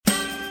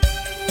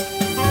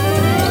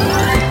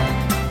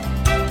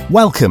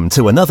Welcome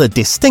to another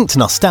Distinct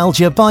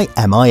Nostalgia by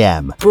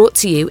MIM. Brought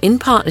to you in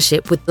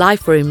partnership with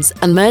Life Rooms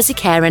and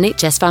Merseycare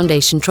NHS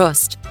Foundation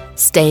Trust.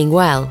 Staying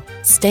well,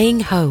 staying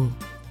home.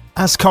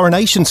 As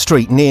Coronation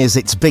Street nears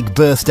its big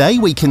birthday,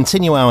 we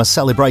continue our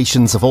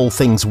celebrations of all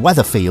things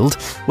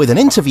Weatherfield with an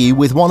interview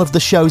with one of the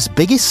show's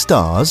biggest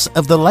stars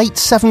of the late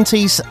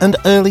 70s and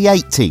early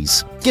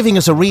 80s. Giving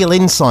us a real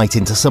insight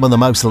into some of the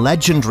most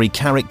legendary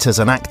characters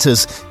and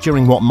actors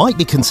during what might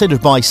be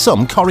considered by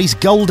some Corrie's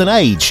golden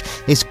age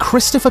is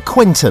Christopher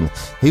Quinten,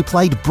 who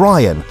played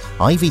Brian,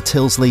 Ivy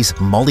Tilsley's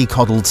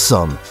mollycoddled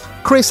son.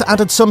 Chris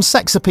added some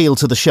sex appeal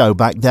to the show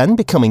back then,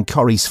 becoming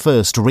Corrie's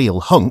first real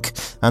hunk,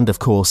 and of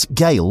course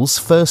Gail's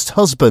first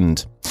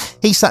husband.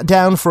 He sat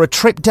down for a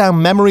trip down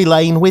memory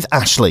lane with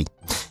Ashley.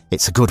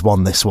 It's a good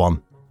one, this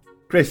one.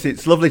 Chris,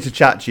 it's lovely to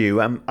chat to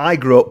you. I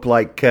grew up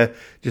like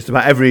just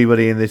about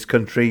everybody in this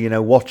country,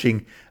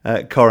 watching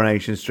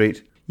Coronation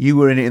Street. You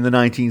were in it in the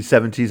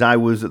 1970s. I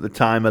was at the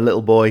time a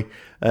little boy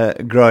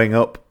growing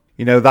up.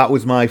 That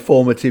was my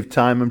formative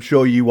time. I'm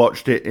sure you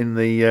watched it in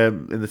the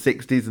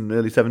 60s and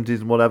early 70s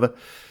and whatever.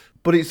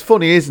 But it's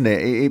funny, isn't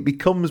it? It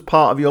becomes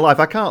part of your life.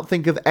 I can't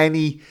think of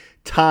any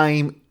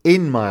time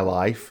in my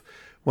life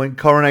when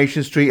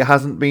Coronation Street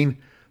hasn't been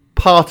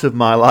part of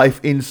my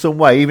life in some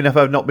way, even if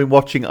I've not been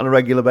watching it on a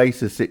regular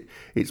basis.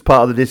 It's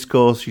part of the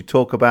discourse. You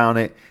talk about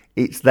it.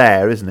 It's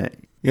there, isn't it?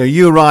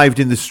 You arrived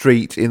in the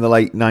street in the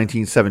late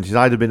 1970s.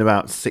 I'd have been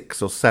about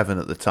 6 or 7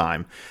 at the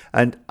time.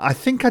 And I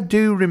think I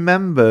do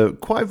remember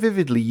quite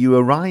vividly you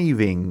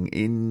arriving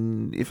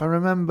in, if I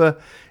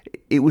remember,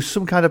 it was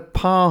some kind of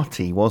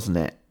party, wasn't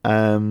it,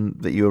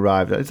 that you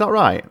arrived at? Is that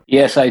right?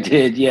 Yes, I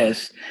did,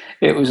 yes.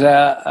 It was,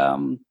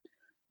 and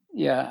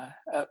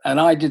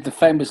I did the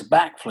famous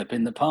backflip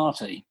in the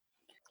party.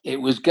 It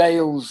was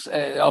Gail's,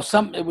 it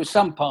was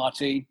some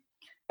party,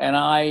 and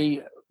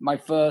my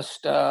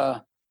first...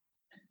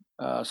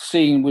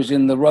 scene was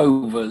in the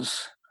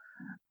Rovers,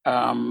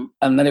 and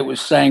then it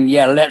was saying,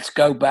 let's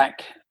go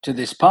back to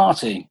this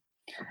party.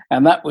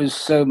 And that was,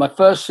 so my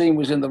first scene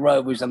was in the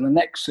Rovers and the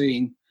next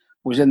scene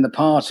was in the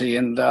party.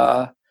 And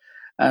I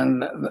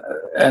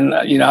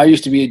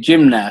used to be a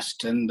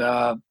gymnast, and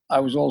I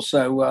was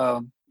also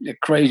a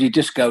crazy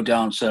disco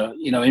dancer,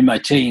 in my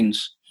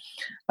teens.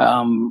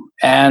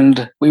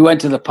 And we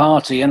went to the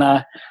party, and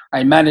I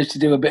managed to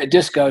do a bit of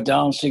disco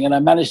dancing, and I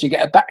managed to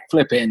get a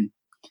backflip in.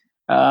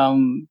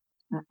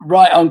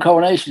 Right on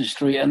Coronation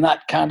Street, and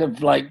that kind of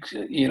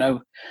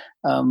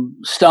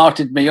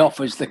started me off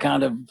as the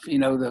kind of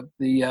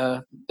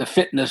the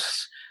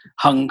fitness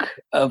hunk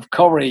of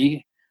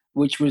Corrie,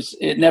 which was,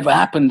 it never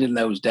happened in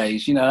those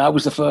days. I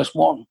was the first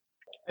one.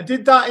 And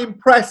did that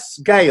impress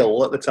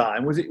Gail at the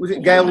time? Was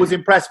it Gail was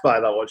impressed by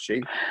that, was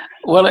she?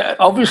 Well,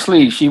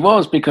 obviously she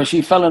was, because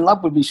she fell in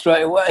love with me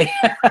straight away.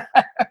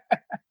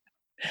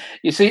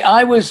 You see,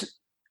 I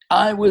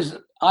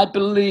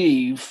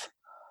believe.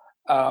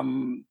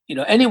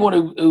 Anyone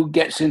who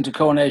gets into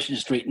Coronation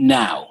Street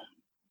now,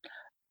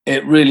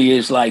 it really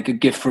is like a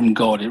gift from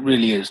God. It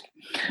really is.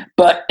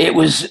 But it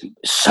was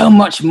so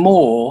much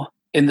more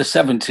in the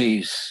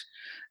 70s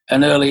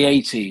and early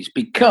 80s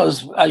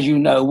because, as you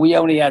know, we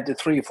only had the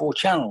 3 or 4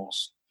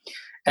 channels.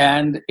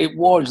 And it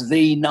was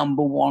the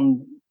number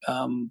one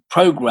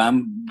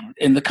program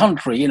in the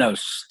country,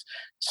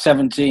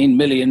 17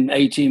 million,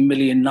 18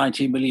 million,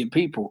 19 million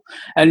people.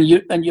 And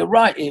you're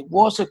right, it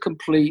was a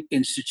complete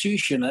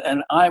institution.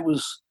 And I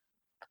was,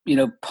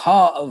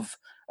 part of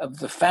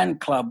the fan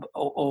club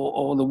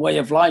or the way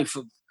of life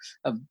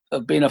of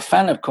being a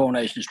fan of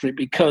Coronation Street,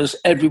 because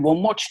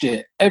everyone watched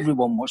it.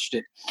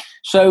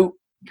 So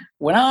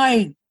when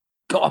I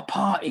got a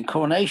part in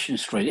Coronation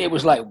Street, it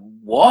was like,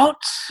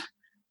 what?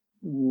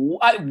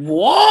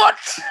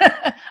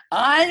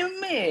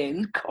 I'm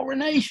in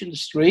Coronation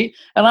Street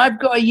and I've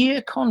got a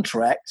year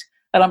contract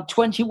and I'm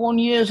 21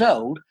 years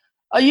old.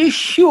 Are you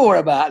sure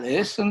about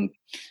this? And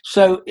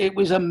so it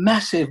was a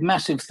massive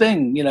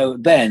thing,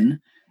 then.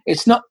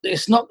 It's not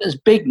as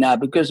big now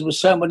because there were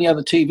so many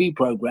other TV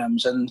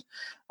programs and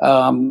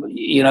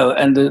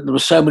and there were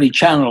so many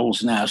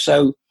channels now.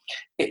 So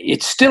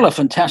it's still a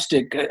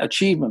fantastic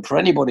achievement for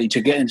anybody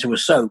to get into a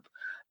soap.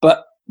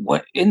 But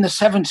in the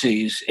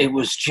 70s, it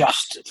was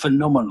just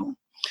phenomenal,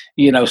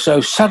 so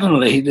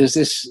suddenly there's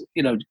this,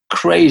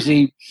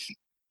 crazy,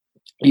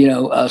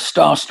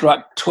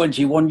 starstruck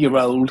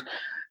 21-year-old,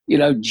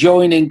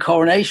 joining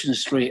Coronation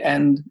Street.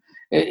 And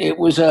it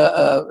was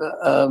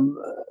an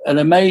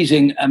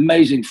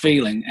amazing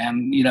feeling.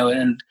 And,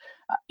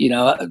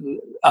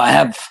 I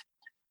have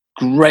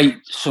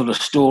great sort of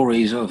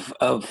stories of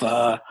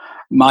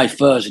my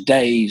first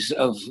days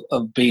of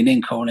being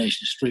in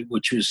Coronation Street,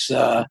 which was,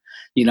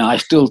 I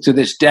still to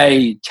this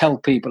day tell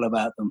people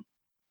about them.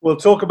 We'll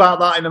talk about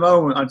that in a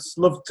moment. I'd just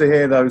love to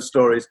hear those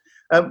stories.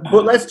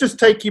 But let's just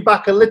take you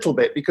back a little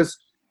bit, because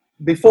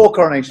before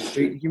Coronation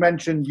Street, you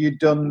mentioned you'd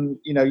done,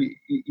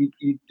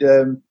 you'd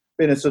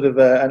been a sort of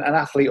an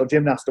athlete or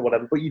gymnast or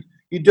whatever, but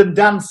you'd done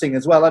dancing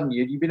as well, haven't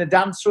you? You've been a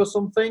dancer or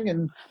something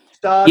and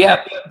started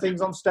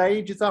things on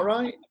stage, is that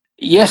right?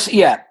 Yes,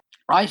 yeah.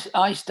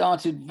 I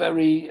started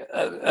very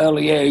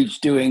early age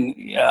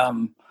doing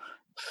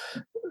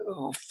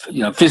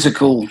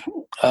physical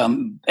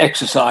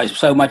exercise.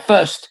 So my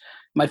first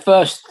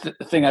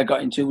thing I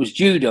got into was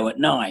judo at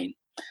 9.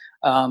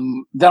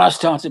 Then I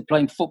started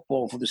playing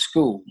football for the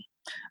school.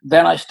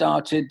 Then I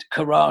started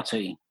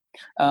karate,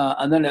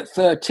 and then at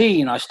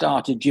 13 I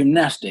started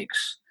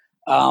gymnastics,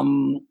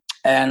 and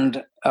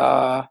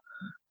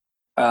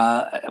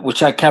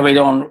which I carried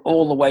on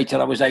all the way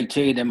till I was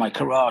 18 in my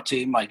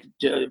karate, my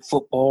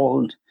football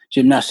and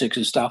gymnastics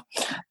and stuff.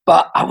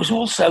 But I was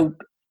also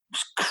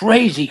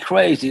crazy,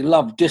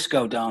 loved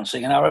disco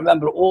dancing. And I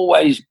remember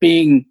always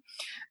being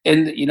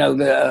in,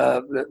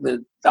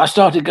 I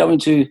started going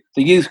to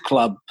the youth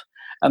club,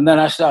 and then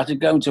I started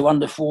going to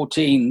under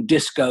 14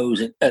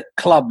 discos at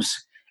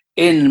clubs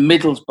in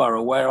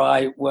Middlesbrough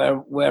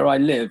where I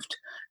lived.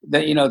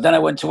 Then I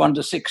went to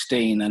under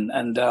 16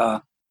 and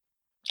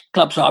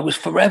clubs. So I was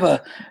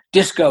forever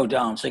disco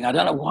dancing. I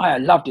don't know why I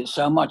loved it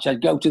so much.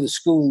 I'd go to the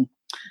school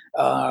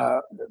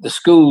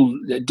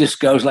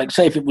discos. Like,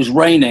 say if it was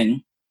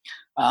raining,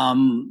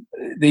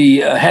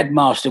 the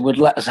headmaster would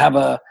let us have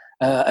a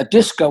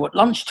disco at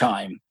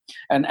lunchtime.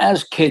 And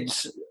as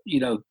kids,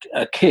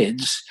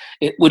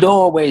 it would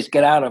always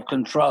get out of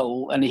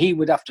control, and he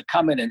would have to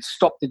come in and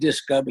stop the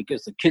disco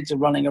because the kids are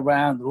running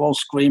around, they're all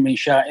screaming,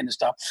 shouting and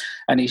stuff.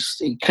 And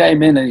he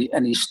came in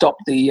and he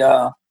stopped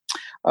the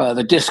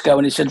disco,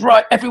 and he said,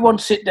 "Right, everyone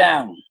sit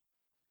down."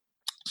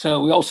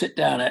 So we all sit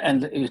down,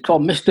 and he was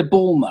called Mr.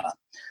 Bulmer.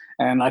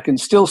 And I can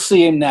still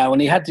see him now.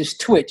 And he had this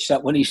twitch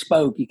that when he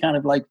spoke, he kind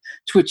of like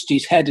twitched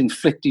his head and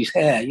flicked his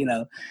hair,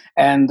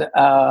 And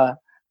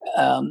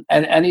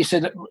he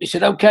said,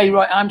 "Okay,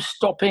 right, I'm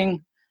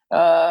stopping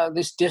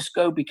this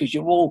disco because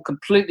you're all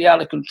completely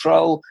out of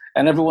control."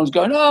 And everyone's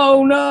going,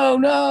 "Oh, no,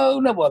 no,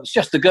 no." Well, it's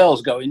just the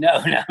girls going,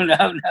 "No, no,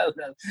 no, no,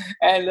 no."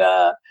 And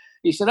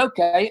he said,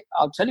 "Okay,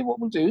 I'll tell you what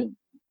we'll do."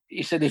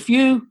 He said, if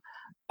you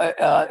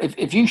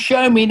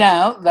show me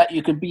now that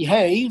you can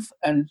behave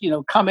and,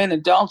 come in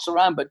and dance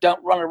around, but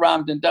don't run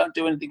around and don't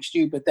do anything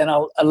stupid, then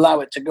I'll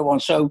allow it to go on.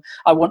 So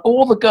I want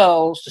all the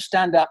girls to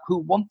stand up who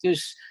want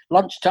this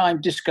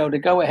lunchtime disco to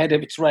go ahead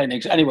if it's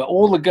raining. So anyway,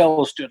 all the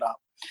girls stood up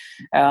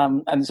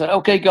and said,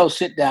 "Okay, girls,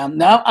 sit down.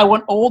 Now I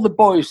want all the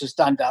boys to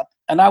stand up."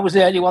 And I was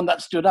the only one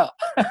that stood up.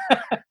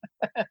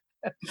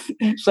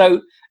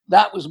 So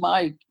that was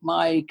my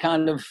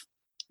kind of,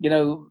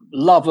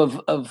 love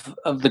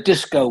of the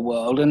disco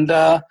world, and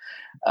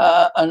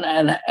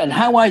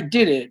how I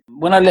did it.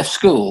 When I left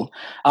school,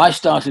 I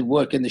started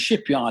work in the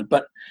shipyard,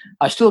 but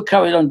I still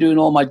carried on doing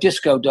all my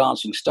disco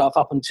dancing stuff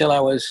up until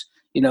I was,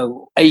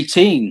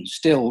 18.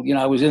 Still,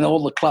 I was in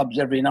all the clubs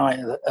every night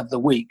of the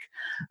week,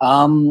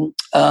 and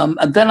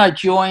then I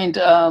joined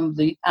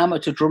the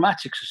Amateur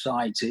Dramatic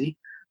Society,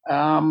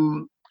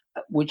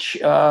 which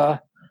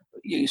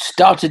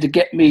started to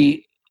get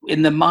me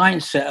in the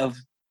mindset of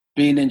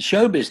being in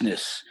show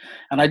business.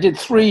 And I did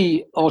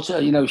 3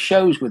 also,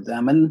 shows with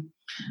them, and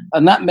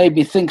that made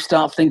me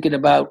start thinking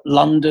about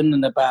London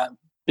and about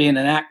being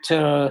an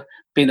actor,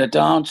 being a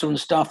dancer and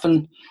stuff.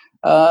 And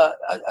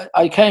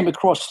I came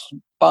across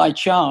by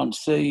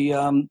chance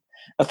a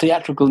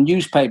theatrical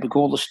newspaper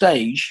called The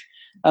Stage,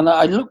 and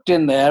I looked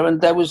in there,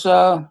 and there was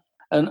an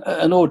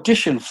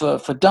audition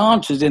for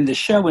dancers in the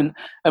show. And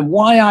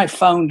why I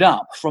phoned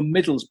up from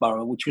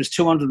Middlesbrough, which was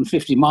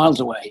 250 miles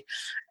away,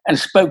 and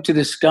spoke to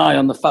this guy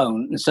on the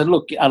phone and said,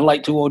 "Look, I'd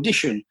like to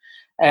audition."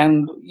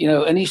 And,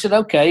 and he said,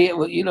 "Okay,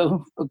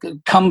 well,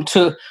 come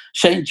to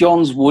St.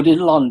 John's Wood in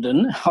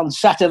London on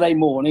Saturday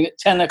morning at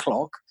 10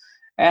 o'clock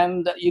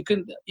and you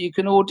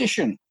can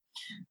audition."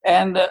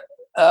 And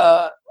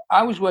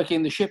I was working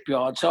in the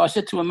shipyard. So I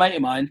said to a mate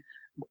of mine,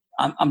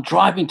 I'm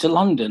driving to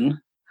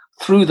London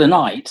through the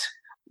night.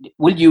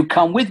 Will you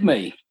come with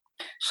me?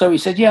 So he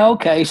said, "Yeah,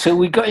 okay." So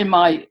we got in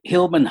my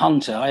Hillman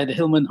Hunter. I had a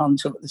Hillman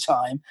Hunter at the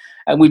time.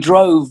 And we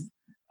drove.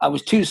 I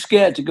was too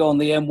scared to go on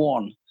the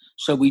M1.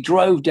 So we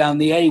drove down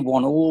the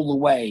A1 all the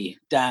way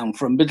down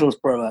from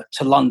Middlesbrough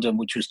to London,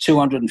 which was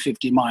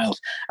 250 miles.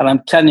 And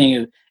I'm telling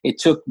you, it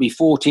took me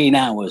 14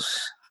 hours.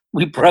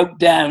 We broke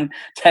down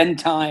 10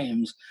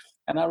 times.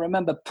 And I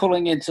remember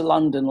pulling into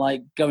London,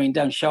 like going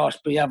down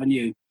Shaftesbury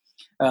Avenue,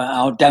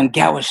 or down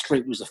Gower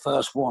Street was the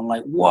first one.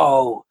 Like,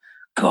 whoa.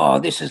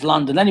 God, this is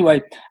London.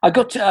 Anyway, I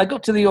got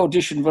to the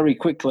audition very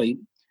quickly,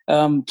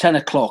 10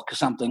 o'clock or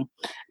something.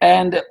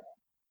 And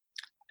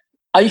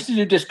I used to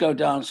do disco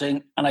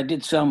dancing, and I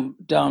did some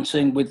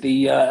dancing with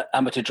the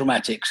amateur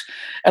dramatics.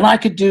 And I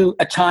could do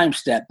a time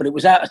step, but it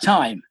was out of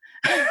time.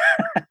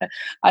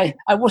 I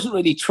wasn't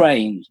really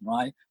trained,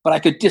 right? But I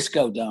could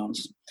disco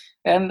dance.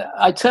 And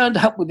I turned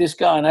up with this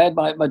guy, and I had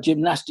my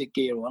gymnastic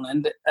gear on.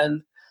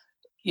 And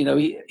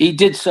he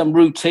did some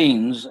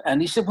routines,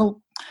 and he said,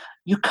 "Well,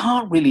 you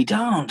can't really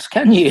dance,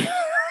 can you?"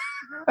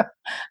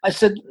 I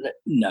said,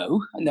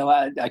 no,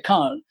 I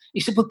can't. He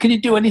said, "Well, can you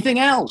do anything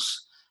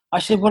else?" I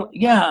said, "Well,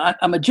 yeah,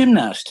 I'm a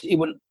gymnast." He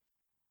went,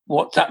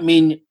 "What's that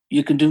mean?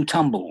 You can do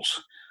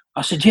tumbles?"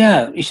 I said,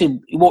 "Yeah." He said,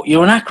 "What,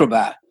 you're an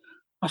acrobat?"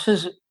 I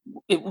says,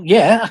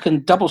 yeah, I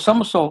can double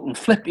somersault and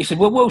flip. He said,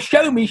 well,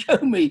 show me.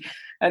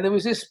 And there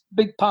was this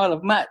big pile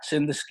of mats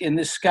in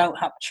this Scout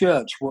Hut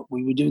church, what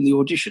we were doing the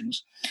auditions.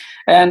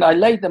 And I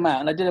laid them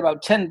out and I did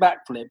about 10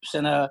 backflips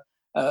and a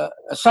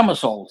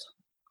somersault.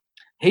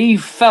 He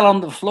fell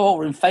on the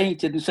floor and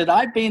fainted and said,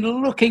 I've been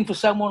looking for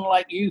someone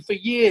like you for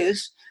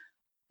years.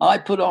 I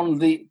put on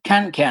the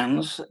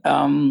can-cans,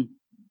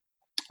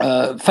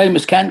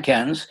 famous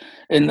can-cans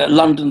in the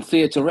London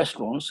theatre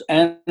restaurants,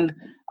 and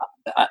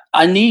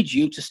I need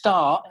you to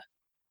start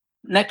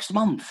next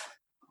month.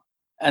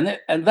 And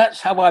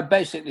that's how I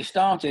basically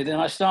started.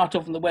 And I started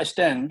off in the West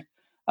End.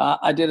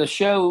 I did a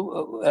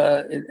show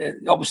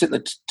opposite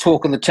the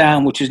Talk of the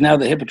Town, which is now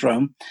the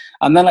Hippodrome.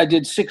 And then I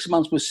did 6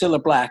 months with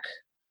Cilla Black,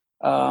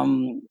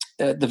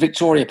 the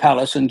Victoria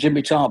Palace and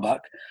Jimmy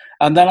Tarbuck.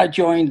 And then I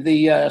joined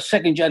the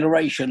Second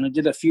Generation and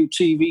did a few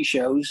TV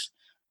shows,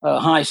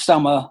 High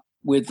Summer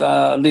with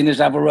Lena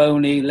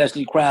Zavaroni,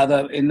 Leslie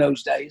Crowther in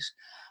those days.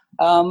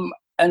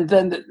 And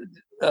then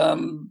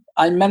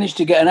I managed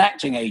to get an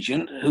acting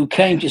agent who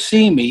came to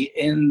see me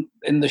in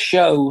the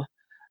show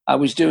I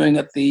was doing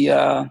at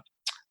the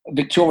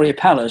Victoria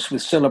Palace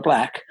with Cilla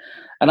Black.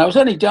 And I was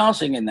only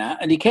dancing in that.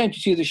 And he came to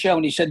see the show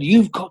and he said,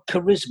 you've got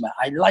charisma.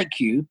 I like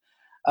you.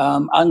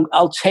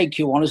 I'll take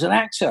you on as an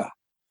actor.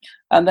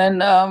 And then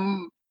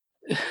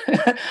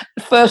the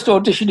first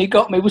audition he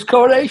got me was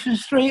Coronation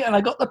Street, and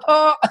I got the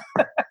part.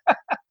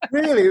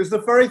 Really? It was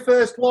the very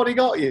first one he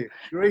got you?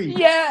 Great.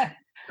 Yeah.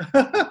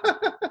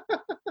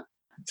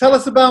 Tell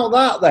us about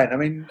that then. I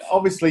mean,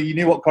 obviously you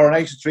knew what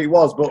Coronation Street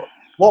was, but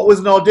what was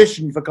an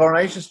audition for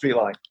Coronation Street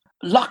like?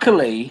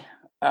 Luckily,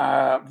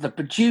 the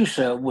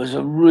producer was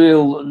a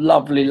real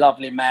lovely,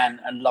 lovely man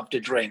and loved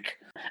to drink.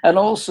 And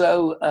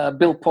also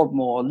Bill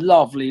Podmore,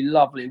 lovely,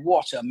 lovely.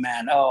 What a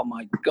man. Oh,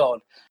 my God.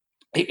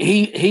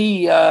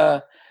 He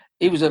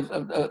was an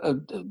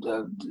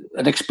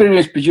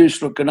experienced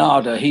producer at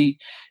Granada. Do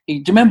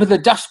you remember the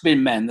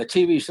Dustbin Men? The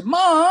TV said,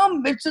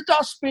 Mom, it's a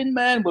Dustbin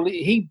Man. Well,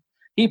 he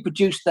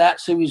produced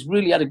that, so he's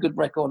really had a good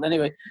record.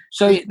 Anyway,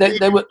 so he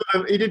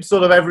did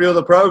sort of every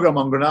other program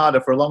on Granada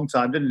for a long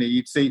time, didn't he?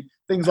 You'd see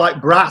things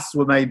like Brass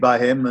were made by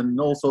him and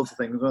all sorts of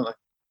things, weren't they?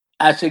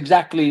 That's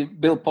exactly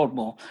Bill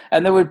Podmore.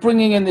 And they were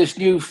bringing in this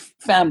new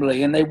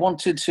family, and they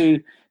wanted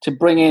to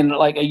bring in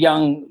like a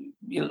young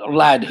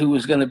lad who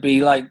was going to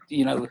be like,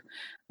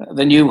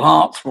 the new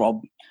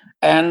heartthrob.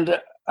 And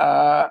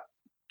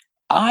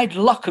I'd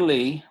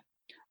luckily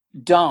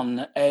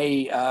done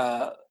a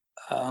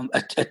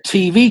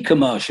TV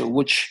commercial,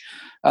 which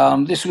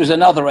this was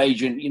another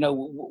agent.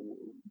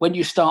 When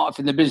you start off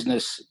in the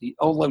business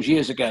all those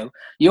years ago,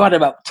 you had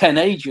about 10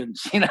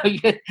 agents. You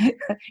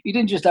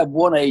didn't just have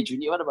one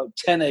agent, you had about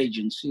 10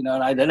 agents. And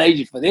I had an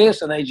agent for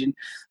this, an agent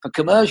for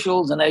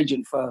commercials, an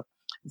agent for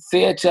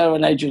theatre,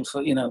 an agent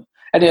for,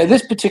 Anyway,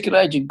 this particular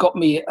agent got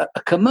me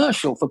a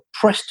commercial for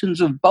Preston's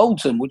of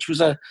Bolton, which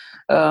was a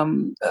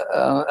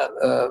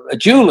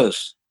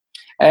jeweller's.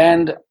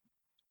 And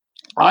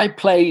I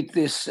played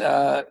this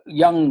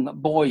young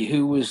boy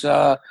who was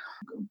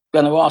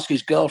going to ask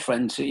his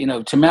girlfriend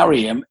to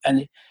marry him,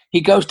 and he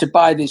goes to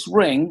buy this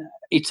ring.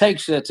 He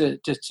takes her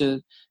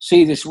to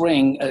see this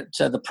ring at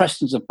the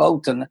Prestons of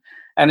Bolton,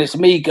 and it's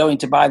me going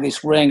to buy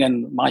this ring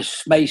and my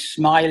face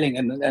smiling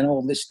and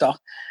all this stuff.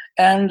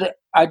 And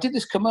I did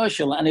this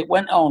commercial, and it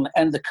went on,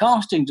 and the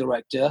casting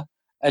director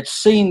had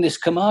seen this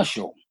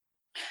commercial,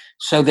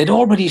 so they'd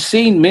already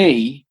seen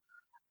me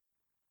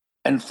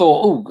and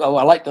thought, oh,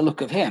 I like the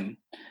look of him.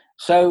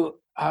 So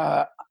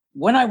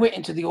when I went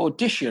into the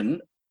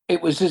audition,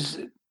 it was as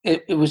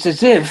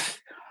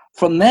if,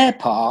 from their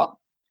part,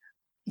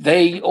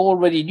 they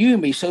already knew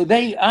me. So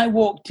I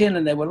walked in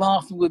and they were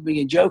laughing with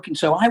me and joking.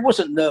 So I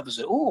wasn't nervous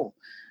at all.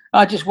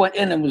 I just went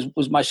in and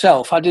was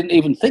myself. I didn't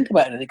even think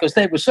about anything because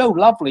they were so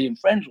lovely and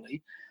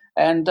friendly.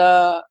 And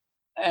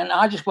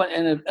I just went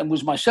in and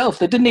was myself.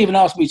 They didn't even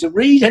ask me to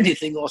read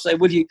anything or say,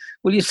 will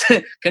you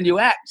say, can you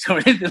act or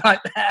anything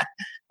like that.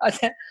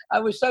 I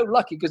was so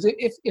lucky because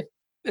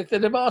if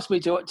they'd have asked me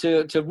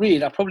to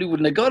read, I probably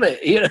wouldn't have got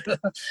it.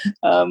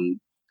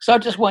 So I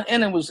just went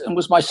in and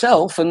was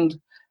myself, and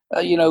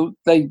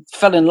they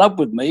fell in love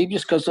with me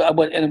just because I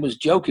went in and was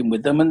joking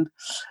with them. And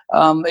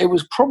it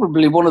was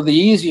probably one of the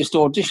easiest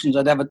auditions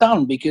I'd ever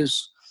done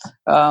because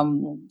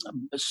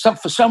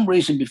for some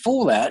reason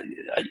before that,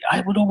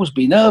 I would always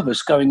be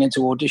nervous going into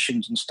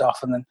auditions and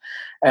stuff.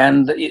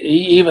 And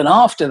even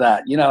after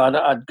that,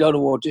 I'd go to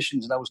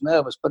auditions and I was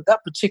nervous. But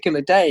that particular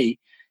day,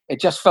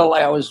 it just felt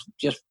like I was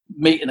just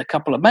meeting a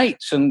couple of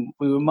mates, and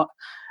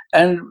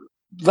and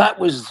that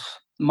was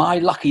my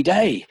lucky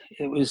day.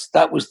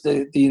 That was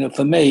the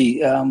for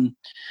me,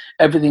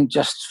 everything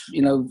just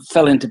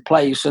fell into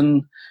place,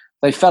 and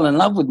they fell in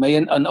love with me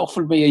and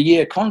offered me a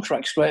year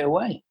contract straight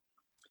away.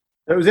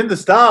 It was in the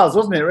stars,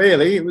 wasn't it?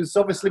 Really, it was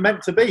obviously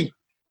meant to be,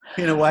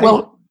 in a way.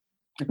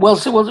 Well,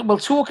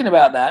 talking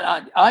about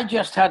that, I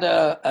just had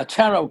a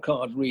tarot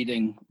card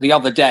reading the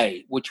other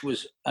day, which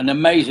was an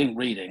amazing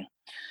reading.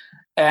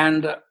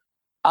 And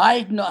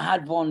I'd not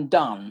had one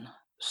done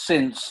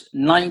since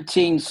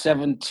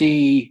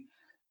 1970.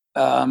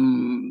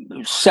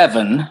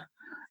 7,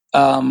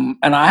 and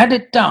I had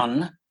it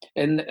done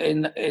in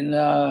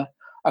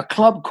a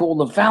club called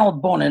the Val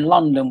Bon in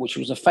London, which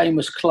was a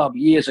famous club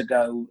years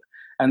ago.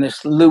 And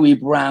this Louis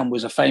Brown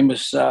was a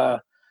famous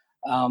club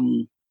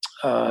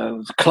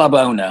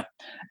owner.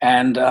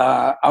 And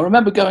I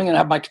remember going and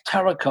had my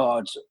tarot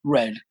cards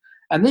read.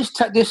 And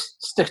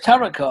the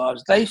tarot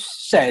cards, they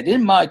said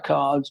in my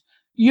cards,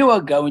 you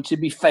are going to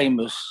be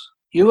famous.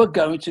 You are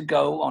going to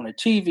go on a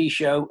TV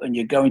show and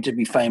you're going to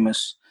be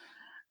famous.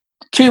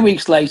 2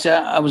 weeks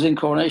later, I was in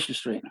Coronation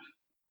Street.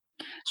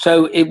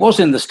 So it was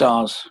in the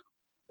stars.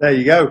 There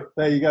you go.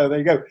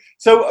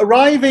 So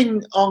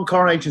arriving on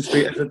Coronation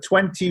Street as a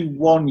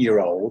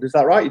 21-year-old, is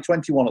that right? You're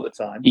 21 at the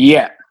time.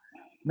 Yeah.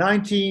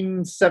 Late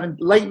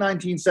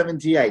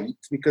 1978,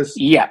 because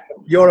yeah,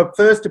 your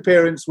first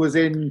appearance was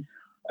in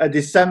a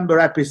December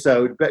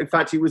episode, but in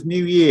fact it was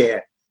New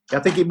Year. I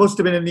think it must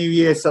have been a New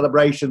Year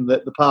celebration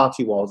that the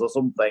party was, or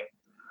something,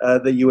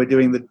 that you were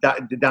doing the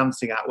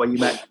dancing at,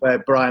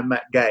 where Brian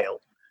met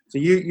Gail. So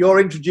you're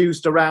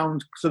introduced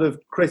around sort of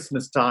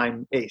Christmas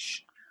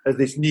time-ish as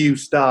this new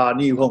star,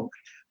 new hunk.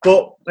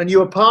 And you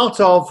were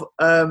part of,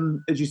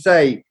 as you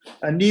say,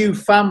 a new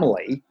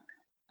family.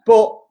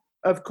 But,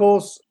 of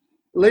course,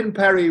 Lynn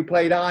Perry, who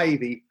played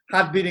Ivy,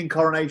 had been in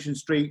Coronation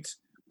Street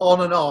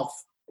on and off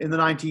in the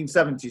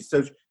 1970s.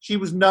 So she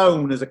was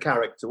known as a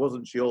character,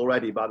 wasn't she,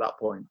 already by that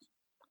point?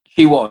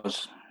 She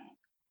was.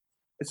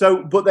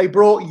 So, but they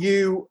brought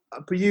you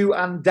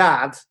and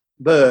Dad,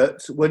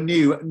 Bert, were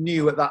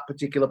new at that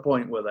particular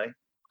point, were they?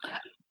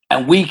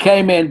 And we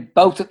came in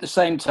both at the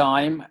same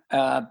time,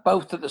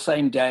 both at the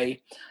same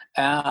day.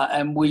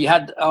 And we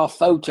had our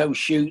photo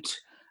shoot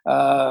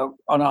on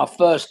our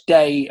first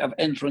day of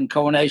entering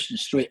Coronation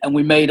Street. And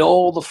we made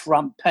all the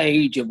front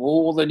page of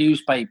all the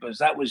newspapers.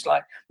 That was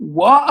like,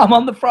 what? I'm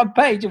on the front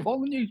page of all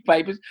the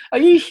newspapers. Are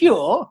you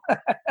sure?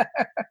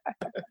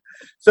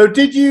 So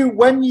did you,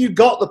 when you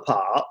got the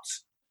part,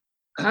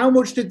 how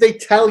much did they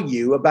tell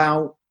you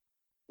about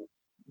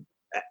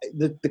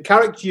the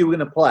character you were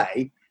going to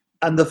play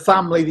and the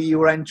family that you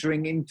were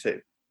entering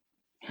into?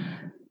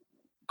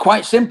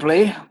 Quite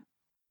simply,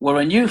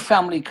 we're a new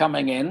family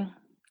coming in.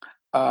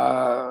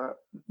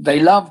 They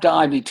loved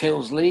Ivy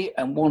Tilsley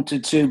and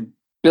wanted to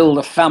build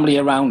a family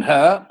around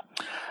her.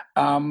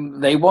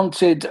 They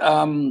wanted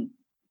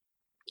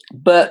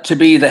Bert to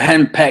be the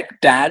henpecked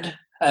dad,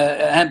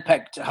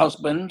 henpecked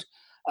husband,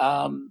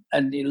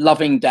 and the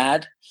loving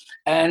dad.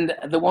 And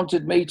they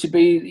wanted me to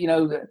be,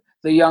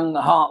 the young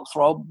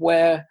heartthrob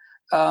where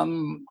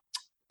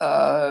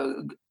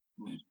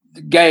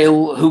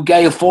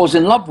Gail falls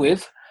in love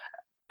with,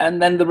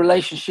 and then the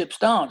relationship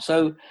starts.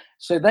 So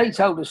they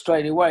told us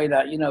straight away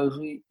that you're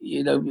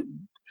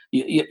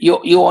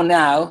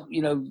now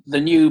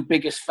the new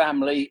biggest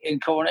family in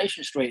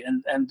Coronation Street,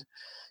 and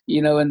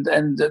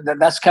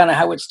that's kind of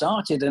how it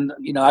started. And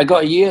I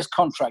got a year's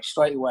contract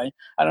straight away,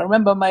 and I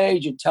remember my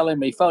agent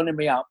phoning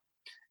me up,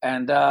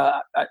 and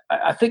I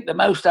think the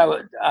most I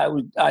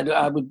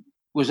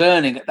was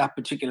earning at that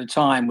particular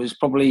time was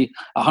probably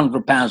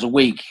 £100 a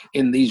week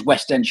in these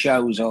West End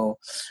shows or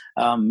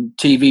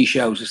TV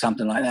shows or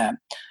something like that.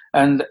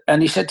 And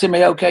he said to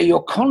me, okay,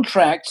 your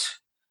contract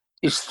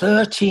is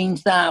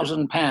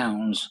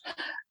 £13,000.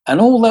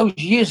 And all those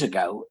years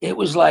ago, it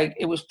was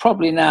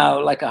probably now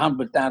like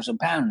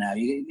 £100,000 now.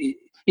 You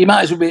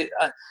might as well be,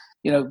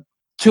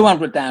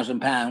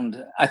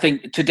 £200,000. I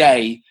think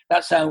today,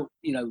 that's how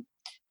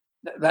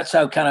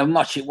kind of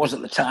much it was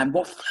at the time.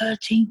 What,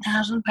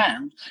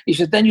 £13,000? He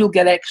said, then you'll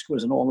get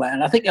extras and all that.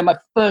 And I think in my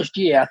first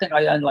year,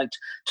 I earned like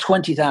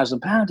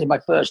 £20,000 in my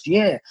first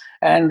year.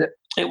 And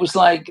it was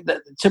like,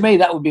 to me,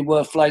 that would be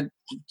worth like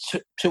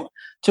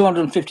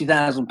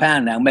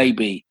 £250,000 now,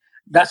 maybe.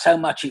 That's how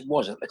much it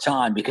was at the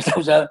time, because that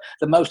was the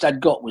most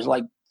I'd got was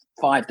like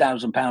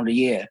 £5,000 a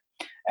year.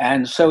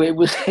 And so it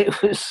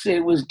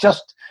was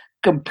just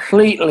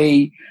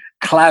completely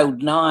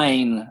cloud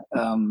nine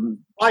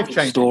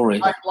life-changing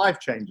story.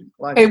 Life-changing.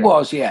 It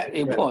was, yeah.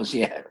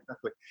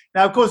 Exactly.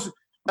 Now, of course,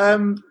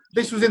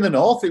 this was in the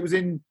north. It was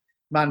in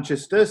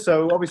Manchester.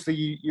 So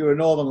obviously you're a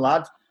northern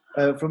lad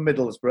from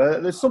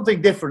Middlesbrough. There's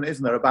something different,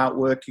 isn't there, about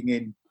working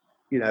in,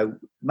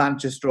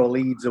 Manchester or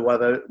Leeds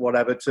or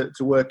whatever to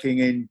working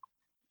in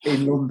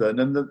London.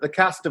 And the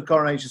cast of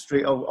Coronation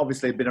Street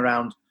obviously had been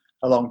around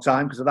a long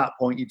time, because at that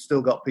point you'd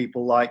still got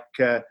people like,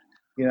 I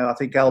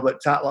think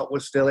Albert Tatlock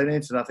was still in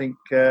it, and I think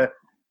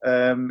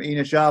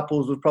Ina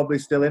Sharples was probably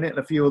still in it, and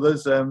a few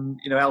others,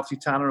 Elsie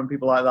Tanner and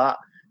people like that.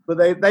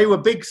 But they were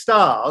big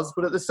stars,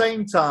 but at the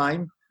same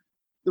time,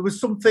 there was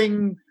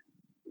something,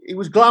 it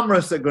was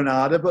glamorous at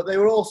Granada, but they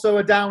were also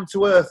a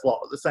down-to-earth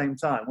lot at the same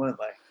time, weren't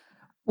they?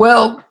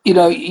 Well,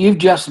 you've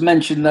just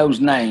mentioned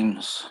those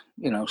names,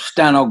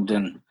 Stan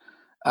Ogden.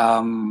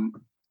 And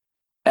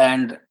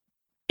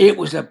it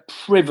was a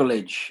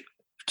privilege.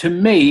 To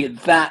me,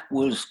 that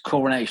was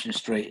Coronation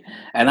Street.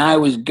 And I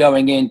was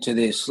going into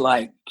this,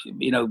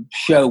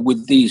 show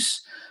with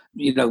these,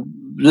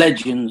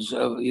 legends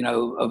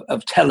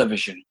of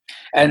television.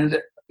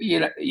 And,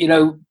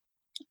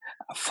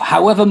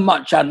 however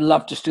much I'd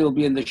love to still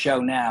be in the show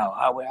now,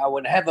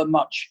 however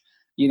much,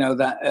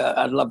 that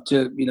I'd love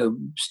to,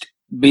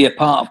 be a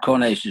part of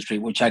Coronation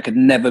Street, which I could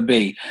never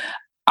be.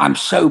 I'm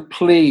so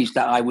pleased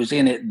that I was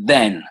in it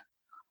then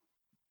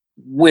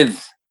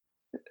with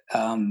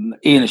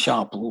Ian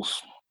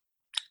Sharples,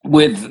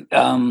 with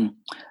Albert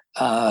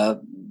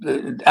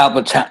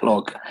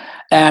Tatlog,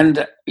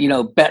 and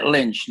Bet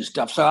Lynch and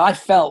stuff. So I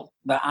felt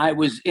that I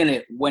was in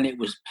it when it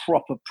was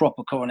proper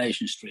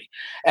Coronation Street.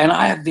 And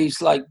I have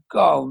these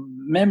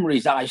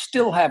memories that I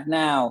still have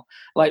now.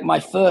 Like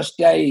my first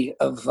day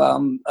of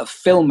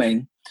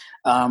filming,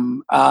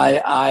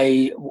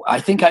 I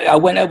think I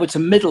went over to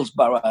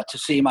Middlesbrough to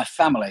see my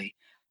family,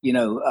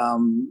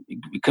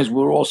 because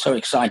we were all so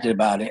excited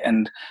about it.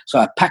 And so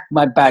I packed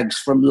my bags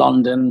from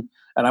London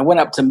and I went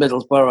up to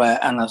Middlesbrough,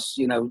 and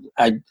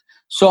I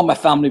saw my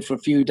family for a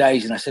few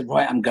days, and I said,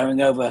 right, I'm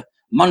going over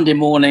Monday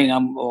morning,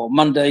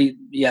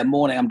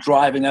 morning, I'm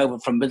driving over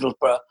from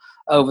Middlesbrough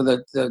over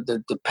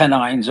the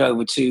Pennines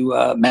over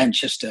to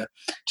Manchester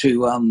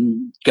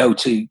to go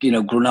to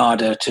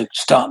Granada to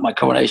start my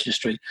Coronation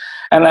Street.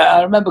 And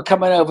I remember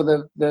coming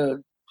over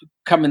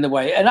coming the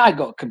way, and I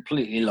got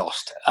completely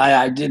lost.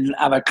 I didn't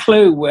have a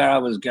clue where I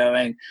was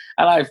going,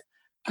 and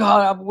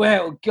where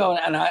I was going,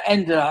 and I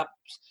ended up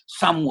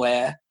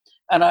somewhere,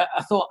 and I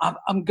thought,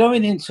 I'm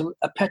going into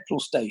a petrol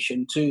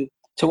station to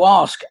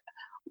ask,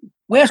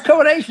 where's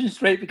Coronation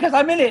Street, because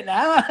I'm in it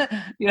now.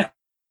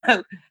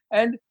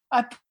 And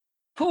I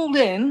pulled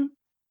in,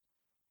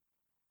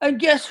 and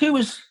guess who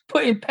was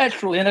putting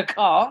petrol in a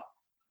car?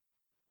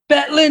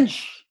 Bet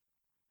Lynch,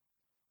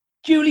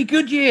 Julie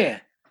Goodyear.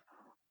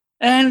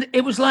 And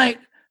it was like,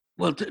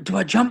 well, do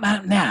I jump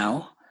out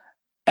now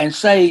and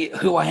say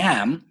who I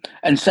am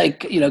and say,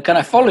 can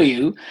I follow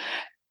you?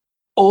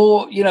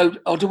 Or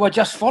do I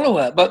just follow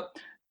her? But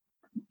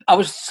I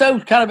was so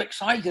kind of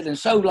excited and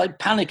so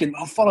panicking,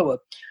 I'll follow her.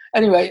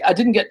 Anyway, I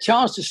didn't get a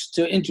chance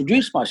to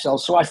introduce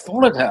myself, so I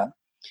followed her.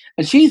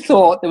 And she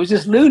thought there was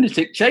this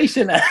lunatic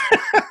chasing her.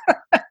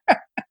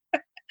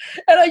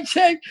 And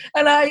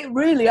I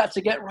really had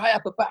to get right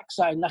up her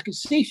backside, and I could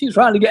see she was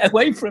trying to get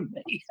away from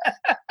me.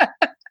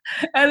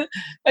 and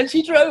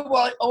she drove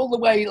all the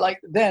way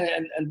then,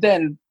 and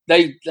then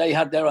they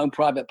had their own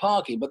private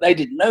parking, but they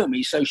didn't know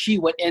me, so she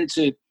went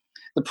into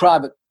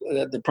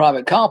the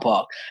private car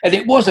park, and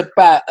it was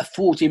about a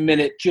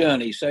 40-minute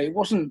journey, so it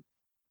wasn't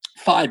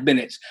 5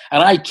 minutes,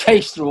 and I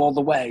chased her all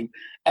the way,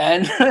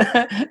 and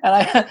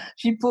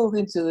she pulled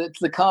into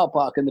the car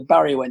park, and the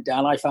barrier went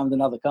down. I found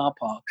another car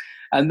park,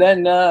 and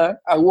then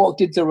I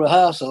walked into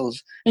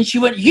rehearsals, and she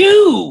went,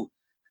 you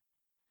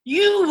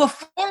were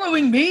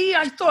following me?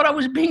 I thought I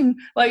was being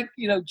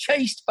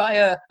chased by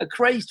a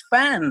crazed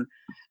fan.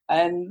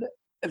 And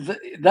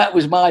that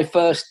was my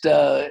first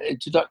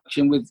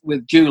introduction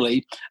with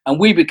Julie, and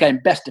we became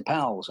best of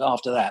pals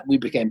after that.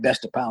 And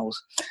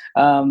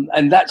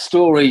that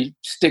story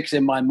sticks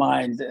in my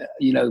mind,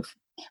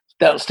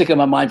 that'll stick in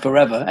my mind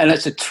forever, and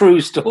it's a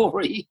true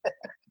story.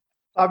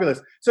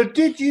 Fabulous. So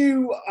did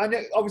you, I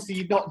know obviously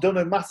you've not done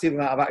a massive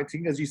amount of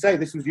acting, as you say,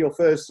 this was your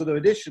first sort of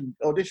audition,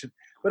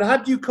 but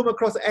had you come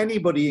across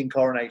anybody in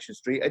Coronation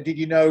Street? Did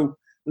you know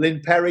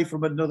Lynn Perry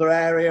from another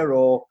area,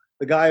 or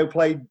the guy who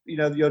played,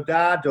 your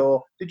dad,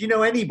 or did you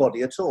know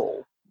anybody at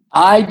all?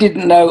 I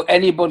didn't know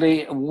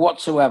anybody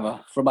whatsoever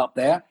from up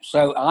there.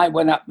 So I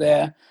went up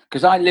there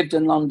because I lived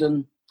in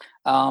London,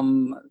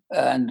 and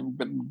I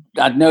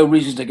had no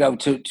reason to go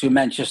to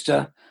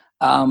Manchester.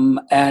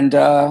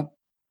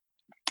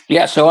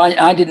 So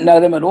I didn't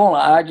know them at all.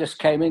 I just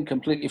came in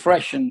completely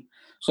fresh. And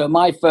so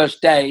my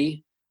first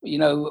day, in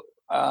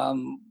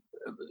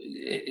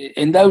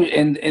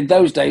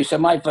those days, so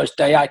my first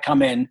day I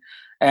come in,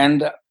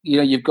 and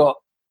you've got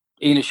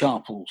Ina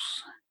Sharples,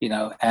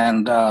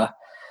 and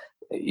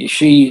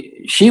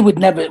she would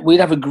never. We'd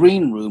have a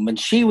green room, and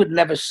she would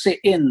never sit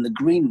in the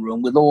green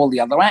room with all the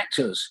other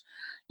actors.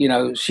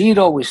 She'd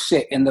always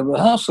sit in the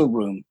rehearsal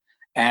room,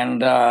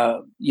 and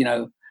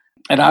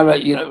and I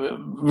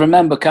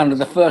remember kind of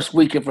the first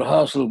week of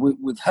rehearsal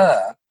with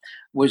her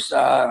was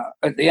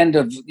at the end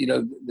of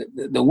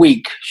the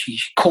week. She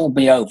called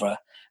me over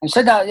and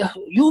said,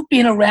 "You've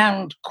been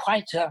around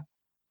quite a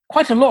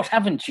lot,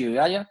 haven't you?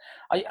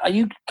 Are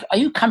you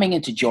coming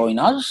in to join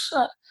us?"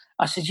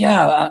 I said,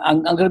 "Yeah,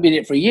 I'm going to be in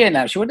it for a year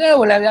now." She went,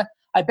 "Oh, well,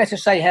 I better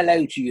say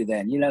hello to you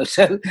then."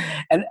 So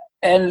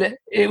and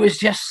it was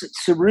just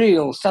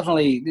surreal.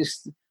 Suddenly,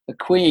 the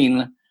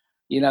Queen,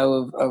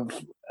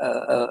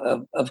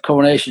 of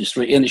Coronation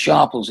Street, in the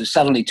Sharples, is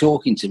suddenly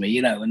talking to me,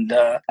 and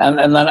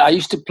then I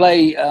used to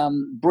play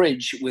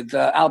bridge with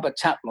Albert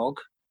Tatlog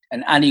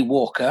and Annie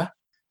Walker.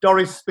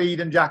 Doris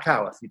Speed and Jack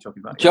Howarth, you're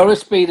talking about?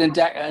 Doris Speed and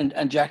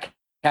Jack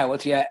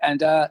Howarth, yeah,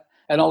 and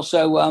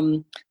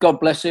also God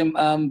bless him,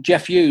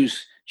 Jeff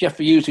Hughes,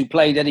 who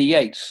played Eddie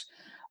Yates.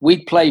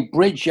 We'd play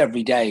bridge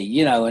every day,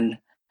 and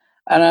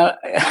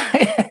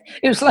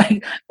it was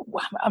like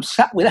I'm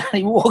sat with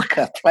Annie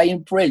Walker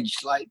playing bridge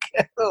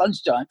at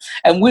lunchtime,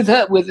 and with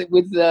her,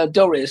 with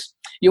Doris,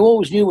 you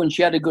always knew when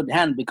she had a good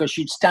hand because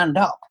she'd stand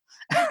up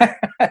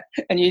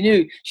and you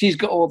knew she's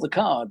got all the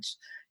cards,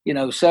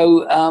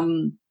 so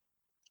and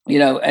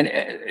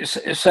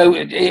so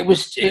it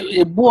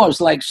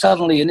was like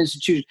suddenly an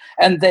institution,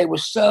 and they were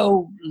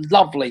so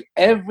lovely.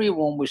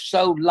 Everyone was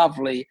so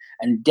lovely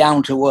and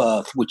down to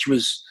earth, which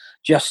was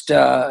just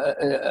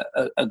a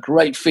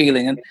great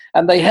feeling.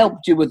 And they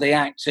helped you with the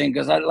acting,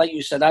 because like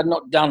you said, I'd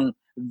not done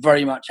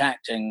very much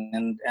acting,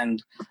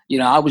 and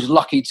I was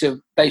lucky to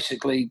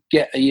basically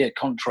get a year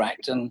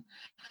contract, and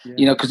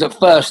because at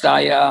first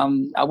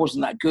I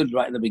wasn't that good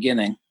right at the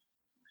beginning.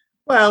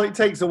 Well, it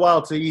takes a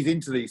while to ease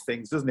into these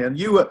things, doesn't it? And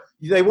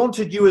they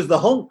wanted you as the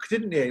hunk,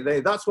 didn't they?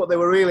 That's what they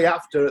were really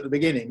after at the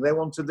beginning. They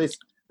wanted this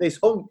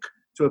hunk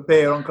to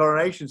appear on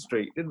Coronation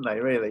Street, didn't they?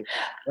 Really?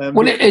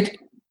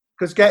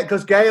 Because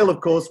Gail,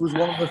 of course, was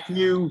one of the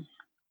few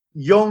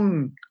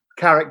young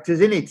characters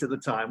in it at the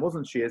time,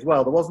 wasn't she? As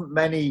well, there wasn't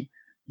many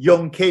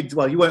young kids.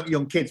 Well, you weren't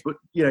young kids, but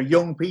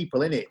young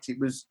people in it. It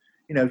was,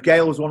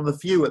 Gail was one of the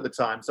few at the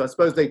time. So I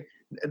suppose I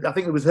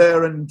think it was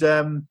her and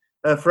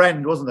her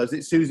friend, wasn't there? Was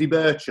it Susie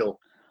Birchall?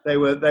 They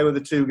were the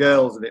two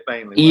girls in it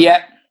mainly.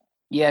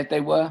 Yeah,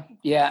 they were.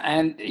 Yeah,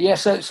 and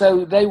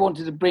so they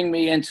wanted to bring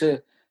me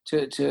into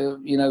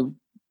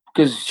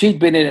because she'd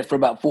been in it for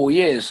about 4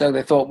 years. So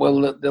they thought,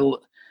 well,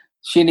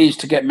 she needs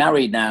to get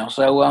married now.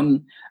 So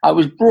I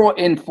was brought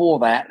in for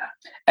that,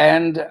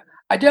 and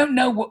I don't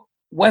know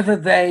whether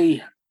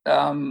they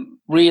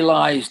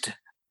realised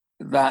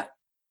that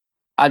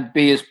I'd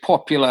be as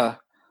popular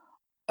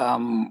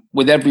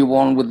with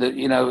everyone, with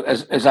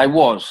as I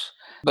was,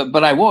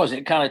 but I was.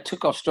 It kind of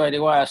took off straight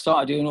away. I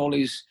started doing all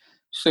these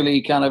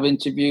silly kind of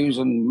interviews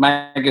and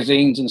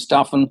magazines and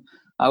stuff, and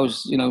I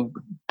was,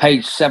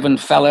 page 7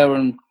 fella,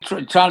 and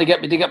trying to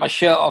get me to get my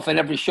shirt off in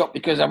every shot,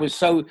 because I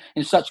was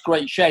in such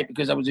great shape,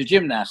 because I was a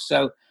gymnast.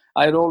 So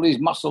I had all these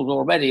muscles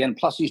already, and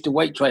plus used to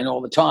weight train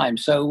all the time.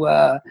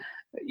 So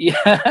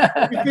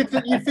yeah,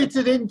 you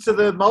fitted into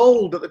the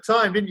mould at the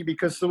time, didn't you?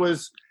 Because it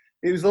was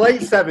the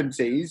late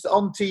 70s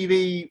on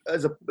TV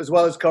as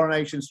well as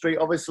Coronation Street.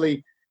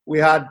 Obviously, we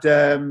had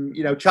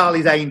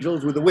Charlie's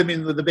Angels with the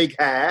women with the big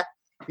hair.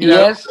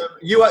 Yes,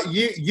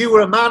 you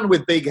were a man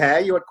with big hair.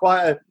 You had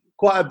quite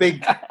a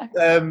big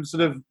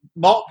sort of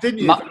mop, didn't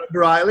you?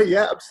 Rightly,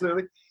 yeah,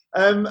 absolutely.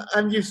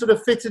 And you sort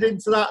of fitted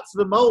into that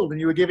sort of mould,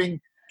 and you were giving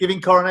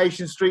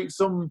Coronation Street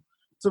some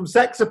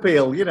sex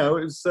appeal. It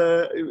was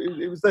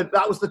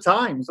that was the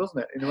times,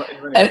 wasn't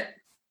it?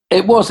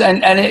 It was,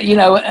 and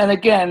and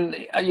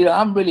again,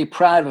 I'm really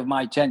proud of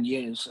my 10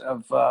 years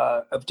of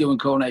doing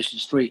Coronation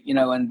Street,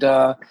 and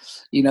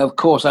of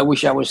course, I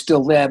wish I was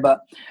still there, but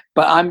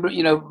I'm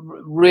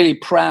really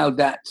proud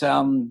that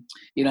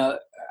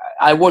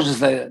I was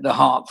the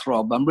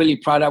heartthrob. I'm really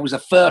proud I was the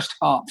first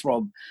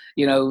heartthrob.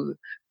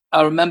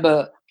 I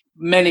remember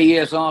many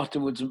years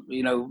afterwards,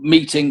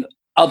 meeting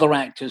other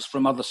actors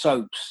from other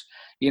soaps,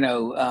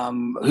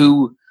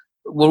 who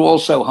were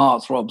also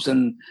heartthrobs,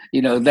 and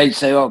they'd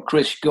say, "Oh,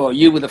 Chris, God,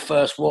 you were the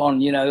first one.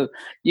 You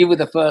were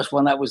the first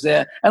one that was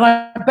there," and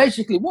I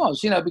basically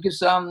was,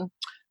 because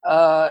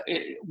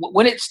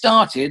when it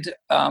started,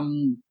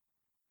 the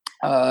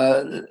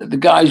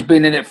guy's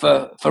been in it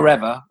for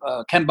forever,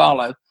 Ken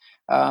Barlow,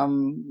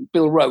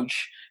 Bill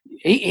Roach.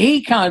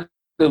 He kind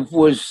of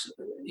was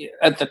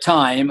at the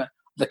time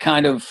the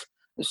kind of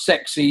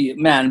sexy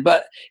man,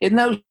 but in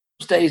those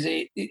days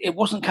it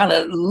wasn't kind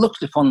of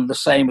looked upon the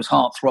same as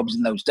heartthrobs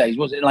in those days,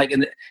 was it? Like in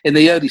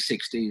the early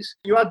 60s.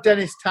 You had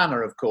Dennis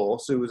Tanner, of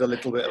course, who was a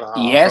little bit of a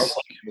heartthrob. Yes.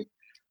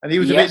 And he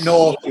was a bit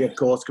naughty, of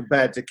course,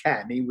 compared to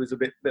Ken. He was a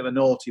bit of a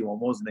naughty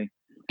one, wasn't he?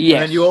 Yes.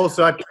 And then you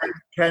also had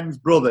Ken's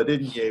brother,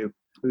 didn't you?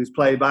 Who's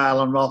played by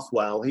Alan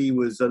Rothwell. He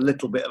was a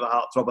little bit of a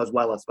heartthrob as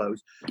well, I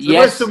suppose. So yes,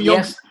 there was some young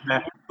yes.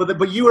 there,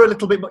 but you were a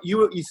little bit.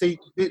 You see,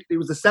 it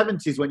was the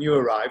 70s when you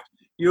arrived.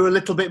 You were a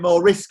little bit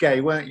more risque,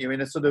 weren't you? In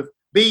a sort of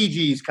Bee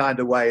Gees kind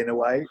of way, in a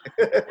way.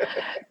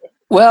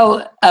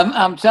 Well,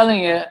 I'm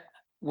telling you,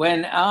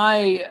 when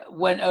I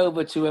went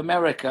over to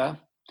America,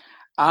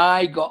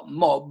 I got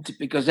mobbed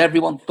because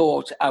everyone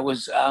thought I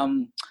was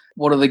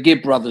one of the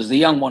Gibb brothers, the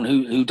young one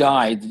who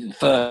died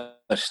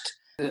first.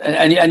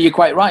 And you're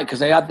quite right,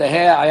 because I had the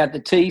hair, I had the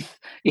teeth.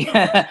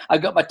 Yeah, I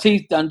got my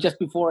teeth done just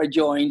before I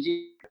joined.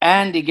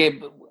 Andy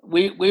Gibb,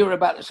 we were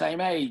about the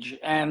same age,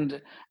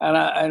 and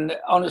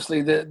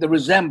honestly, the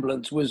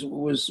resemblance was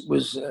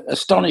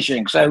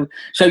astonishing. So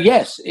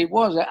yes, it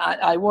was.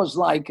 I was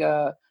like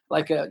a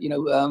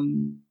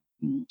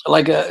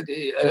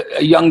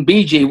young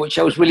Bee Gee, which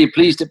I was really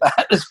pleased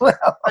about as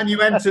well. And you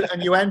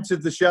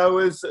entered the show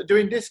as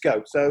doing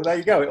disco. So there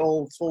you go. It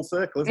all full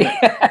circle, isn't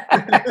it?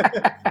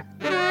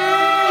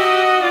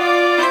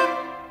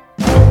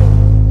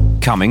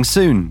 Coming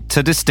soon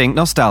to Distinct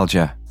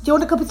Nostalgia. Do you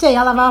want a cup of tea?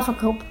 I'll have half a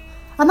cup.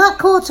 And that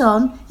caught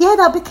on. Yeah,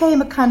 that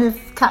became a kind of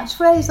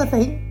catchphrase, I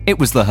think. It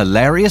was the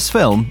hilarious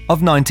film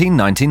of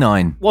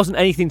 1999. Wasn't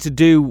anything to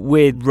do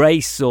with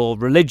race or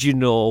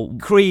religion or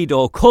creed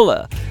or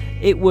colour.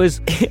 It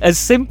was as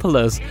simple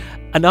as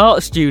an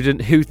art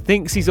student who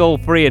thinks he's all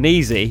free and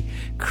easy,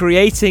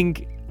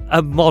 creating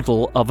a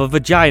model of a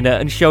vagina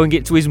and showing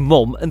it to his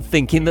mum and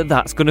thinking that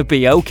that's going to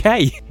be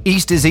okay.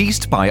 East is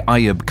East by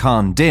Ayub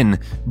Khan Din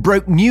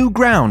broke new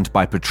ground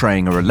by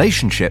portraying a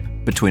relationship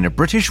between a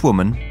British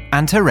woman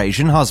and her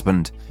Asian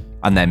husband,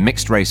 and their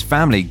mixed-race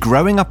family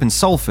growing up in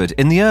Salford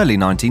in the early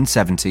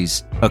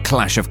 1970s. A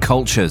clash of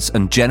cultures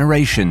and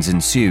generations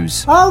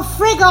ensues. Oh,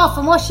 frig off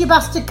and wash your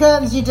bastard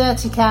curtains, you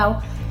dirty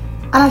cow.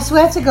 And I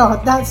swear to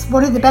God, that's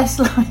one of the best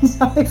lines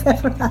I've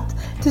ever had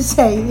to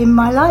say in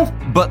my life.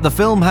 But the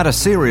film had a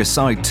serious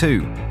side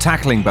too,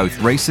 tackling both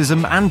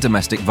racism and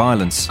domestic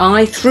violence.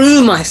 I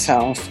threw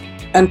myself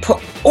and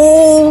put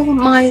all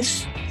my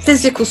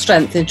physical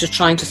strength into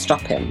trying to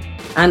stop him,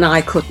 and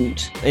I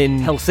couldn't. In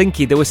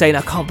Helsinki, they were saying,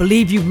 I can't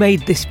believe you've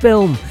made this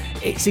film.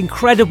 It's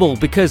incredible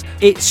because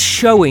it's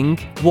showing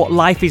what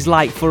life is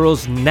like for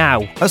us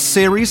now. A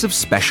series of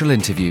special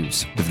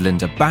interviews with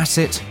Linda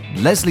Bassett,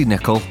 Leslie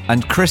Nichol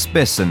and Chris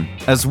Bisson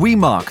as we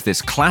mark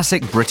this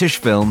classic British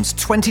film's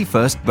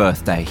 21st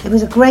birthday. It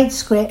was a great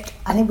script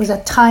and it was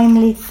a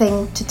timely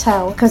thing to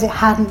tell because it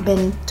hadn't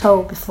been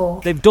told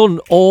before. They've done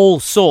all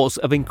sorts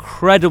of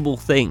incredible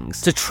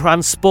things to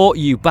transport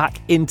you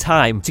back in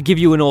time, to give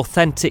you an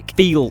authentic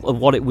feel of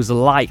what it was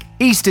like.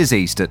 East is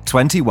East at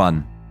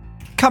 21.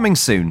 Coming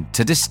soon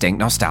to Distinct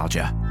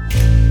Nostalgia.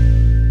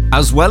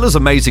 As well as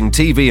amazing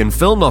TV and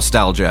film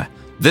nostalgia,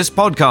 this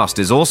podcast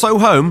is also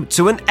home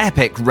to an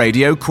epic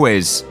radio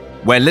quiz,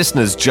 where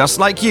listeners just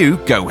like you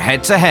go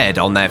head-to-head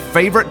on their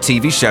favourite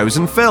TV shows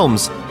and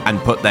films and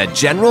put their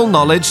general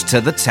knowledge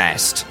to the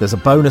test. There's a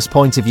bonus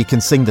point if you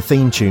can sing the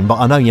theme tune, but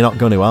I know you're not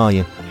going to, are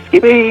you?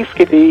 Skippy,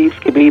 Skippy,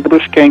 Skippy the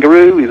bush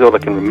kangaroo is all I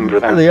can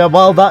remember now. Yeah,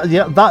 well,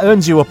 that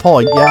earns you a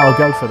point. Yeah, I'll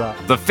go for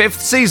that. The 5th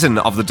season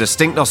of the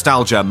Distinct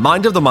Nostalgia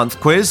Mind of the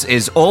Month quiz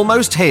is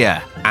almost here,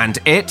 and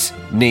it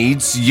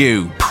needs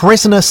you.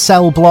 Prisoner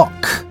Cell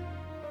Block.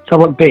 Cell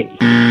Block B.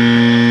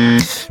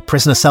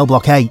 Prisoner Cell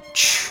Block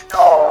H.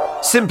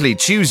 Simply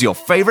choose your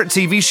favourite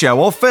TV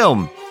show or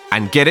film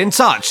and get in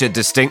touch at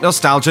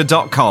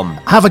distinctnostalgia.com.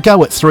 Have a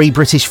go at 3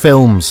 British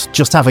films.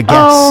 Just have a guess.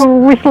 Oh,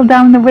 Whistle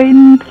Down the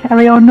Wind,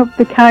 Carry On Up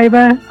the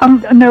Khyber.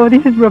 No,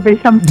 this is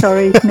rubbish. I'm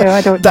sorry. No,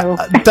 I don't know.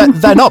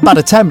 They're not bad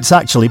attempts,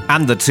 actually.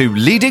 And the 2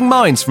 leading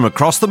minds from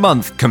across the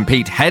month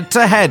compete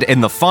head-to-head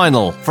in the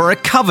final for a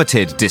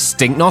coveted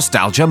Distinct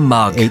Nostalgia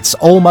mug. It's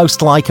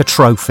almost like a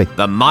trophy.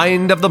 The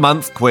Mind of the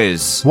Month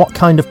quiz. What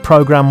kind of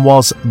programme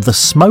was The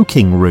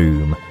Smoking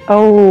Room?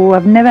 Oh,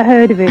 I've never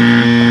heard of it.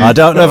 I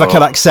don't know if I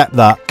can accept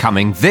that.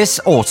 Coming this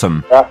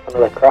autumn. That's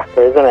another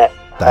cracker, isn't it?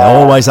 They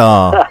always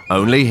are.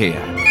 Only here.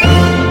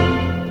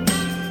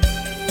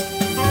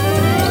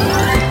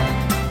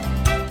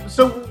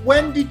 So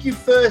when did you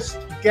first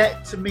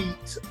get to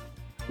meet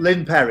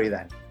Lynn Perry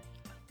then?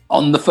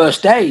 On the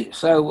first day.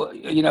 So,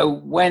 you know,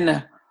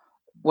 when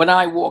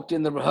I walked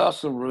in the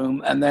rehearsal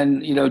room and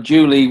then, you know,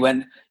 Julie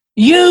went,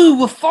 "You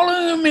were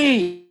following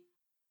me.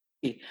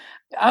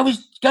 I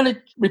was going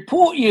to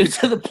report you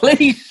to the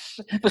police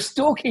for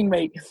stalking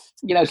me."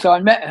 You know, so I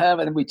met her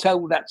and we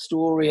told that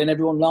story and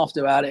everyone laughed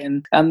about it.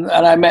 And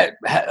I met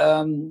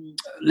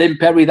Lynn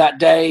Perry that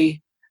day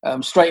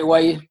straight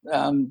away.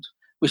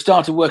 We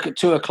started work at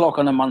 2:00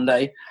 on a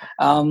Monday.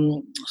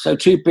 So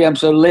 2 p.m.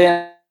 So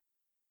Lynn,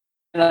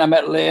 I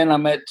met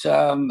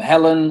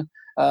Helen.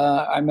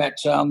 I met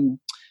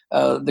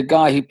the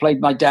guy who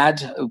played my dad,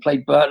 who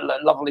played Bert,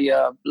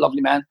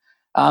 lovely man.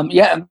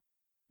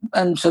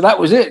 And so that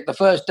was it. The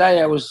first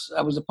day I was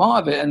a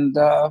part of it, and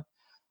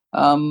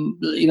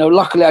you know,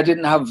 luckily I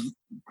didn't have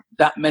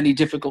that many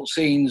difficult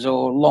scenes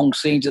or long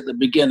scenes at the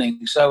beginning.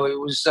 So it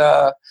was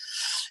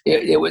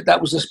that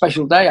was a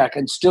special day. I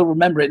can still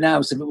remember it now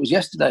as if it was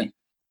yesterday.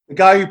 The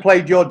guy who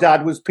played your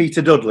dad was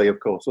Peter Dudley, of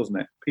course,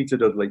 wasn't it? Peter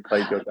Dudley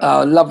played your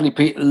dad. Lovely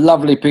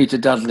Peter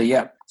Dudley.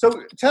 Yeah.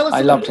 So tell us.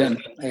 I loved him.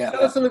 Yeah.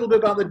 Tell us a little bit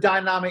about the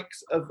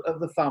dynamics of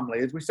the family.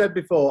 As we said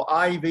before,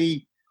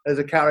 Ivy as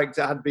a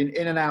character had been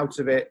in and out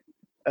of it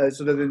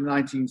sort of in the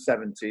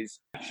 1970s.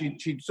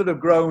 She'd sort of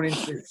grown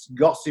into this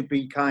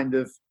gossipy kind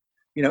of,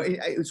 you know,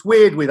 it's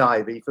weird with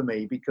Ivy for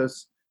me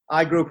because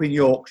I grew up in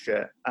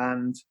Yorkshire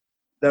and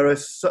there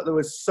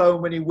were so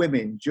many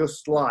women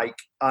just like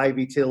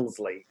Ivy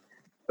Tilsley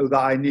that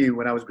I knew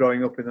when I was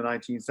growing up in the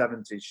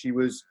 1970s. She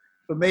was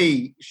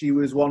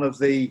one of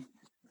the,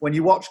 when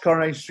you watch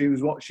Coronation Street,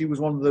 she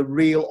was one of the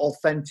real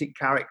authentic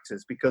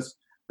characters because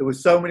there were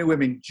so many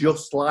women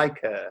just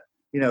like her,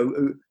 you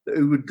know,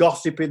 who would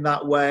gossip in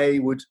that way,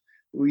 would,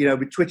 you know,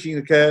 be twitching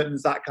the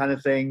curtains, that kind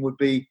of thing, would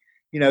be,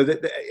 you know,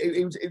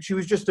 she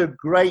was just a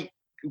great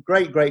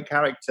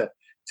character.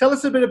 Tell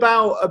us a bit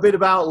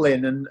about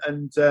Lynn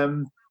and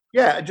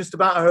just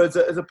about her as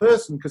a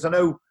person, because I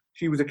know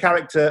she was a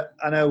character,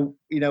 I know,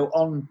 you know,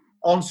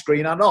 on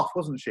screen and off,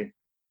 wasn't she?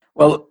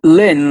 Well,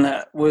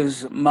 Lynn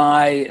was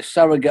my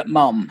surrogate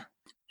mum.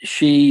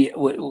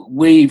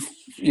 We've,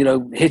 you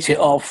know, hit it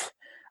off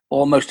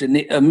almost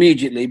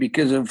immediately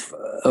because of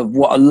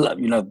what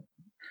a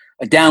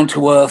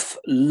down-to-earth,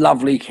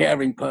 lovely,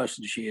 caring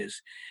person she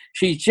is.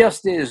 She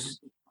just is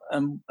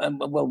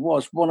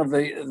was one of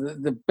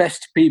the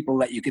best people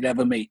that you could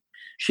ever meet.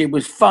 She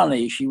was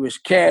funny, she was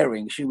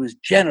caring, she was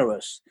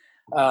generous.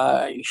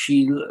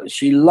 She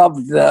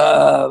loved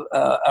her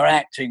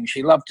acting.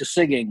 She loved her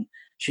singing.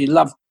 She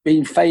loved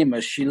being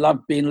famous. She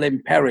loved being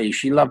Lynn Perry.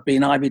 She loved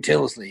being Ivy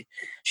Tilsley.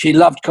 She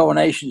loved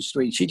Coronation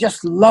Street. She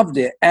just loved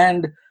it,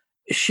 and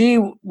she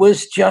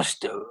was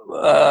just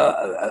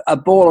a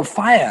ball of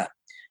fire.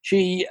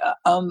 She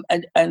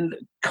and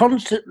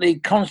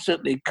constantly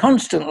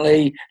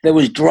there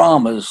was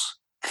dramas,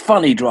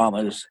 funny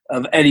dramas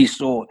of any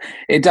sort.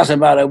 It doesn't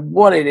matter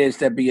what it is,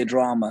 there'd be a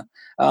drama.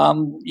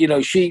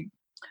 She.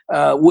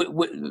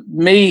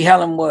 Me,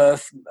 Helen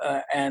Worth,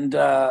 and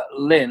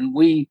Lynn,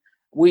 we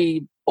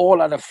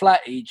all had a flat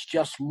each,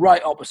 just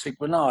right opposite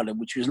Granada,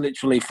 which was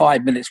literally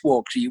 5 minutes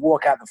walk. So you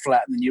walk out the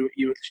flat, and then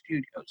you're at the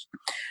studios.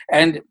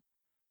 And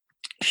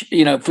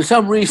for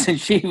some reason,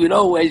 she would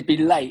always be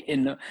late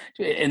in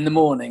the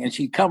morning, and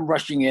she'd come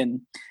rushing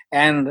in,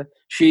 and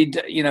she'd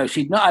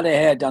not had her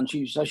hair done.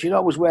 So she'd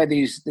always wear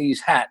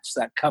these hats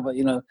that cover.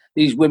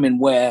 These women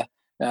wear.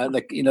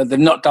 They've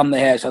not done their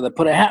hair, so they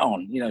put a hat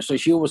on, so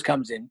she always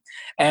comes in,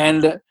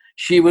 and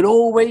she would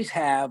always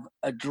have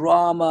a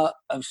drama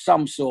of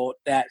some sort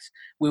that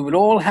we would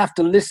all have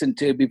to listen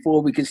to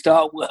before we could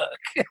start work.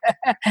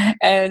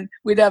 And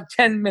we'd have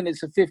 10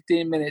 minutes or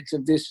 15 minutes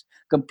of this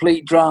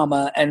complete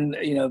drama, and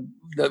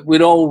that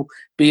we'd all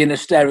be in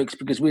hysterics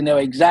because we know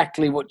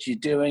exactly what she's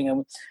doing,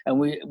 and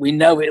we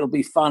know it'll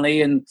be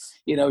funny, and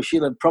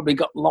she'll have probably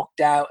got locked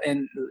out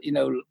and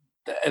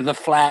the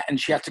flat, and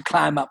she had to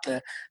climb up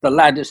the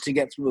ladders to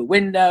get through a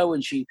window,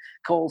 and she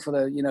called for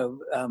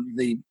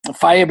the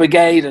fire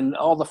brigade, and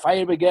all the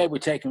fire brigade were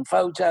taking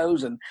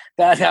photos, and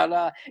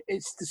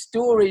it's the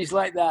stories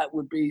like that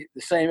would be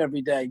the same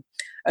every day.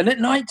 And at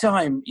night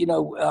time,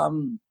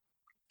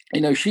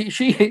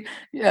 she'd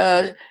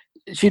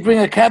bring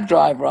a cab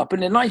driver up,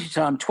 and in night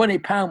time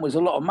 £20 was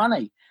a lot of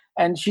money.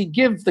 And she'd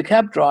give the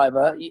cab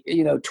driver,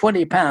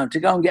 £20 to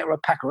go and get her a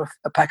pack of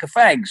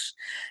fags,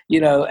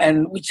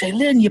 and we'd say,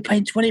 Lynn, you're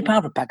paying £20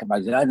 for a pack of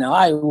fags. No,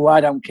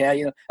 I don't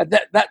care. At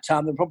that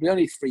time, they're probably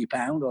only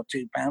 £3 or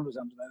 £2 or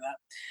something like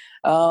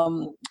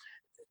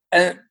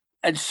that.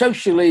 And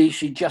socially,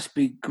 she'd just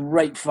be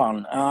great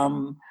fun.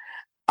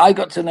 I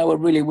got to know her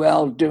really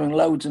well, doing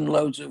loads and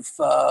loads of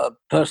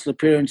personal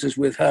appearances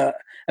with her,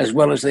 as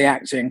well as the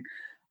acting.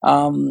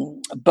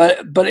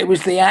 But it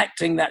was the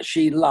acting that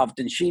she loved,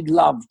 and she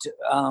loved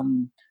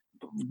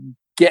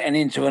getting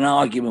into an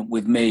argument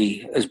with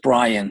me as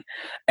Brian.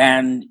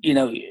 And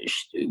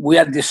we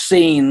had this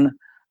scene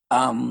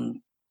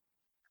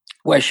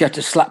where she had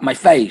to slap my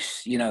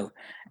face,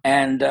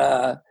 and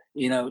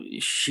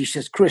she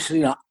says, Chris,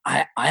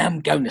 I am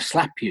going to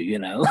slap you,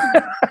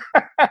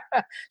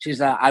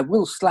 She's like, I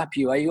will slap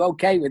you. Are you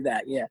okay with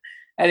that? Yeah.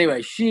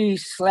 Anyway, she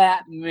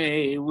slapped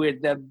me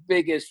with the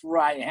biggest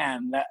right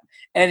hand that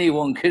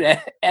anyone could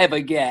ever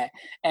get,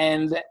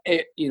 and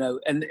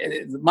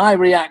my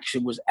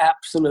reaction was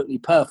absolutely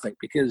perfect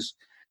because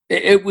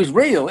it was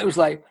real. It was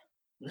like,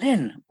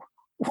 Lynn,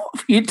 what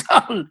have you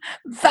done?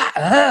 That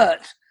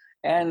hurt.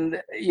 And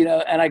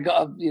I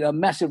got a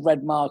massive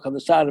red mark on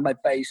the side of my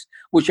face,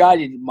 which I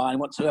didn't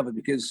mind whatsoever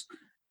because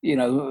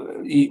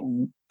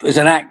as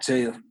an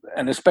actor,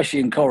 and especially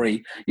in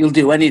Corrie, you'll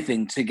do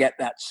anything to get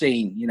that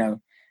scene,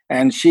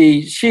 And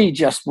she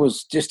just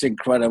was just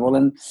incredible,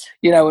 and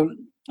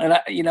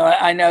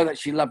I know that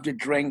she loved to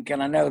drink,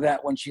 and I know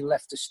that when she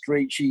left the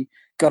street, she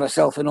got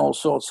herself in all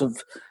sorts of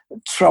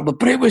trouble.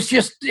 But it was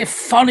just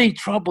funny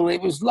trouble.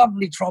 It was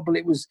lovely trouble.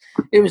 It was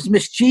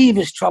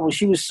mischievous trouble.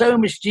 She was so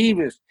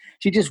mischievous.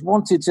 She just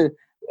wanted to.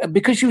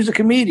 Because she was a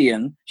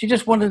comedian, she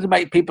just wanted to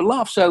make people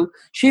laugh. So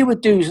she would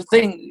do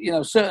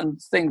certain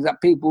things that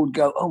people would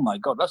go, "Oh my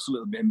God, that's a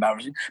little bit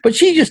embarrassing." But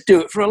she just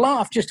do it for a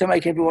laugh, just to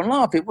make everyone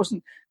laugh. It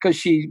wasn't because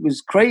she was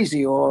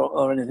crazy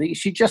or anything.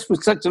 She just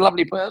was such a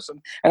lovely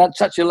person and had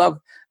such a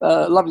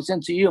lovely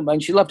sense of humor.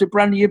 And she loved to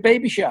brandy your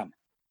baby sham.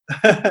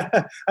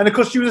 And of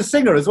course, she was a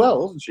singer as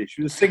well, wasn't she?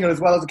 She was a singer as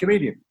well as a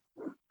comedian.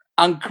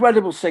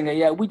 Incredible singer,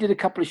 yeah. We did a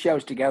couple of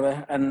shows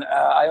together, and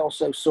I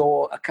also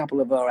saw a couple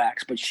of her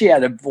acts. But she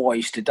had a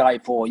voice to die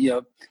for.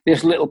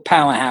 This little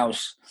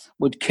powerhouse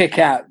would kick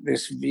out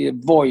this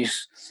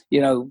voice,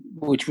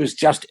 which was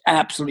just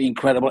absolutely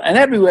incredible. And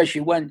everywhere she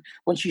went,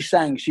 when she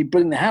sang, she'd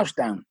bring the house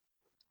down.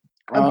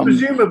 And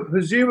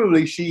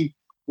presumably, she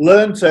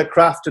learned her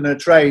craft and her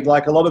trade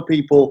like a lot of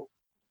people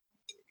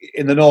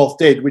in the North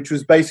did, which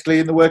was basically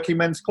in the working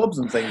men's clubs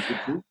and things.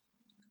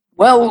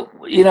 Well,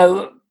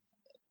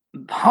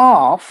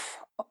 half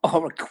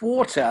or a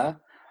quarter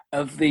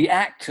of the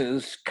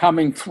actors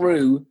coming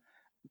through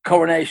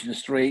Coronation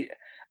Street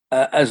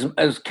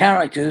as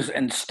characters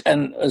and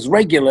as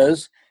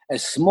regulars,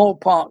 as small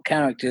part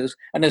characters,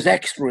 and as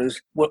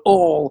extras were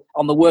all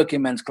on the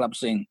working men's club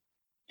scene.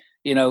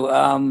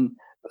 Vera,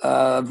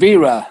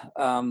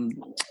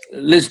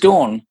 Liz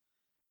Dawn,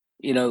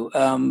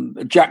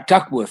 Jack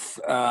Duckworth,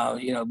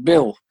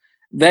 Bill.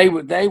 They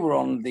were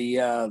on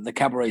the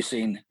cabaret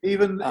scene.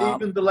 Even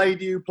the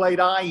lady who played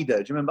Ida. Do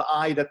you remember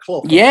Ida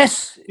Clough?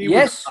 Yes, She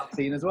was on that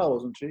scene as well,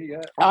 wasn't she?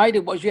 Yeah.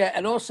 Ida was, yeah,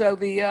 and also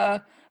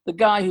the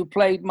guy who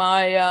played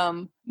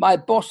my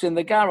boss in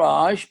the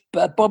garage,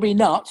 Bobby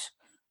Nutt.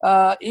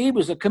 He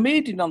was a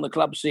comedian on the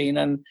club scene,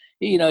 and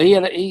he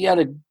had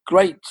a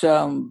great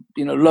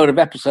load of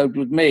episodes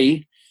with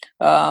me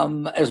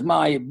as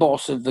my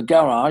boss of the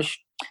garage,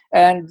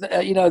 and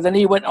then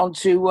he went on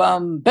to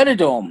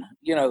Benidorm,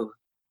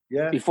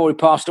 before he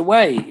passed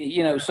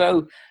away.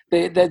 So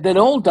they'd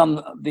all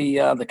done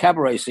the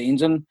cabaret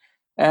scenes, and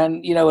they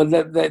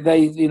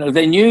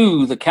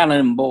knew the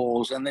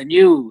Cannonballs, and they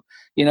knew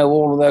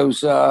all of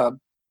those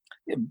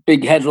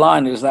big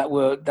headliners that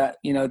were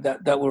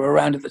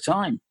around at the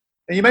time.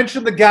 And you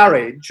mentioned the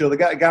garage or the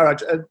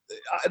garage.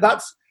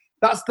 That's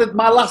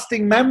my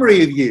lasting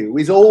memory of you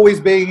is always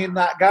being in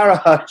that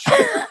garage,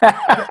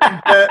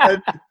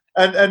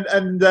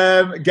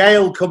 and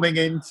Gail coming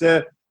in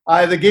to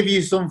either give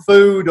you some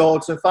food or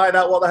to find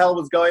out what the hell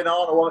was going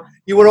on, or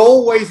you were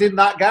always in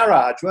that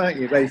garage, weren't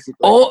you? Basically,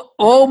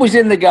 always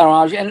in the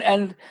garage,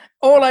 and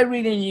all I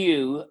really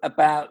knew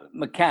about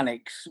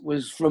mechanics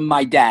was from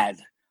my dad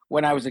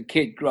when I was a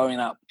kid growing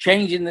up,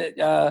 checking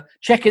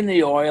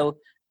the oil,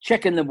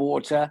 checking the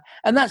water,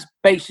 and that's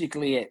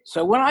basically it.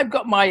 So when I've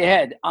got my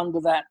head under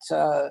that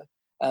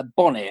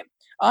bonnet,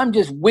 I'm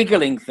just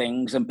wiggling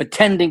things and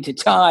pretending to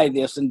tie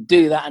this and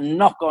do that and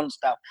knock on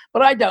stuff,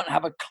 but I don't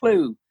have a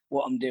clue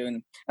what I'm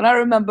doing. And I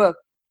remember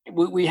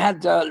we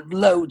had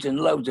loads and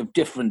loads of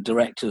different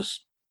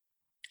directors.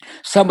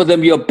 Some of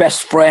them your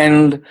best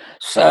friend,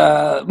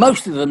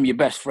 most of them your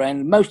best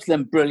friend, most of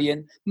them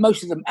brilliant,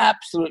 most of them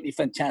absolutely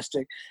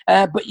fantastic.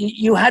 But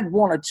you had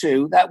one or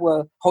two that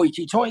were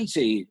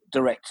hoity-toity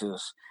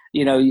directors.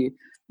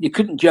 You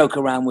couldn't joke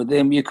around with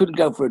them. You couldn't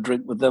go for a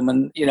drink with them.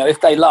 And,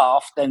 if they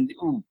laughed, then,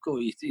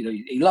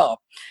 he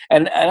laughed.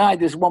 And I had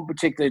this one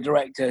particular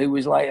director who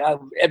was like,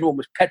 everyone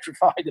was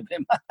petrified of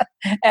him.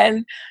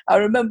 And I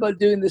remember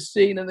doing this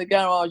scene in the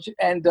garage,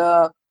 and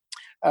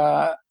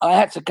I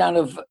had to kind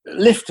of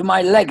lift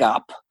my leg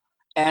up,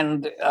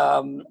 and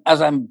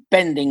as I'm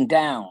bending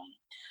down,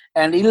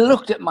 and he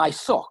looked at my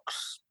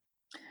socks.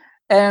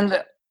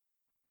 And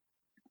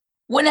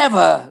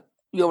whenever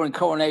you're in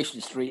Coronation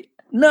Street,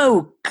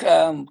 no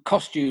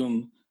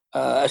costume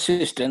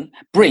assistant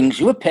brings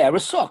you a pair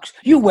of socks.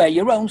 You wear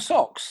your own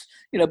socks,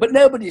 but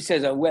nobody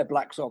says, oh, wear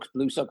black socks,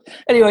 blue socks.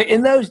 Anyway,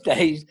 in those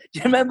days, do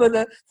you remember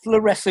the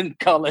fluorescent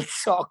colored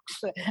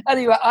socks?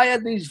 Anyway, I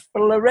had these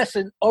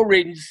fluorescent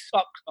orange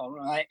socks on,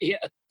 right here.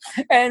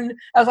 And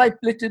as I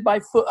lifted my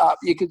foot up,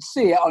 you could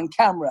see it on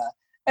camera.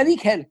 And he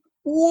said,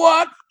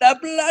 what the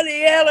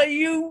bloody hell are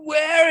you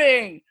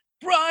wearing?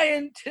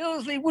 Brian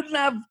Tilsley wouldn't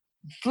have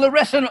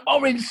fluorescent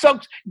orange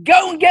socks.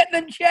 Go and get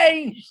them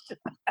changed.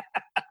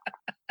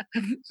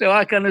 So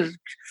I kind of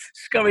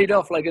scurried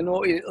off like a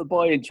naughty little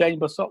boy and changed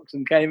my socks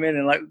and came in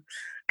and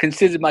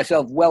considered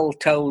myself well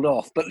told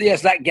off. But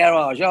yes, that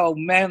garage, oh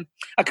man,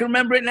 I can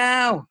remember it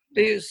now.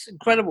 It's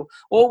incredible.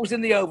 Always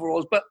in the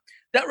overalls. But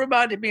that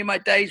reminded me of my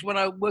days when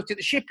I worked at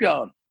the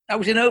shipyard. I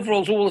was in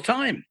overalls all the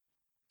time,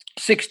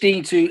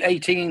 16 to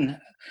 18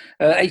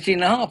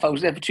 and a half. I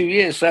was there for 2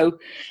 years. So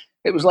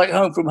it was like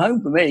home from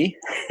home for me.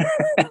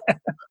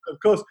 Of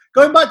course.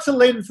 Going back to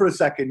Lynn for a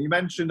second, you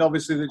mentioned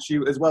obviously that she,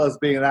 as well as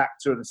being an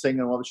actor and a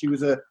singer, she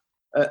was a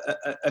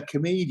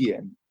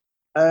comedian.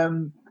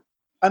 And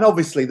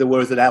obviously there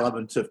was an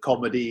element of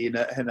comedy in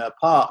her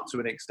part to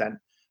an extent.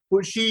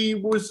 But she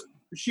was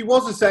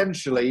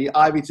essentially,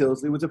 Ivy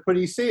Tilsley was a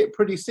pretty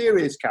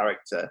serious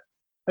character.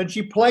 And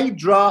she played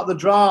the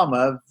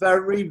drama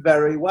very,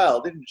 very well,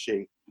 didn't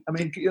she? I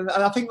mean, and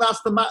I think that's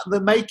I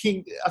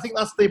think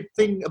that's the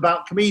thing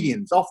about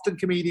comedians. Often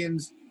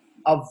comedians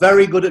are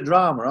very good at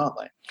drama, aren't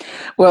they?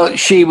 Well,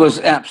 she was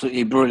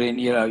absolutely brilliant.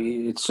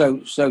 It's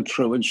so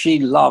true. And she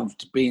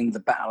loved being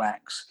the battle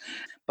axe.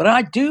 But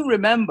I do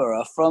remember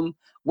her from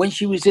when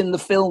she was in the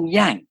film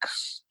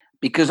Yanks,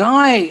 because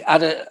I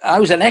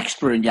was an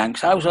extra in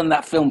Yanks. I was on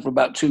that film for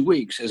about 2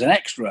 weeks as an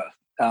extra.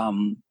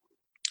 And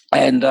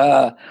when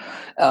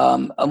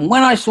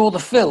I saw the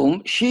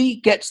film, she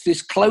gets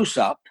this close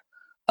up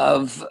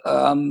of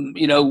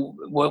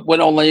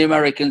when all the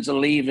Americans are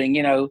leaving,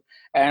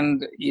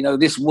 and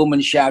this woman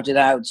shouted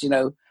out,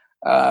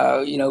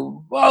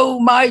 oh,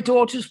 my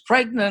daughter's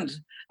pregnant,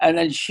 and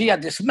then she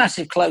had this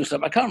massive close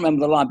up. I can't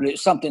remember the line, but it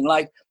was something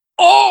like,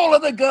 all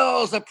of the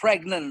girls are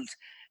pregnant,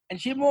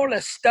 and she more or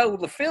less stole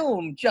the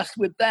film just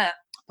with that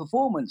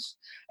performance.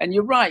 And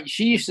you're right,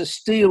 she used to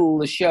steal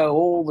the show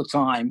all the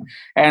time,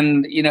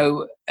 and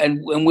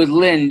and with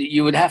Lynn,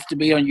 you would have to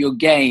be on your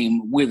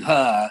game with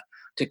her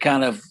to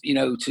kind of,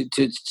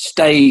 to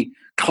stay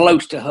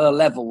close to her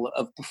level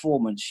of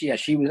performance. Yeah,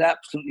 she was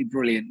absolutely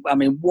brilliant. I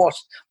mean,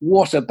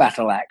 what a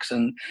battle axe.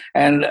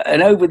 And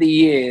over the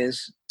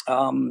years,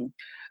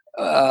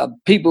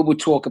 people would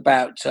talk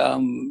about,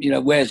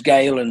 where's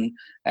Gail and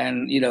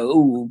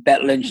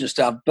Bette Lynch and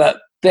stuff,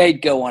 but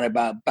they'd go on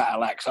about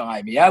battle axe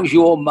Ivy. How's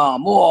your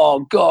mum?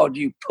 Oh, God,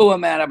 you poor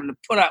man having to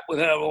put up with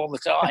her all the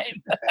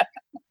time.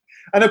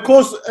 And of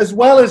course, as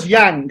well as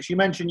Yanks, you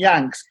mentioned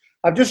Yanks,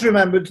 I've just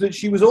remembered that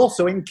she was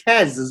also in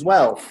Kes as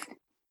well.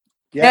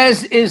 Yeah.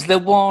 Kes is the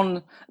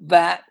one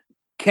that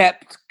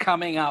kept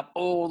coming up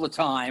all the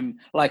time,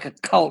 like a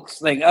cult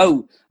thing.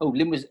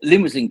 Lynn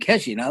was in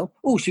Kes, you know.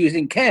 Oh, she was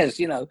in Kes,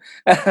 you know.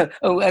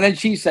 And then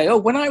she'd say,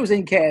 when I was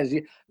in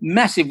Kes,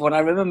 massive one. I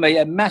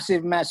remember,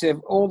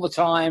 massive, all the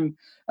time.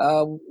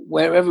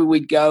 Wherever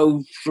we'd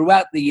go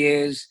throughout the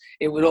years,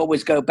 it would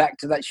always go back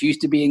to that. She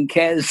used to be in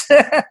Kes.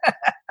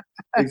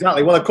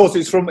 Exactly. Well, of course,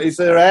 it's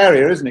her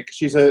area, isn't it? Because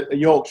she's a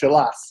Yorkshire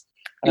lass.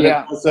 And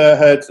yeah. Of course,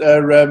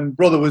 her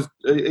brother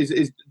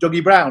is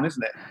Dougie Brown,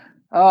 isn't it?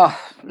 Oh,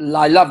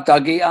 I love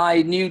Dougie.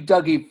 I knew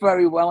Dougie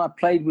very well. I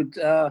played with.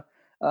 I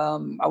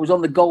was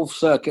on the golf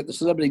circuit, the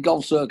celebrity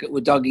golf circuit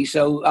with Dougie,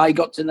 so I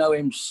got to know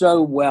him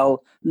so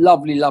well.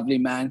 Lovely, lovely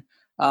man.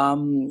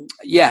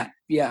 Yeah,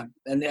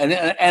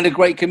 and a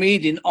great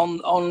comedian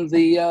on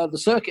the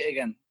circuit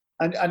again.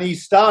 And he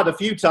starred a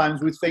few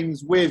times with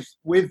things with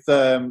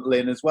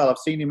Lynn as well. I've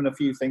seen him in a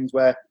few things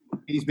where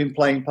he's been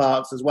playing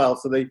parts as well.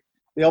 So they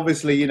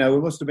obviously, you know,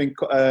 we must have been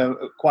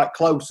quite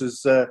close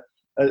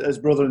as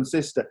brother and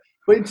sister.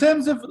 But in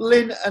terms of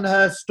Lynn and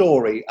her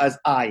story as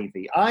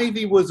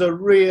Ivy was a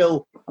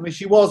real. I mean,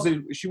 she was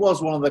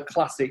one of the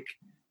classic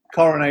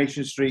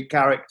Coronation Street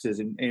characters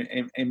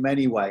in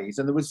many ways,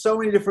 and there was so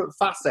many different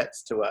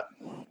facets to her.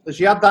 So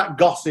she had that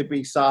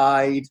gossipy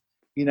side,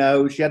 you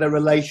know. She had a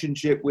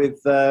relationship with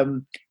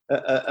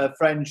a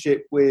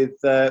friendship with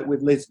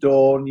Liz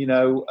Dawn, you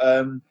know,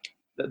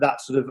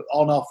 that sort of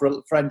on-off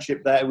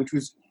friendship there, which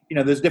was, you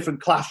know, there's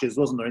different clashes,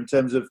 wasn't there, in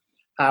terms of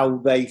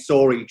how they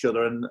saw each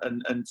other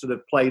and sort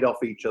of played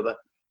off each other,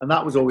 and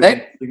that was always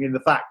interesting in the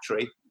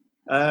factory.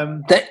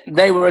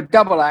 They were a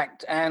double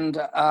act, and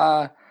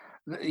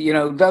you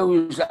know,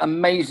 those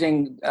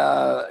amazing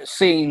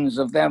scenes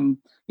of them,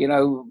 you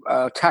know,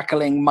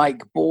 tackling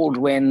Mike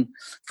Baldwin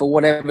for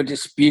whatever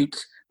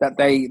dispute that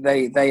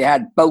they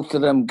had, both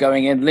of them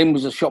going in. Lynn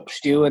was a shop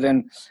steward,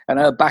 and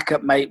her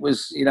backup mate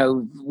was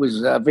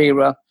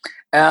Vera,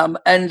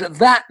 and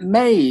that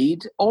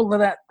made all of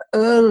that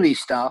early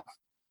stuff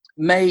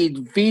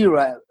made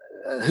Vera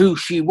who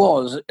she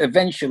was.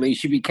 Eventually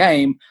she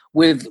became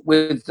with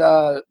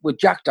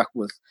Jack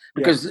Duckworth,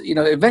 because you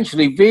know,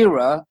 eventually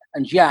Vera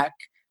and Jack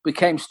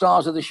became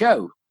stars of the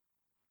show.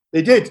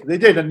 They did,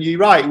 and you're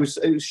right. It was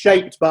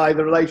shaped by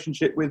the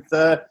relationship with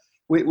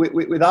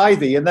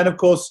Ivy, and then of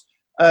course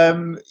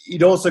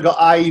you'd also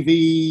got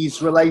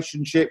Ivy's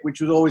relationship,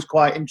 which was always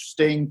quite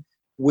interesting,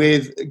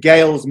 with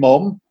Gail's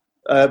mum,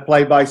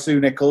 played by Sue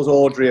Nichols,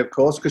 Audrey, of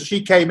course, because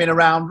she came in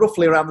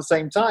roughly around the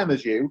same time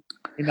as you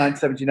in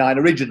 1979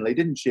 originally,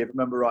 didn't she, if I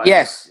remember right?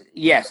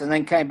 Yes, and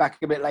then came back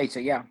a bit later,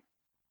 yeah.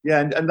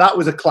 Yeah, and that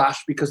was a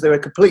clash because they were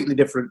completely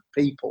different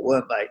people,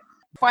 weren't they?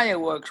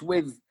 Fireworks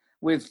with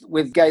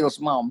Gail's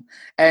mum,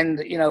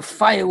 and, you know,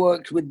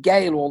 fireworks with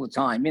Gail all the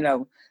time, you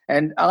know,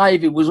 and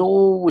Ivy was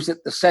always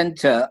at the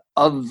centre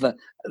of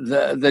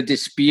the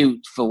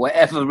dispute for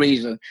whatever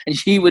reason, and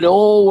she would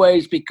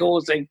always be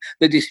causing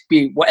the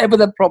dispute. Whatever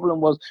the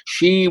problem was,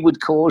 she would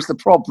cause the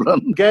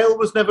problem. Gail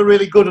was never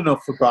really good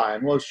enough for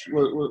Brian, was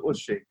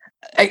she?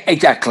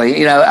 Exactly.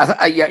 You know,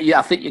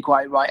 I think you're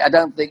quite right. I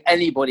don't think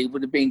anybody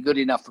would have been good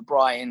enough for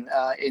Brian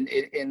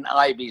in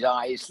Ivy's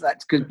eyes.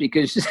 That's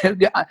because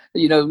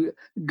you know,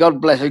 God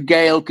bless her,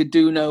 Gail could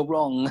do no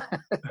wrong.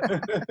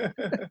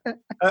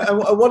 And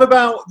what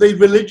about the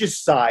religious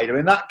side? I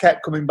mean, that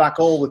kept coming back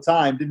all the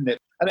time, didn't it?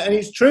 And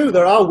it's true,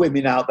 there are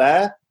women out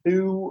there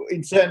who,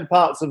 in certain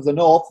parts of the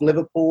north,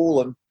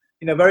 Liverpool and,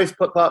 you know, various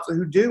parts,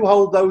 who do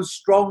hold those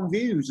strong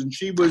views. And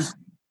she was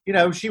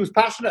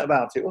passionate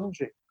about it, wasn't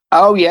she?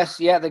 Oh yes,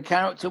 yeah. The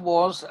character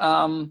was,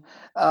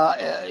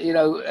 you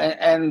know,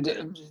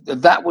 and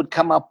that would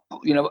come up,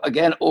 you know,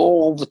 again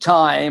all the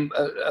time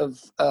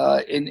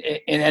in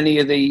any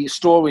of the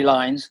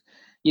storylines,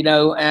 you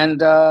know,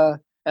 and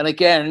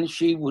again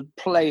she would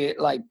play it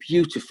like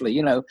beautifully,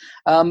 you know.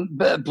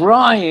 But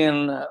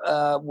Brian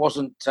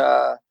wasn't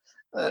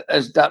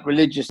as that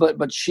religious,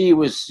 but she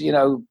was, you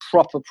know,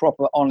 proper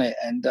on it,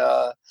 and.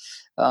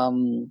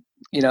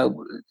 You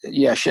know,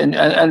 yes, and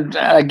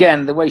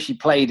again, the way she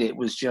played it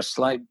was just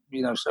like,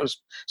 you know,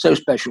 so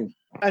special.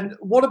 And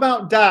what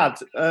about Dad?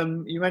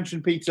 You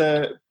mentioned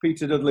Peter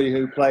Dudley,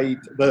 who played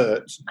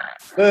Bert.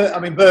 I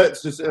mean,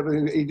 Bert's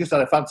he just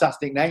had a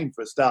fantastic name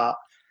for a start,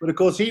 but of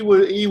course he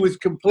was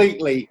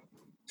totally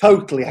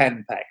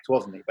henpecked,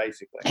 wasn't he?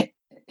 Basically,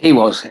 he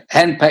was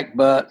henpecked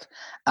Bert,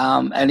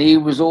 and he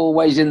was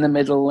always in the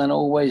middle and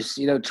always,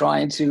 you know,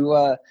 trying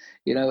to.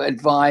 You know,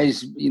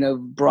 advise, you know,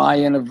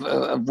 Brian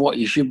of what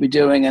you should be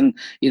doing, and,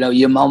 you know,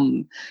 your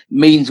mum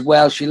means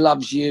well, she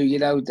loves you, you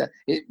know.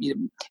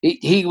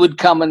 He would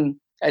come and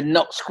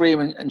not scream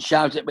and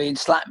shout at me and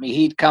slap me.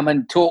 He'd come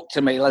and talk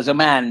to me as a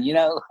man, you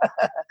know.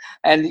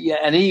 and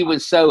he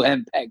was so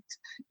henpecked.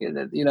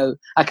 You know,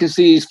 I can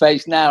see his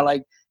face now.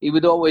 Like, he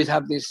would always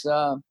have this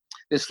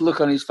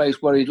look on his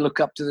face where he'd look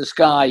up to the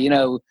sky, you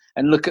know,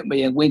 and look at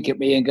me and wink at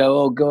me and go,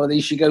 "Oh God,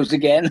 here she goes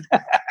again."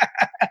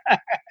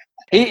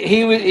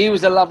 He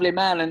was a lovely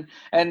man,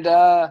 and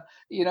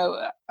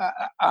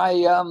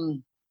I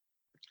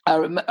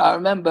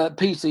remember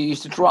Peter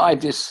used to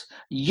drive this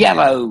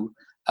yellow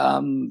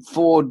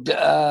Ford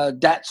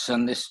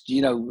Datsun, this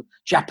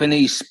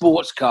Japanese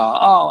sports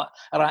car.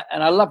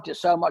 And I loved it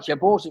so much I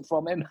bought it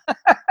from him.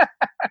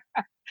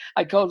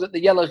 I called it the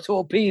Yellow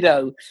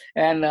Torpedo,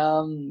 and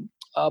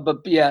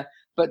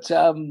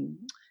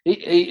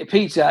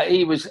Peter,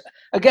 he was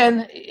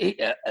again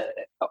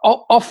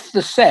off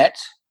the set.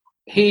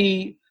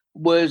 He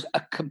was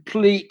a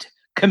complete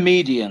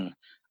comedian.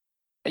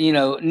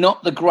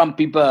 Not the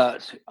grumpy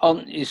Bert.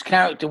 His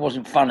character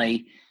wasn't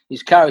funny.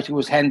 His character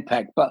was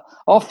henpecked. But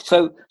off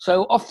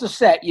the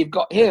set, you've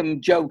got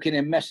him joking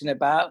and messing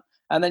about,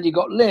 and then you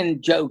got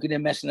Lynn joking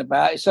and messing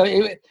about. So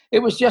it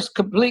was just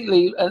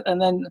completely.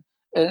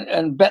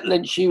 And Bet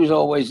Lynch, she was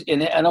always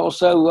in it, and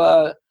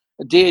also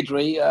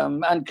Deirdre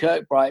and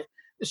Kirkbride.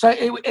 So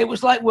it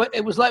was like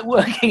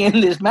working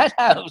in this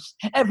madhouse.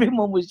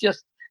 Everyone was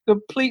just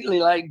completely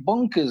like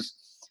bonkers.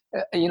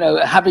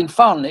 Having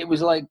fun. It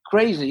was like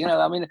crazy.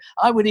 I mean,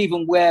 I would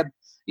even wear,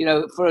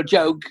 for a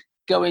joke,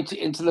 go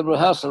into the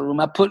rehearsal room.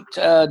 I put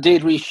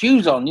Deirdre's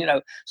shoes on,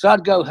 so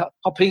I'd go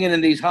hopping in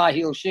these high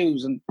heel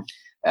shoes, and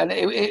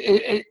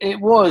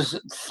it was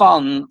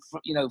fun,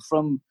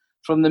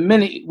 from the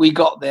minute we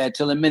got there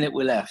till the minute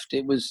we left.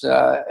 It was,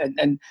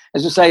 and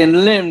as I say,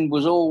 and Lynn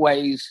was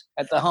always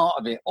at the heart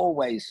of it,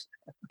 always.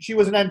 She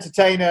was an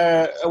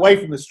entertainer away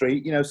from the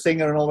street,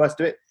 singer and all the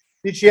rest of it.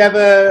 Did she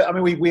ever, I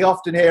mean, we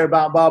often hear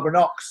about Barbara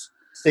Knox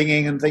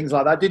singing and things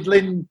like that. Did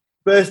Lynn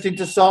burst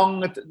into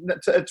song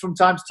from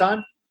time to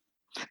time?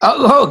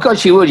 Oh, God,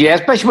 she would, yeah.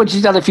 Especially when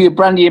she's had a few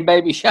brandy and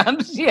baby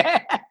shams,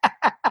 yeah.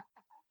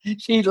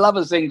 She'd love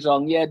a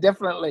sing-song, yeah,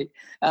 definitely.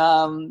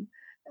 Barbara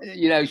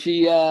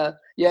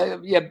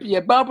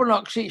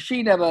Knox,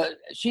 she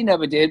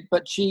never did,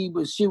 but she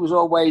was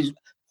always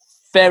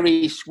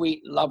very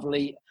sweet,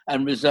 lovely,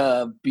 and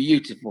reserved,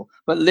 beautiful.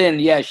 But Lynn,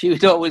 yeah, she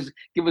would always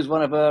give us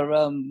one of her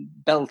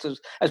belters,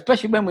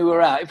 especially when we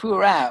were out. If we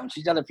were out and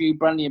she'd had a few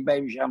brandy and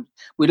baby shams,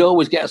 we'd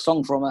always get a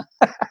song from her.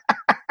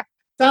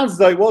 Sounds as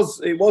though it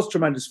was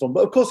tremendous fun.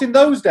 But of course, in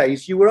those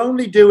days, you were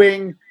only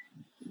doing,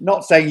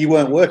 not saying you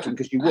weren't working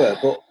because you were,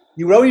 but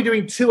you were only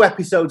doing 2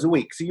 episodes a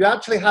week. So you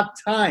actually had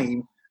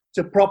time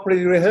to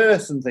properly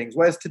rehearse and things.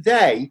 Whereas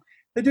today,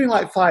 they're doing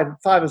like 5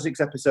 or 6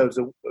 episodes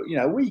a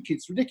week.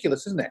 It's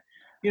ridiculous, isn't it?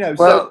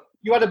 So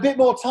you had a bit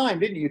more time,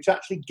 didn't you, to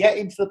actually get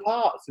into the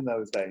parts in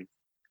those days?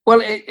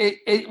 Well,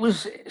 it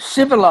was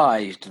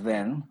civilized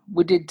then.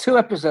 We did 2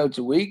 episodes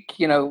a week,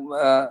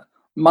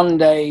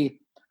 Monday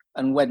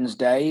and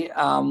Wednesday.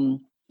 One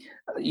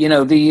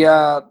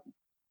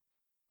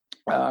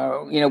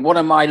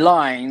of my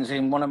lines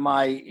in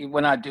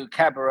when I do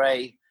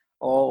cabaret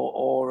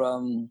or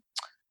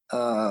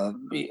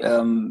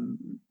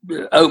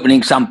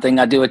opening something,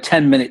 I do a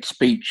 10-minute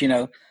speech,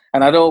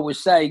 and I'd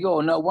always say,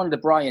 "Oh, no wonder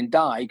Brian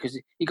died because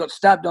he got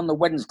stabbed on the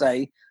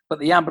Wednesday, but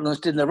the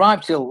ambulance didn't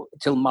arrive till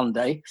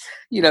Monday,"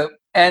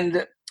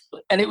 and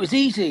it was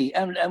easy.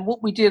 And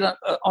what we did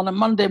on a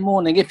Monday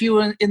morning, if you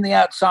were in the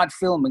outside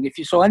filming, if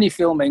you saw any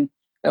filming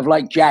of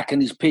like Jack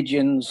and his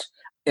pigeons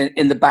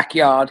in the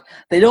backyard,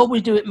 they'd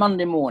always do it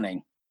Monday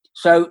morning.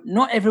 So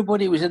not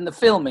everybody was in the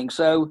filming.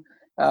 So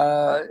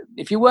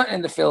if you weren't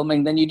in the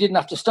filming, then you didn't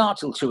have to start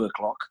till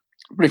 2:00.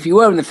 But if you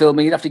were in the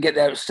filming, you'd have to get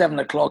there at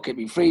 7:00. It'd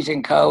be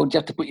freezing cold. You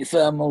have to put your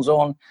thermals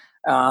on.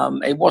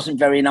 It wasn't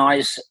very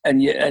nice,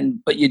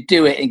 but you'd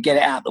do it and get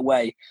it out of the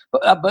way.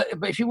 But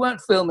if you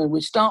weren't filming,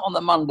 we'd start on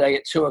the Monday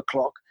at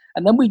 2:00,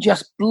 and then we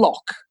just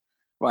block,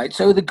 right?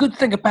 So the good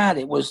thing about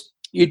it was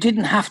you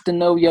didn't have to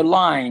know your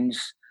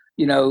lines,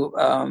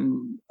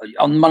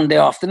 on Monday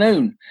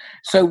afternoon.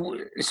 So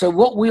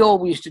what we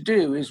always used to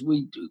do is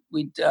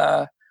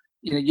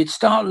you'd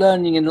start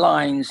learning in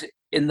lines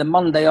in the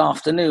Monday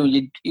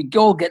afternoon. You'd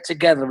all get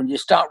together and you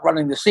start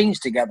running the scenes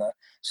together.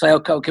 Say,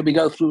 okay, can we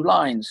go through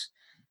lines?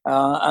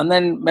 And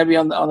then maybe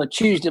on a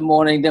Tuesday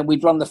morning, then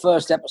we'd run the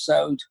first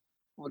episode,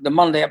 the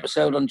Monday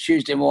episode on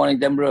Tuesday morning,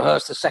 then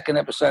rehearse the second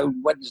episode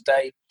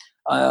Wednesday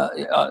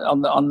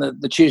on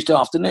the Tuesday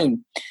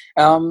afternoon.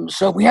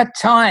 So we had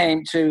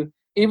time to,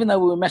 even though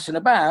we were messing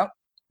about,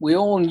 we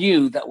all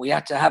knew that we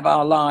had to have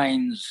our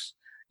lines.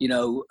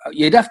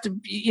 You'd have to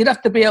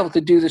be able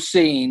to do the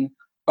scene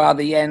by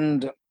the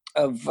end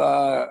of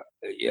the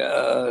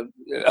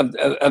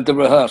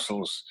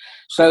rehearsals.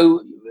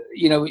 So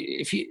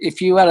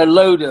if you had a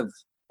load of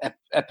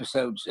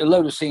episodes, a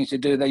load of scenes to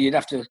do, then you'd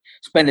have to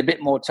spend a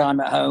bit more time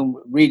at home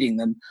reading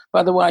them. But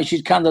otherwise,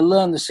 you'd kind of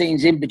learn the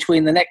scenes in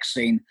between the next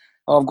scene.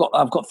 Oh,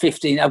 I've got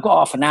 15. I've got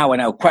half an hour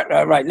now.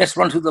 Right, let's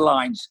run through the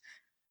lines.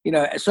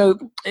 So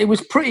it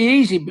was pretty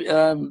easy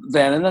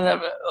then. And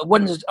then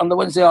on the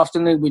Wednesday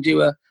afternoon, we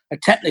do a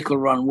technical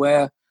run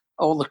where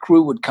all the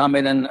crew would come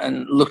in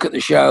and look at the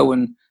show.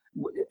 And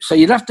so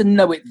you'd have to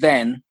know it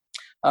then.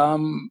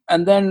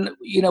 And then,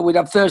 we'd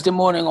have Thursday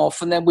morning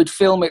off, and then we'd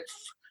film it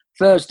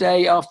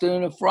Thursday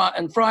afternoon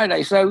and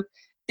Friday. So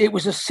it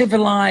was a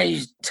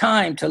civilized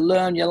time to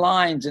learn your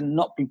lines and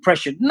not be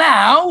pressured.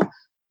 Now,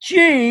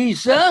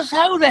 Jesus,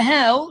 how the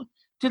hell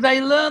do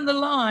they learn the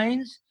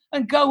lines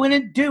and go in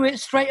and do it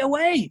straight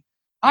away.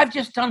 I've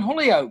just done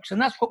Hollyoaks,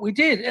 and that's what we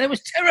did, and it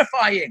was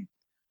terrifying.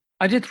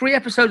 I did 3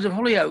 episodes of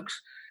Hollyoaks,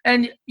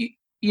 and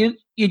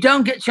you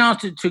don't get a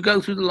chance to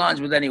go through the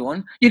lines with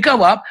anyone. You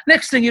go up,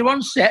 next thing you're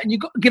on set, and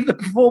you've got to give the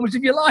performance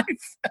of your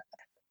life.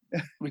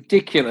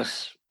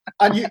 Ridiculous.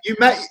 And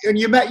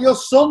you met your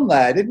son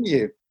there, didn't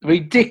you?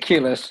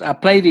 Ridiculous. I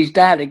played his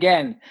dad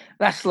again.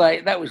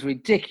 That was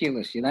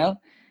ridiculous, you know.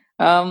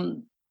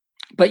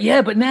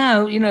 But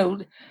now, you know,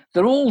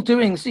 they're all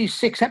doing these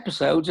 6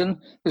 episodes, and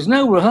there's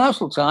no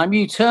rehearsal time.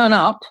 You turn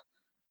up,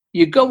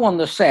 you go on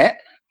the set,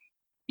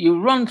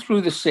 you run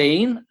through the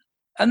scene,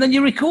 and then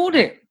you record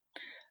it.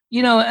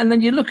 You know, and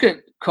then you look at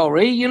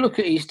Corrie, you look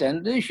at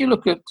EastEnders, you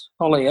look at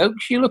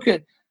Hollyoaks, you look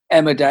at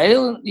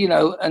Emmerdale, you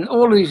know, and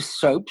all these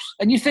soaps,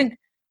 and you think,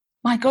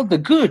 my God, they're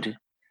good.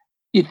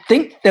 You'd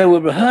think they were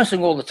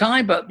rehearsing all the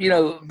time, but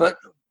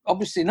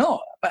obviously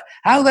not. But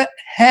how the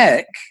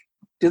heck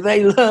do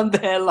they learn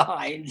their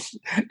lines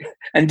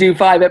and do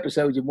 5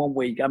 episodes in 1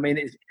 week? I mean,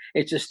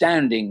 it's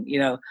astounding. You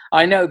know,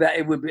 I know that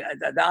it would be.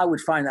 That I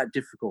would find that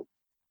difficult.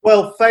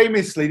 Well,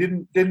 famously,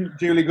 didn't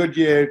Julie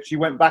Goodyear? She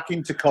went back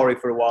into Corrie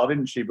for a while,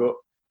 didn't she? But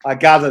I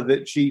gather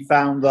that she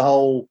found the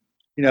whole,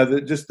 you know,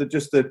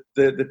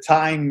 the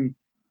time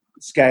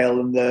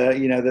scale and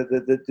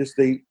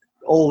the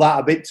all that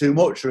a bit too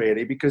much,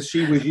 really, because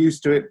she was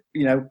used to it,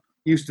 you know,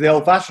 used to the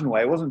old-fashioned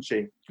way, wasn't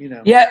she? You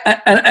know. Yeah,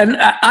 and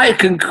I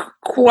can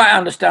quite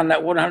understand that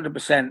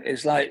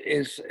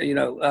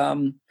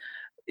 100%.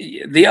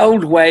 The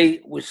old way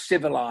was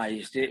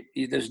civilized.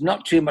 There's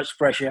not too much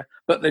pressure,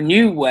 but the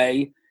new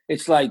way,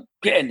 it's like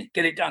get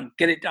it done.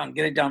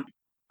 And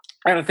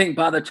I think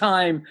by the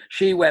time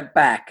she went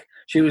back,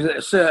 she was at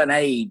a certain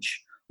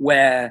age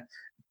where,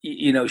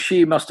 you know,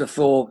 she must have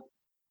thought,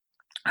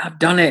 I've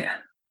done it,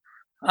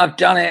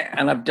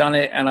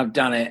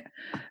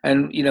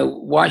 and you know,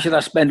 why should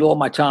I spend all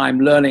my time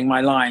learning my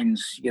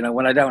lines, you know,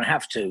 when I don't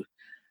have to?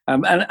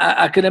 And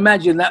I can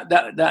imagine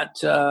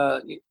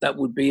that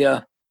would be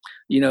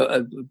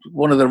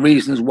one of the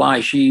reasons why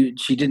she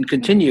didn't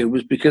continue,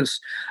 was because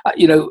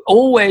you know,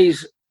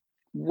 always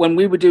when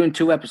we were doing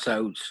 2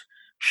 episodes,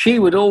 she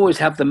would always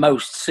have the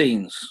most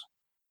scenes.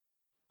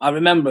 I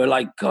remember,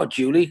 like, God,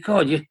 Julie,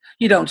 God,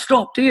 you don't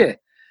stop, do you?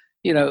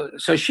 You know,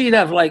 so she'd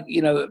have, like,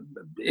 you know,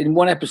 in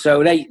 1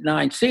 episode, 8,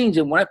 9 scenes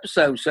in 1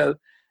 episode. So,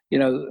 you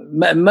know,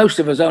 most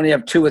of us only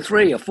have 2 or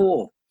 3 or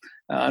 4,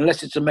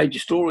 unless it's a major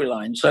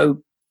storyline.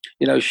 So,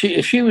 you know, if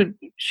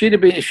she'd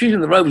have been, if she's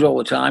in the Rovers all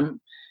the time,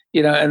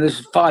 you know, and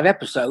there's 5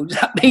 episodes,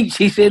 that means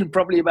she's in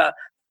probably about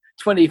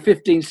 20,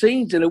 15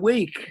 scenes in a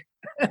week.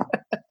 I'd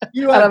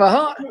have a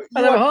heart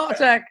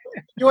attack.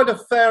 You had a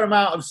fair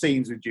amount of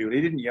scenes with Julie,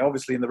 didn't you?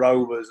 Obviously in the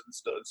Rovers and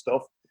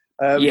stuff.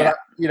 Yeah. But,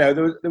 you know,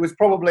 there was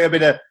probably a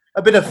bit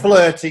of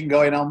flirting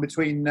going on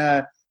between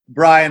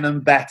Brian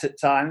and Bet at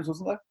times,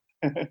 wasn't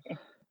there?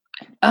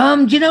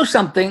 Do you know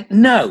something?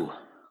 No.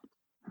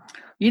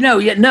 You know,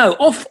 no.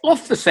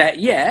 Off the set,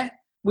 yeah,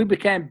 we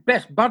became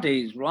best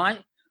buddies,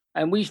 right?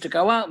 And we used to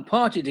go out and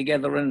party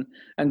together and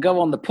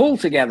go on the pool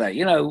together.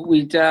 You know,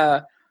 we'd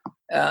so,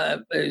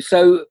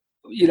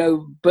 you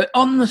know, but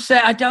on the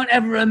set, I don't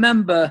ever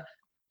remember,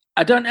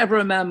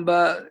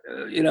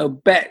 you know,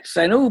 Bet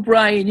saying, "Oh,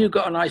 Brian, you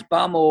got a nice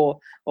bum," or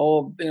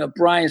you know,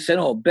 Brian saying,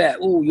 "Oh, Bet,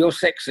 oh, you're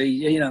sexy."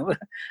 You know,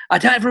 I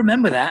don't ever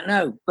remember that.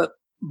 No, but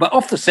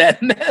off the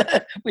set,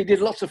 we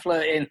did lots of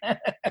flirting.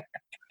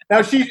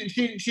 Now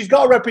she's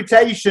got a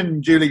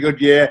reputation, Julie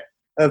Goodyear,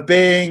 of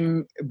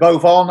being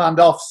both on and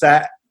off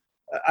set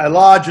a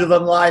larger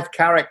than life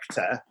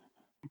character.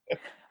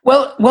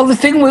 Well, the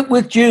thing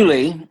with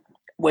Julie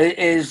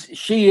is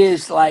she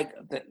is like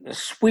the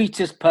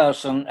sweetest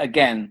person.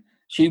 Again,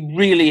 she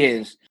really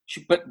is.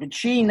 But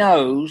she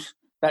knows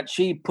that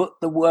she put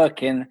the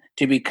work in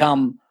to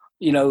become,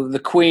 you know, the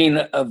queen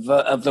of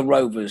the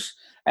Rovers,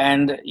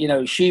 and you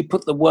know, she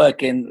put the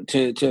work in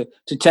to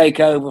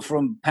take over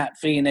from Pat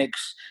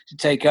Phoenix, to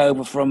take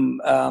over from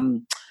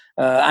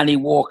Annie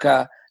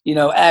Walker, you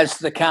know, as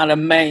the kind of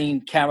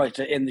main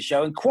character in the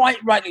show, and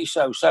quite rightly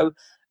so. So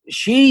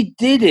she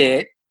did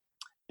it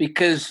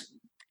because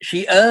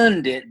she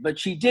earned it, but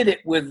she did it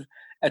with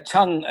a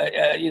tongue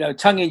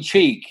in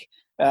cheek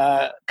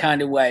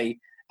kind of way.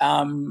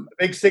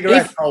 Big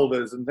cigarette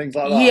holders and things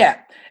like that.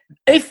 Yeah,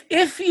 if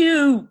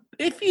you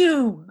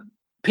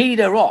peed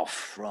her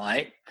off,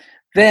 right,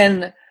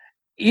 then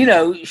you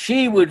know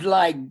she would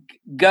like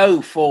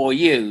go for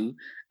you,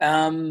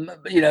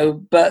 you know.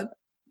 But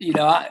you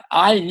know,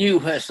 I knew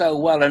her so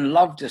well and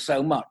loved her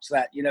so much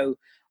that, you know,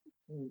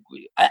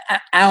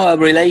 our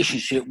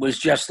relationship was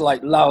just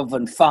like love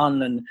and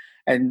fun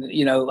and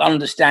you know,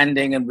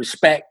 understanding and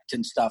respect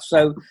and stuff.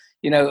 So,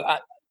 you know,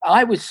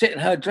 I would sit in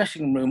her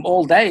dressing room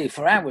all day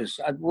for hours.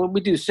 When we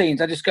do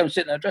scenes, I just go and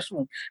sit in her dressing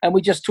room and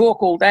we just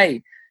talk all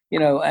day, you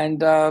know.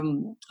 And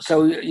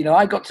so, you know,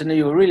 I got to know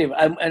her really,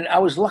 and I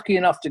was lucky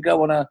enough to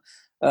go on a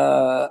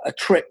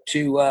trip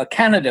to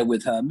Canada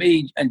with her.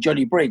 Me and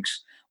Johnny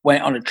Briggs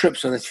went on a trip,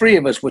 so the 3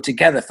 of us were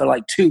together for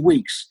like 2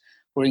 weeks.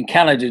 We're in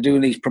Canada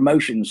doing these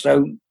promotions.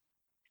 So,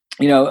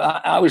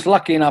 I was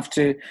lucky enough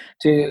to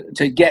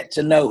get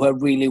to know her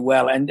really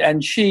well,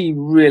 and she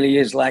really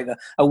is like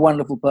a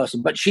wonderful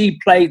person. But she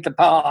played the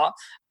part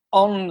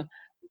on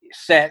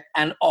set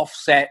and off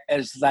set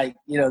as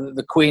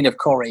the Queen of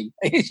Corrie.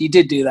 She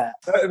did do that.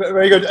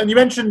 Very good. And you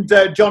mentioned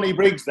Johnny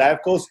Briggs there.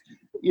 Of course,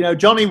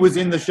 Johnny was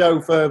in the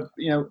show for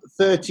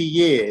 30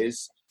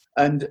 years,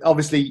 and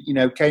obviously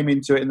came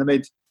into it in the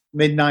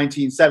mid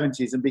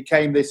 1970s and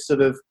became this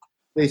sort of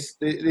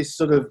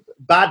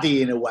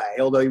baddie in a way,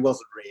 although he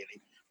wasn't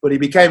really. But he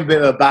became a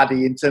bit of a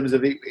baddie in terms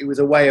of it was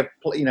a way of,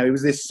 he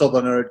was this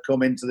southerner had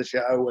come into the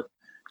show,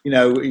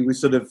 and he was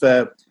sort of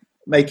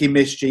making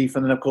mischief,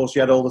 and then of course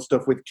you had all the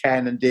stuff with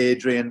Ken and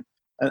Deirdre and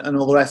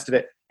all the rest of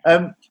it.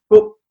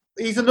 But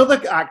he's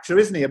another actor,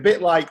 isn't he? A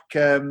bit like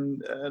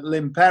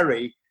Lynn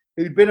Perry,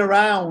 who'd been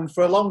around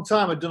for a long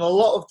time, had done a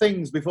lot of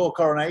things before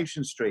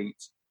Coronation Street,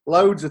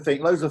 loads of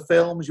things, loads of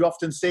films. You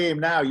often see him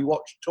now. You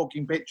watch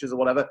Talking Pictures or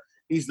whatever.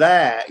 He's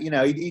there.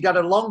 He'd had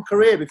a long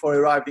career before he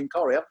arrived in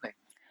Corrie, hasn't he?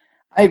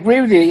 I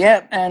agree with you,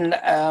 yeah. And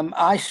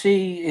I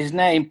see his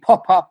name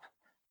pop up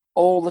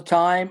all the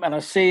time, and I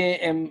see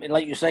him,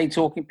 like you say,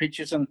 Talking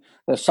Pictures and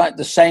the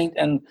Saint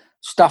and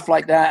stuff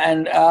like that.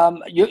 And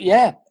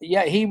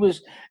he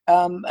was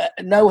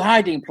No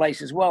Hiding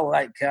Place as well.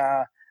 Like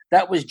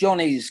that was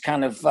Johnny's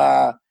kind of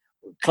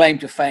claim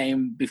to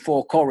fame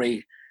before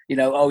Corrie.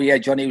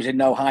 Johnny was in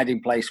No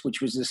Hiding Place,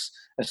 which was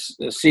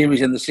a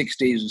series in the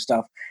 60s and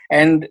stuff.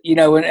 And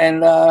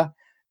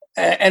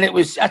and it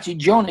was actually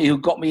Johnny who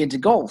got me into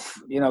golf,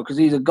 because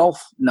he's a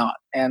golf nut.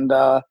 And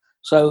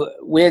so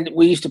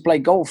we used to play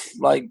golf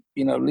at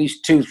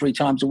least 2-3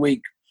 times a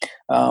week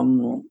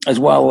as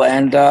well.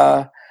 And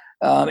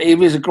he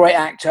was a great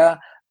actor,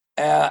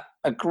 a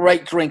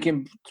great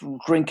drinking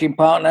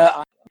partner.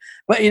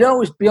 But he'd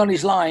always be on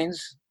his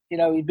lines.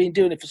 He'd been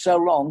doing it for so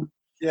long.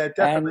 Yeah,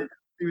 definitely.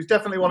 He was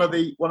definitely one of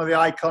the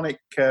iconic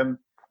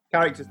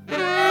characters.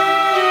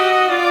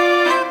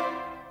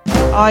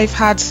 I've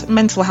had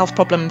mental health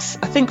problems,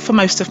 I think, for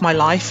most of my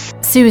life.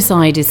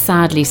 Suicide is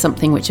sadly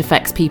something which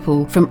affects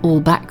people from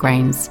all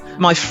backgrounds.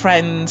 My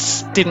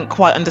friends didn't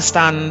quite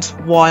understand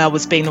why I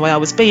was being the way I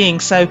was being,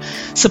 so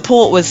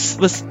support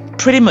was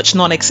pretty much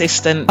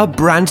non-existent. A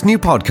brand new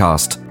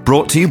podcast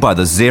brought to you by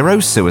the Zero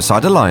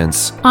Suicide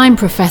Alliance. I'm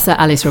Professor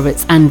Alice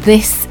Roberts, and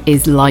this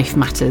is Life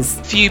Matters.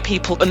 Few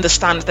people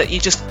understand that you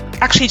just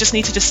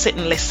need to sit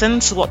and listen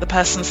to what the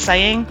person's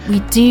saying.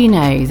 We do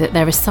know that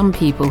there are some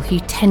people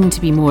who tend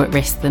to be more at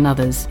risk than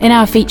others. In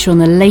our feature on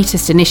the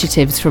latest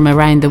initiatives from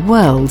around the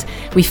world,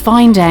 we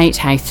find out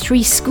how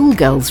 3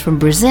 schoolgirls from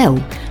Brazil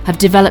have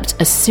developed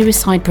a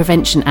suicide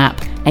prevention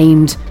app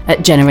aimed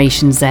at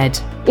Generation Z.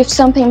 If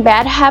something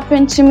bad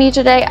happened to me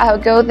today, I'll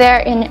go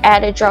there and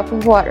add a drop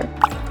of water.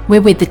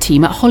 We're with the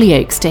team at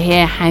Hollyoaks to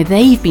hear how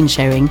they've been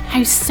showing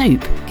how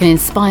soap can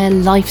inspire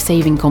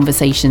life-saving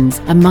conversations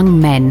among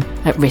men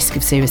at risk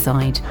of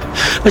suicide.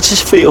 I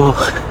just feel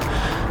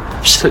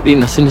absolutely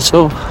nothing at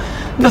all.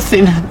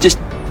 Nothing, just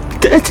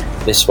dead.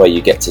 This way you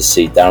get to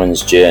see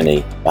Darren's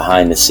journey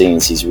behind the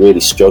scenes. He's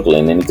really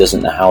struggling and he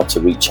doesn't know how to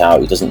reach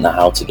out. He doesn't know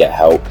how to get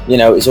help.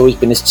 It's always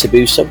been this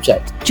taboo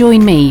subject.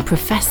 Join me,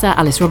 Professor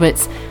Alice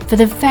Roberts, for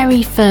the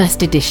very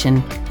first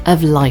edition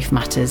of Life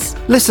Matters.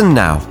 Listen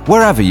now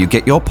wherever you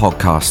get your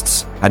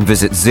podcasts and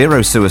visit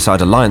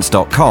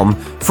zerosuicidealliance.com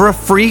for a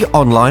free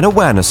online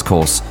awareness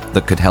course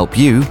that could help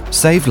you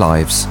save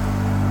lives.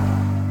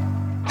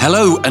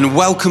 Hello and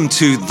welcome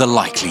to The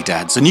Likely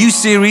Dads, a new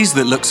series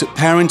that looks at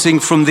parenting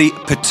from the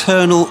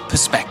paternal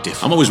perspective.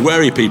 I'm always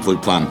wary of people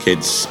who plan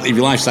kids. If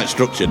your life's that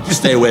structured,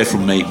 stay away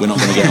from me. We're not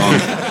going to get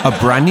on. A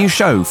brand new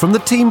show from the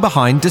team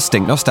behind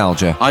Distinct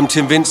Nostalgia. I'm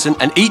Tim Vincent,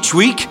 and each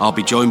week I'll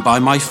be joined by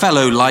my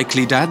fellow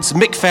Likely Dads,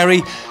 Mick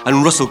Ferry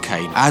and Russell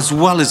Kane, as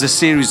well as a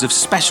series of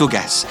special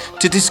guests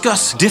to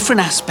discuss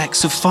different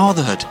aspects of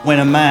fatherhood. When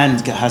a man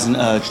has an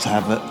urge to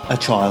have a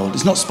child,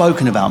 it's not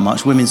spoken about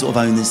much. Women sort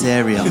of own this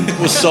area.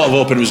 We're sort of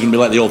hoping it was going to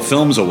be like the old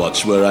films I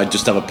watch, where I'd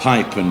just have a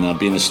pipe and I'd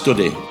be in a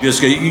study. You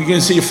just go, you're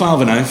going to see your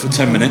father now for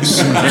 10 minutes.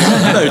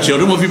 Hello,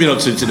 children, what have you been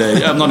up to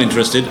today? I'm not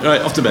interested. All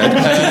right, off to bed.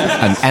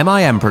 An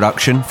MIM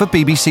production for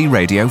BBC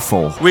Radio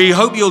 4. We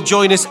hope you'll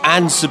join us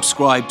and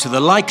subscribe to The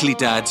Likely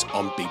Dads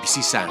on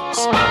BBC Sounds.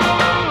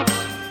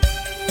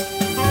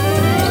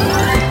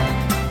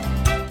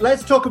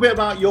 Let's talk a bit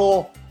about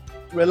your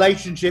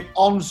relationship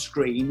on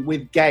screen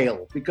with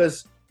Gail,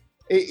 because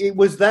it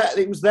was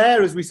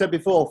there, as we said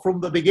before,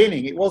 from the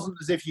beginning. It wasn't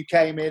as if you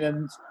came in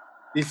and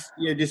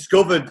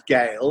discovered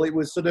Gail. It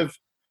was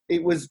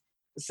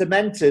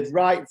cemented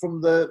right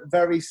from the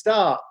very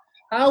start.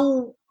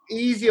 How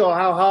easy or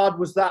how hard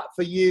was that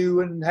for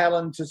you and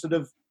Helen to sort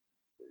of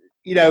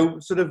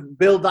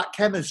build that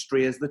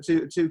chemistry as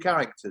the two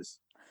characters?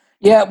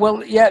 Yeah,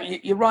 well, yeah,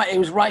 you're right. It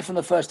was right from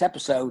the first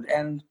episode,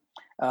 and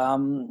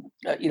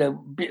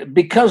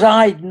because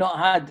I'd not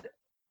had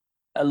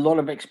a lot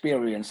of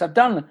experience. I've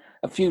done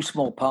a few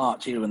small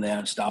parts here and there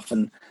and stuff,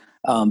 and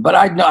but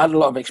I'd not had a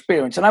lot of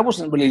experience, and I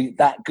wasn't really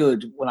that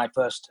good when I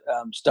first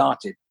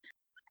started.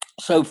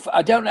 So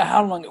I don't know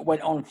how long it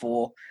went on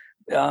for.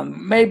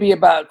 maybe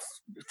about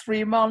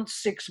 3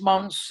 months, 6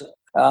 months.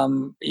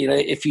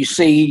 If you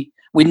see,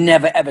 we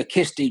never ever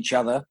kissed each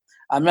other.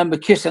 I remember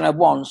kissing her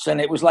once, and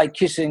it was like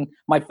kissing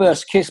my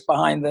first kiss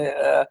behind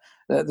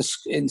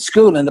in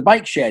school in the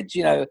bike sheds.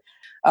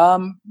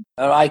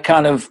 I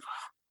kind of,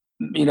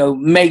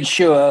 made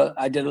sure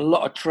I did a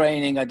lot of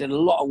training. I did a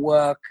lot of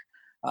work.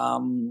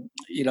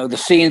 The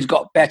scenes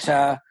got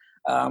better.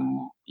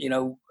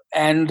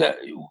 And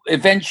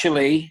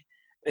eventually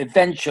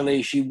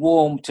she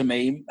warmed to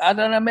me. I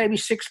don't know, maybe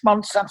 6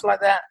 months, something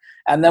like that.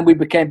 And then we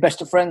became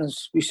best of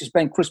friends. We used to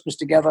spend Christmas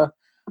together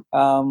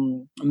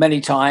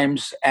many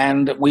times,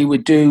 and we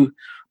would do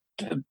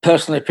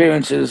personal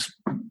appearances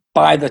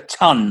by the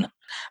ton.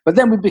 But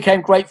then we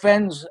became great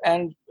friends,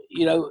 and,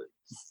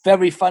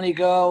 very funny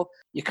girl.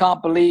 You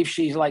can't believe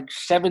she's like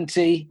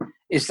 70.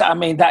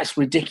 That's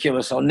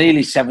ridiculous, or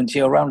nearly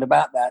 70, or around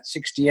about that,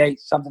 68,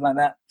 something like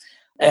that.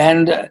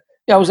 And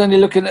I was only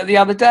looking at the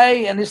other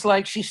day, and it's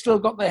like she's still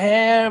got the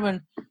hair,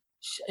 and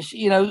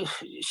she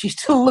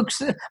still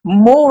looks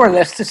more or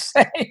less the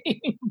same.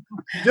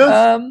 She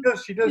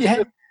does. She does.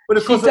 Yeah, but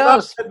of course,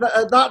 at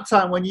that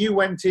time when you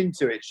went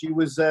into it, she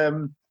was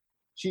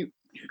she'd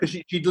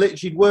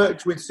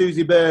worked with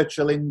Susie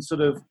Birchall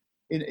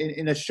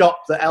in a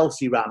shop that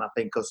Elsie ran, I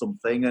think, or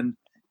something, and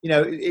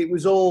it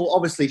was all,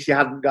 obviously she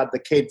hadn't had the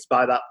kids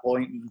by that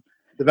point, and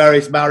the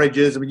various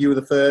marriages. I mean, you were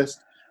the first,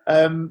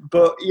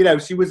 but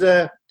she was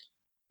a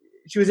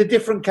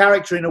different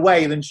character in a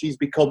way than she's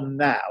become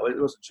now,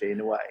 wasn't she, in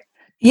a way?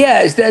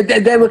 Yes,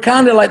 they were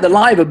kind of like the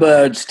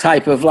Liverbirds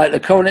type of, like the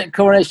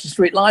Coronation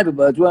Street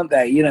Liverbirds, weren't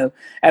they?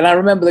 And I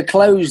remember the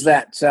clothes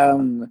that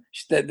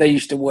they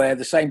used to wear,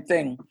 the same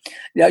thing.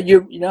 Yeah,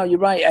 you're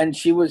right. And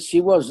she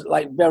was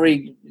like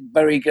very,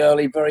 very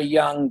girly, very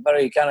young,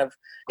 very kind of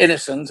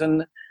innocent.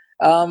 And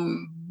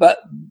but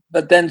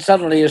then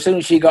suddenly, as soon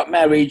as she got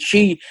married,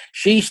 she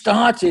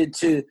started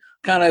to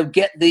kind of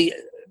get the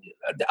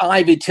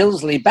Ivy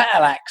Tilsley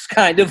battle axe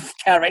kind of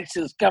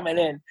characters coming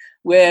in,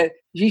 where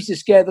she used to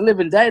scare the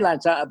living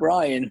daylights out of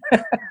Brian.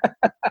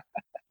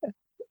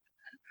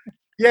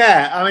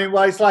 Yeah, I mean,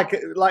 well, it's like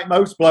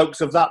most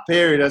blokes of that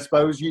period, I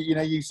suppose.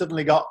 You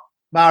suddenly got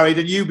married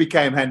and you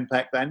became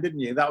henpecked then, didn't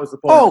you? That was the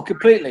point. Oh,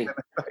 completely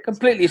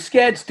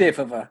scared stiff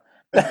of her.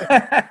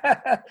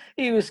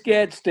 He was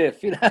scared stiff.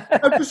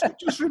 Oh,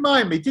 just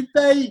remind me, did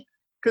they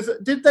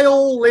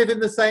all live in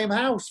the same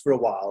house for a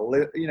while?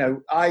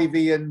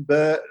 Ivy and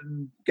Bert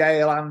and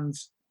Gail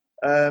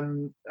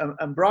and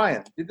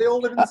Brian. Did they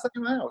all live in the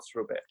same house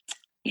for a bit?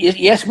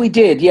 Yes, we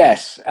did.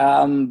 Yes,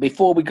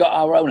 before we got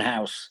our own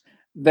house,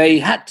 they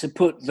had to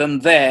put them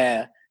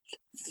there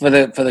for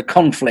the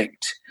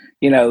conflict.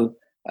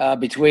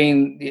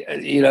 Between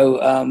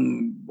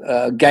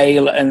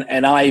Gail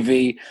and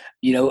Ivy.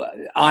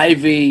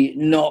 Ivy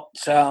not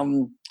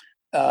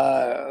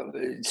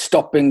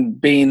stopping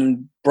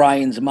being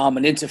Brian's mum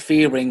and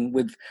interfering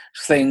with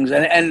things,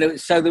 and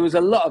so there was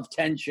a lot of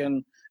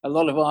tension, a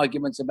lot of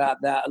arguments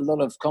about that, a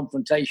lot of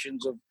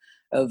confrontations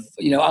of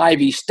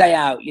Ivy, stay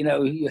out,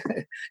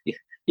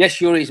 yes,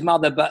 you're his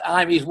mother, but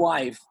I'm his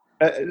wife.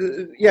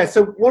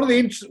 So one of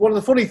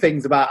the funny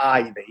things about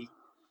Ivy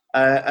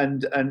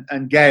and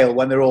Gail,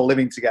 when they're all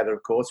living together,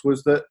 of course,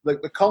 was that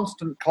the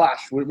constant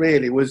clash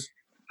really was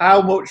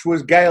how much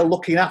was Gail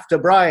looking after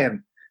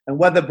Brian, and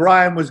whether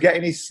Brian was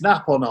getting his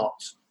snap or not.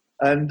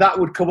 And that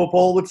would come up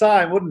all the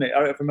time, wouldn't it?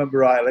 If I remember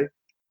rightly.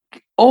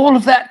 All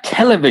of that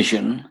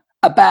television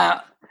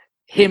about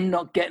him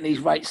not getting his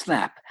right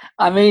snap.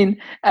 I mean,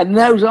 and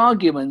those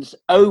arguments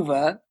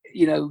over,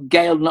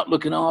 Gail not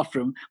looking after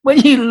him. When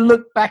you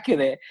look back at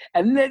it,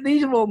 and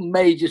these are all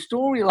major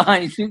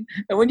storylines, and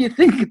when you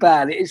think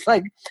about it, it's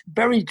like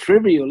very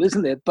trivial,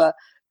 isn't it? But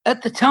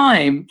at the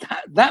time,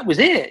 that was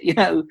it.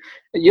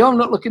 You're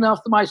not looking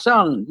after my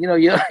son.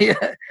 You've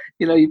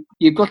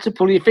got to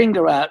pull your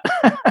finger out.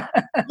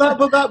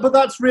 but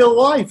that's real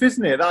life,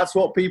 isn't it? That's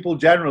what people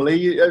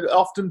generally are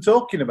often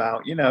talking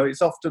about.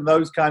 It's often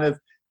those kind of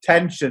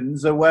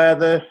tensions are where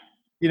that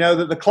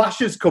the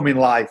clashes come in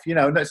life.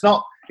 And it's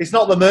not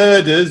the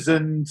murders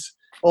and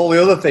all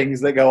the other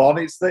things that go on.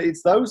 It's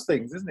those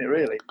things, isn't it?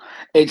 Really,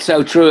 it's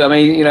so true. I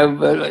mean,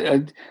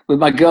 with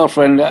my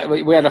girlfriend,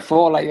 we had a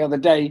fallout the other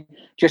day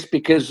just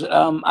because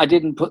I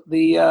didn't put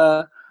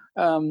the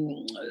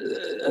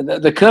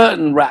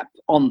curtain wrap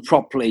on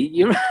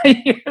properly. We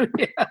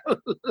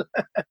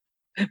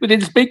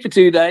didn't speak for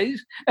 2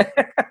 days.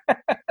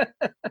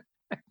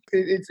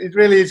 It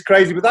really is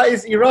crazy,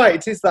 but you're right.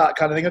 It is that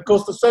kind of thing. Of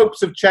course, the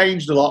soaps have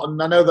changed a lot,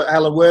 and I know that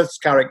Helen Worth's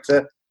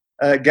character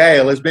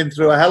Gail has been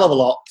through a hell of a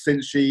lot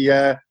since she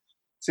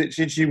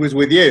was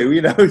with you.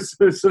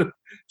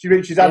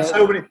 She's had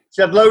so many.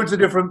 She had loads of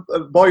different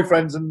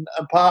boyfriends and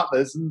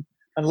partners, and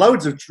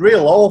loads of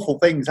real awful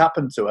things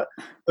happened to her.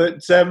 But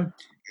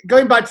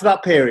going back to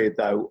that period,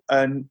 though,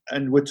 and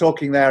we're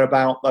talking there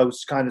about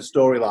those kind of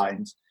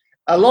storylines.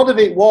 A lot of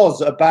it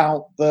was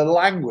about the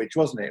language,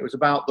 wasn't it? It was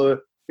about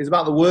the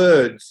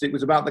words. It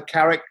was about the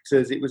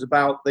characters. It was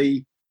about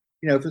the,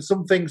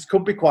 some things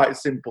could be quite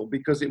simple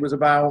because it was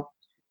about,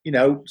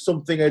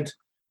 something had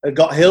had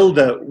got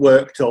Hilda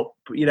worked up,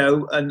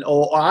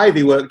 or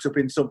Ivy worked up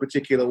in some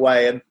particular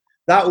way, and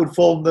that would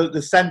form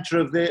the centre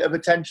of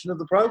attention of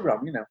the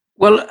programme,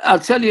 Well, I'll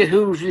tell you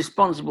who's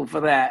responsible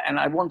for that, and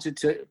I wanted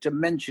to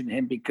mention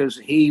him because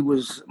he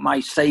was my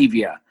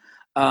saviour.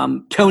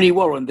 Tony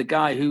Warren, the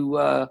guy who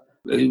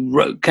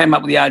came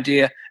up with the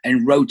idea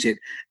and wrote it.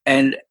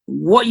 And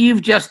what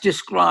you've just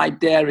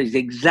described there is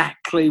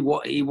exactly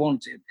what he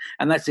wanted.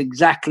 And that's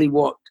exactly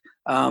what,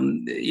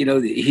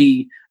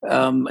 he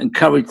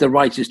encouraged the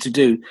writers to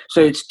do.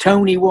 So it's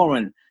Tony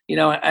Warren,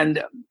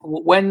 and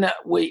when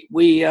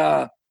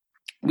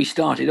we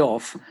started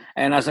off,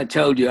 and as I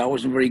told you, I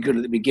wasn't very good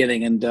at the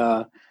beginning, and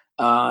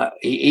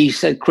he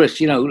said,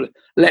 Chris,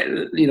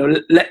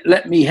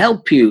 let me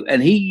help you.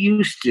 And he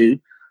used to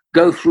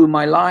go through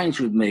my lines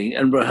with me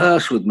and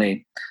rehearse with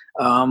me.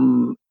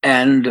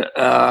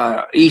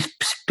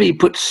 He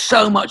put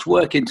so much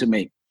work into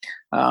me.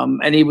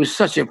 And he was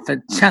such a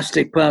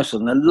fantastic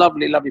person, a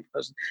lovely, lovely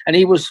person. And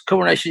he was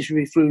Coronation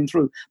Street through and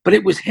through. But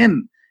it was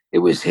him. It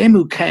was him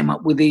who came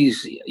up with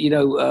these,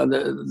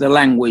 the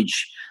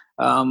language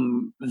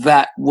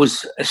that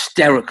was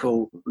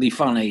hysterically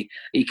funny.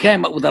 He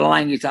came up with a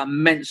language that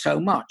meant so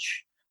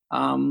much.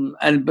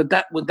 But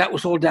that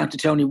was all down to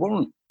Tony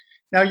Warren.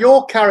 Now,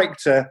 your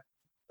character,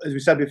 as we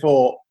said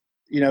before,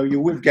 you're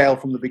with Gail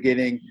from the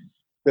beginning.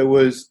 There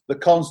was the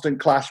constant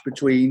clash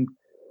between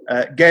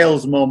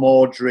Gail's mum,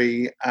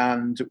 Audrey,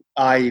 and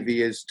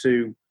Ivy as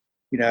to,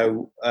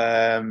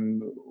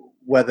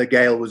 whether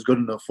Gail was good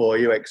enough for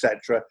you,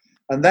 etc.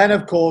 And then,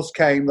 of course,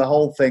 came the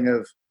whole thing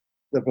of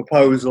the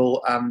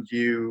proposal and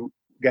you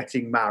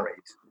getting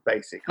married,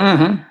 basically.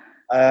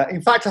 Mm-hmm.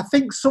 In fact, I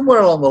think somewhere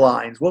along the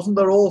lines, wasn't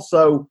there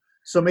also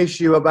some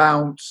issue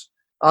about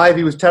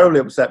Ivy was terribly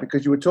upset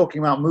because you were talking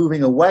about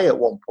moving away at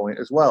one point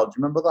as well. Do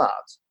you remember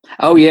that?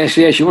 Oh, yes,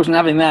 she wasn't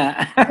having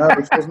that. No,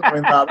 she wasn't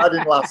having that. That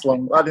didn't last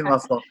long.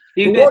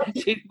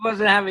 She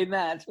wasn't having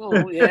that at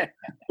all, yeah.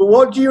 But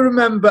what do you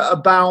remember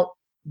about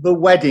the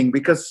wedding?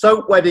 Because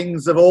soap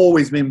weddings have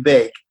always been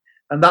big.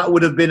 And that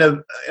would have been I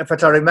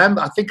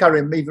think I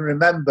even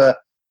remember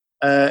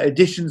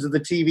editions of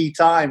the TV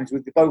Times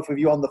with both of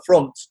you on the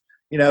front,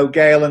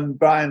 Gail and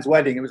Brian's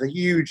wedding. It was a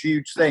huge,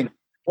 huge thing.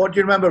 What do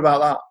you remember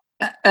about that?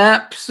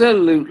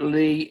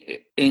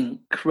 Absolutely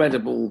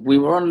incredible. We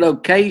were on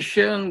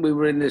location. We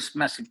were in this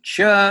massive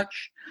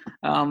church.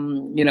 We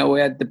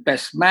had the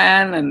best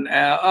man, and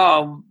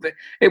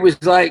it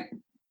was like,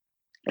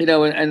 we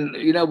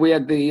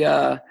had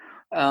the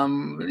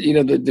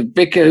the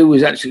vicar who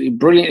was actually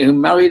brilliant, who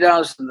married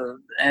us,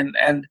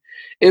 and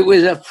it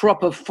was a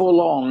proper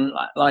full-on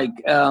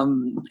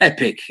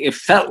epic. It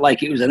felt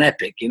like it was an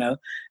epic, and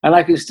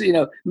I can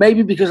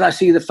maybe because I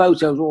see the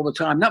photos all the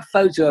time. That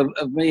photo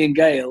of me and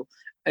Gail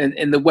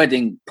in the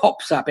wedding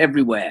pops up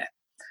everywhere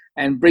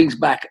and brings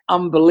back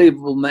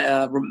unbelievable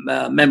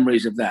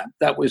memories of that.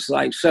 That was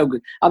so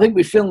good. I think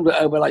we filmed it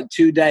over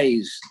 2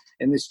 days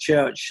in this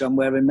church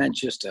somewhere in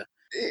Manchester.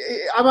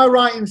 Am I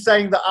right in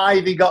saying that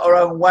Ivy got her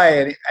own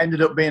way and it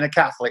ended up being a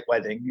Catholic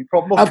wedding?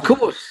 Of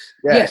course.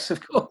 Yeah. Yes,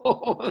 of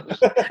course.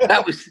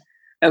 That was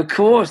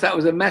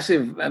a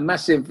massive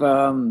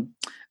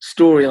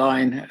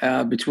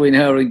storyline between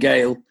her and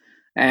Gail.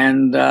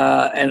 And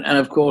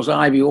of course,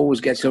 Ivy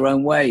always gets her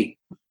own way.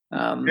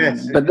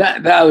 Yes. But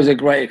that was a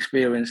great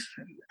experience.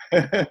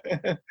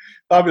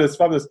 Fabulous.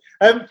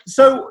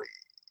 So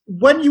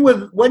when you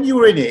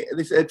were in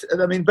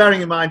it,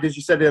 bearing in mind, as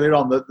you said earlier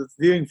on, that the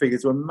viewing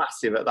figures were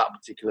massive at that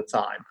particular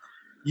time.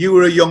 You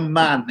were a young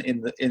man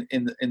in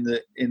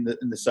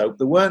the soap.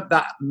 There weren't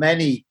that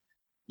many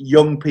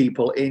young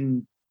people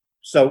in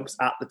soaps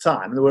at the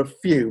time. There were a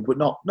few, but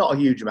not a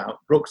huge amount.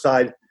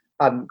 Brookside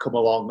hadn't come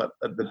along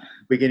at the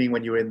beginning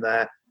when you were in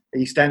there.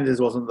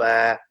 EastEnders wasn't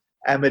there.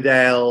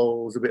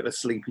 Emmerdale was a bit of a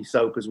sleepy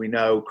soap, as we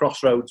know.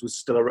 Crossroads was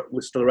still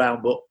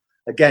around, but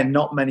again,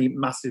 not many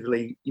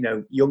massively,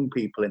 young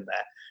people in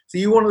there. So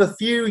you're one of the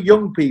few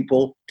young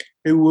people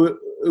who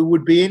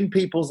would be in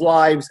people's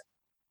lives,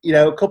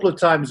 a couple of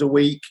times a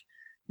week.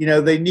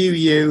 They knew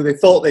you, they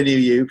thought they knew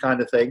you,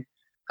 kind of thing.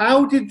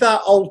 How did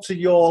that alter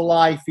your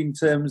life in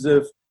terms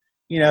of,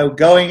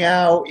 going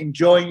out,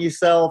 enjoying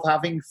yourself,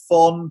 having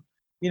fun?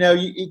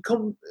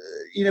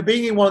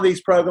 Being in one of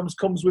these programs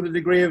comes with a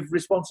degree of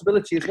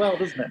responsibility as well,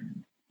 doesn't it?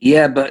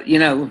 Yeah, but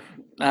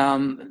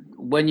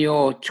when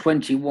you're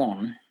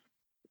 21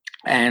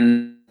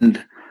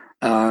 and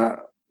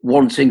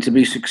wanting to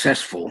be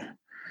successful,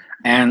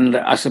 and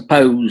I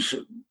suppose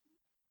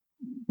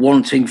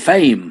wanting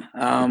fame,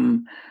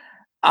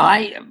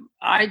 I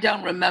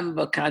don't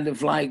remember kind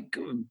of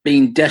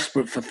being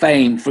desperate for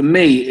fame. For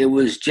me, it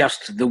was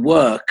just the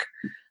work.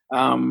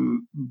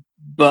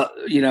 But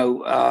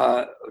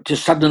to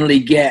suddenly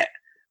get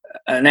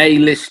an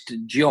A-list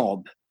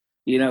job,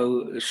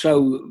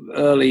 so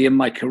early in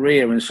my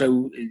career and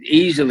so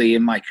easily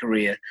in my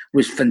career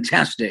was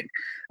fantastic.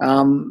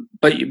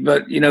 But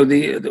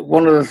the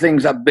one of the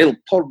things that Bill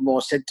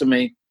Podmore said to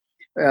me,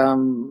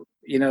 when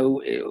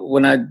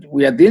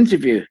we had the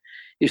interview,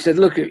 he said,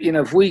 "Look,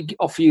 if we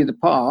offer you the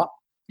part,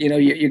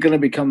 you're going to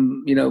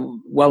become,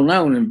 well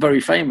known and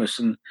very famous,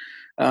 and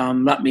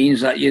that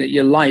means that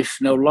your life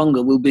no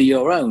longer will be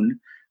your own.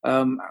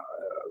 Are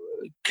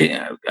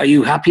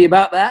you happy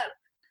about that?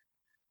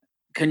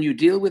 Can you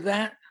deal with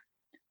that?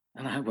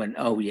 And I went,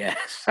 oh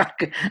yes,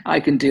 I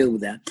can deal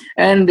with that.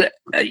 And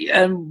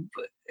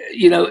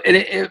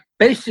it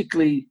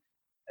basically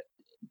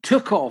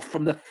took off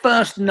from the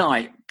first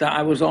night that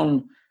I was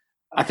on.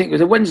 I think it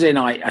was a Wednesday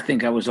night. I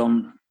think I was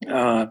on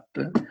a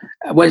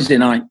Wednesday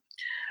night,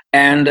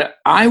 and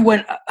I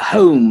went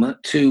home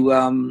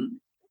to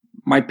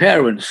my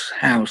parents'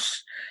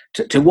 house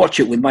to watch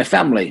it with my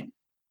family.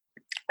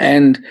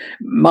 And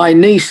my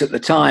niece at the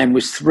time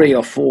was 3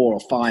 or 4 or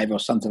 5 or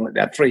something like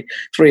that, three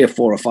or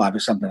 4 or 5 or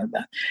something like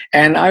that.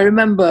 And I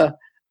remember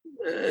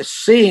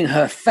seeing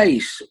her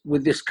face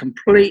with this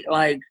complete,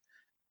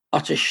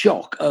 utter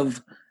shock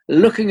of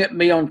looking at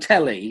me on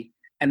telly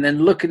and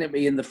then looking at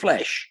me in the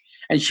flesh.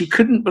 And she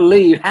couldn't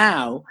believe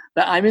how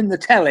that I'm in the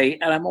telly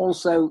and I'm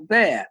also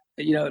there,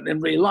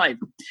 in real life.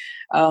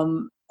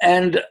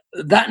 And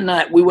that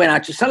night we went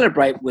out to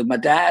celebrate with my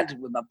dad,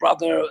 with my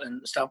brother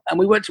and stuff. And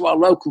we went to our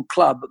local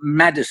club,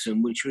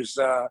 Madison, which was,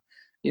 our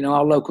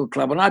local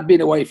club. And I'd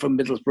been away from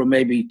Middlesbrough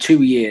maybe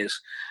 2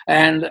 years.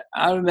 And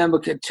I remember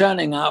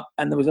turning up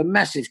and there was a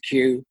massive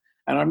queue.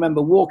 And I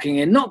remember walking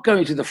in, not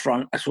going to the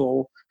front at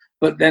all,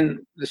 but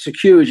then the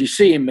security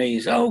seeing me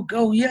is, oh,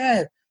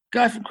 yeah,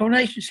 guy from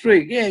Coronation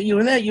Street. Yeah, you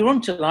were there. You were on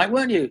tonight,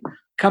 weren't you?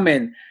 Come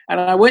in. And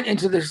I went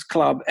into this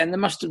club and there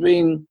must have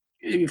been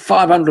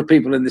 500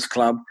 people in this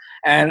club,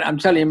 and I'm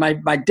telling you,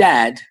 my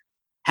dad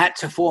had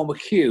to form a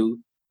queue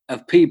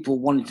of people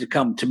wanting to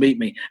come to meet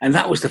me, and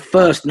that was the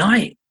first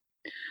night.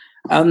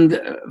 And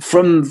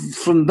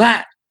from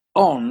that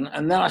on,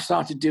 and then I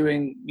started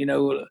doing,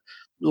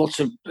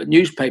 lots of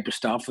newspaper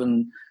stuff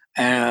and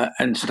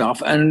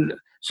stuff, and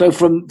so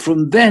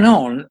from then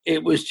on,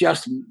 it was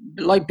just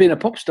like being a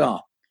pop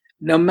star.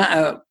 No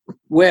matter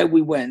where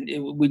we went,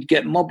 we'd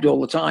get mobbed all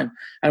the time.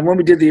 And when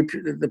we did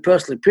the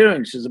personal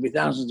appearances, there'd be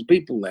thousands of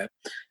people there.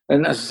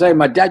 And as I say,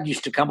 my dad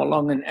used to come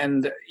along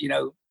and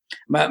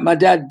my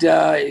dad,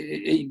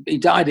 he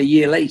died a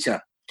year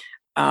later.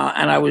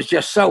 And I was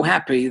just so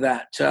happy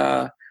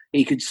that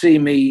he could see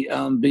me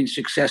being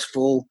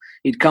successful.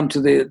 He'd come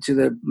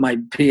to my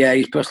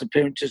PA's personal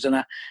appearances,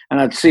 and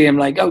I'd see him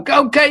like, oh,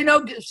 okay,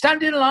 no,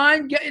 stand in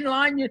line, get in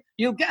line.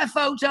 You'll get a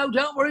photo.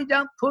 Don't worry,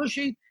 don't push.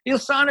 He'll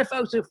sign a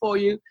photo for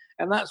you.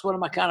 And that's one of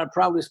my kind of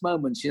proudest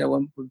moments,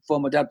 before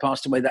my dad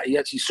passed away, that he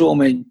actually saw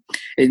me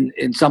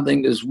in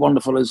something as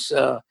wonderful as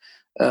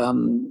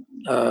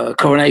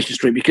Coronation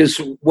Street.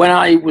 Because when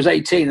I was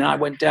 18 and I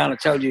went down, I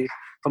told you,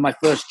 for my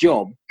first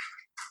job,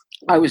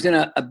 I was in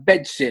a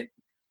bed sit,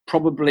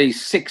 probably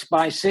 6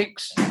 by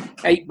 6,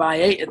 8 by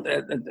 8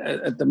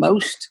 at the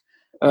most,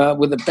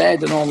 with a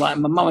bed and all that.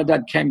 And my mum and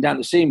dad came down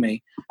to see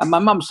me, and my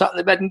mum sat in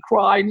the bed and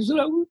cried and said,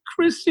 "Oh,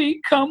 Chrissy,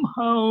 come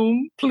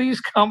home, please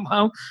come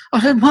home."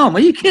 I said, "Mum, are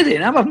you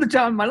kidding? I'm having the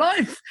time of my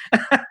life."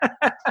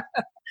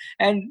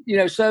 And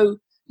I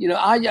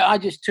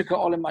just took it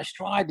all in my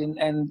stride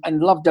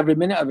and loved every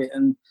minute of it,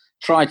 and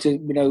tried to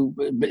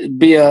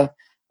be a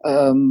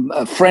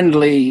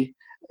friendly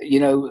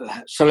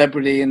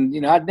celebrity.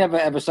 And I'd never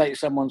ever say to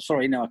someone,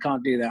 "Sorry, no, I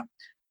can't do that."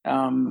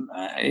 And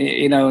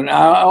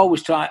I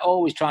always tried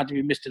to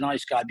be Mr.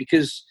 Nice Guy,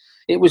 because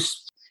it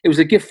was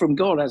a gift from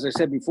God, as I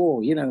said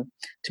before, to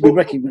be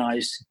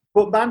recognised.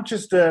 But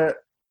Manchester,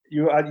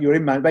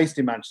 you're based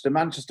in Manchester.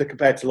 Manchester,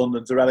 compared to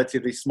London's a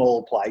relatively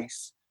small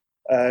place.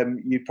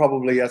 You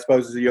probably, I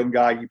suppose, as a young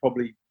guy, you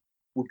probably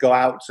would go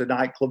out to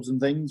nightclubs and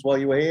things while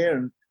you were here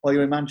and while you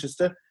were in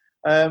Manchester.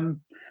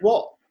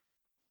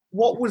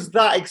 What was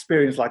that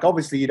experience like?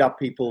 Obviously, you'd have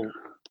people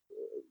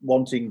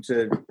wanting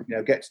to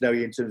get to know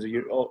you in terms of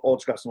your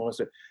autographs and all that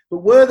stuff. But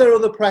were there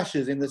other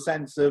pressures in the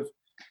sense of,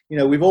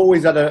 we've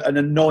always had an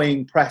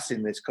annoying press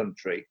in this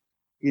country.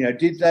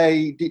 Did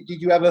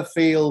you ever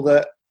feel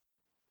that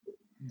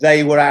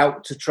they were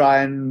out to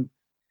try and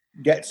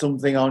get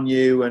something on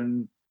you?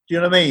 And do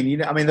you know what I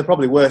mean? They're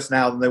probably worse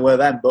now than they were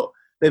then, but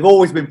they've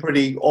always been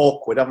pretty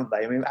awkward, haven't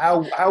they?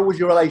 How was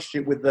your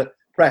relationship with the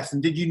press?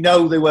 And did you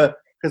know they were,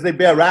 because they'd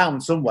be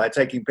around somewhere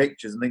taking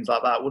pictures and things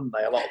like that, wouldn't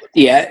they? A lot of the time.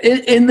 Yeah,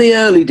 in the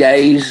early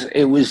days,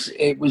 it was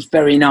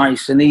very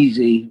nice and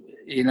easy,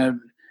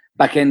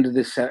 back end of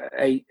the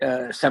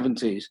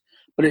 70s.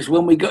 But it's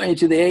when we got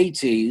into the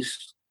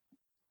 80s,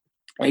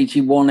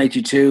 81,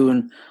 82,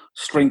 and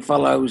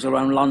Stringfellows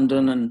around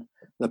London and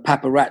the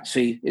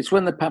paparazzi. It's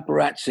when the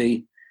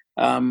paparazzi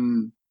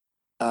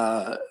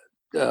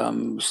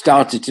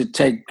started to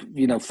take,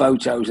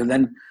 photos, and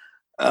then,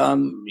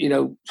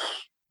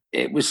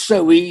 it was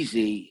so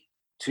easy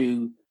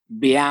to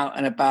be out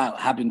and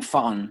about having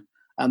fun,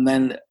 and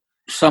then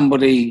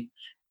somebody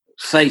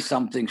say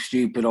something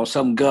stupid, or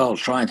some girl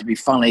trying to be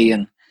funny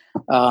and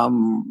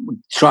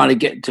trying to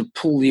get to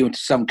pull you into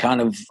some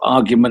kind of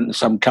argument,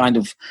 some kind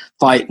of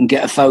fight, and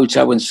get a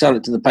photo and sell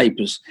it to the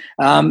papers.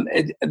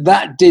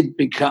 That did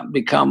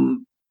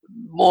become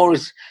more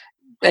as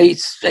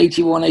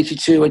 81,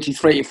 82,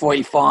 83,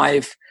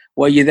 45,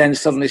 where you then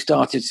suddenly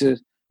started to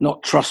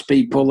not trust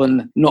people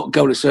and not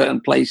go to certain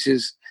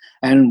places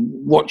and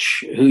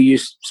watch who you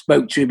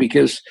spoke to,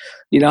 because,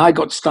 I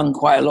got stung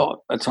quite a lot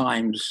at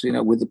times,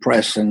 with the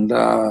press and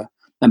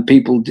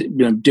people,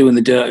 doing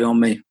the dirty on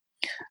me.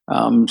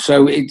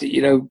 So it,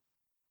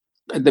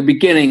 at the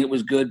beginning it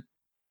was good,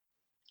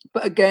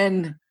 but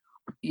again,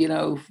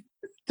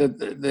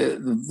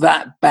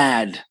 that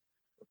bad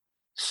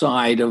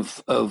side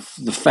of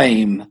the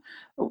fame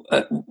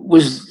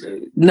was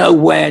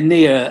nowhere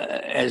near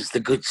as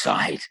the good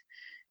side.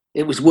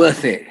 It was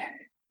worth it,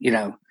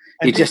 You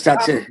just had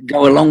to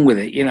go along with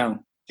it,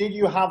 Did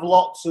you have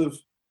lots of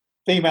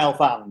female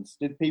fans?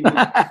 Did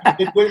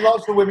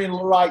lots of women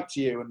write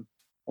to you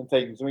and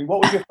things? I mean,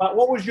 what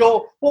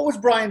was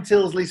Brian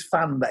Tilsley's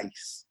fan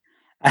base?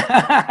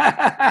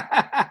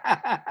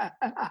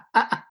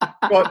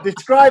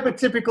 Describe a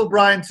typical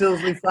Brian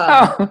Tilsley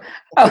fan.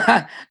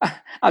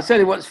 I'll tell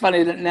you what's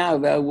funny now,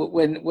 though,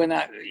 when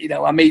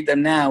I meet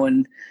them now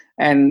and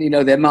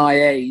they're my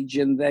age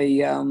and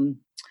they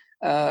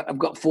I've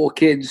got 4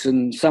 kids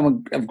and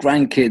some have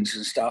grandkids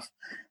and stuff.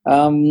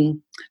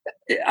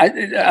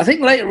 I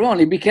think later on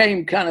he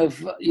became kind of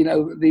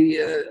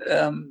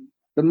the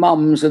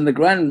mums and the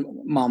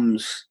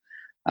grandmums.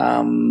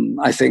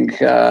 I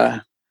think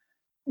and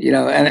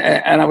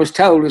I was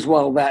told as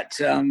well that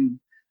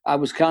I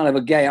was kind of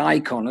a gay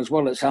icon as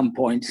well at some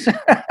point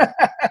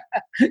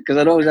because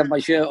I'd always have my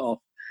shirt off.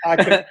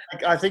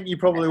 I think you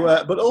probably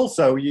were, but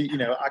also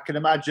I can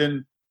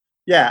imagine.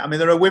 Yeah, I mean,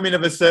 there are women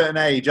of a certain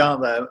age,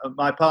 aren't there?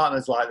 My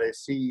partner's like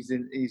this. He's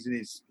in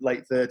his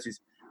late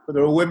 30s. But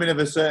there are women of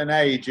a certain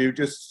age who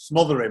just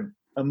smother him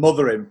and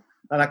mother him.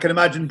 And I can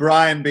imagine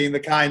Brian being the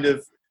kind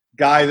of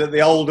guy that the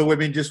older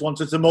women just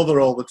wanted to mother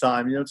all the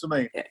time. You know what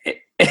I mean?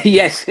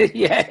 Yes,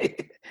 yeah.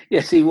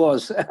 Yes, he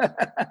was.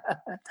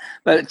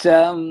 But,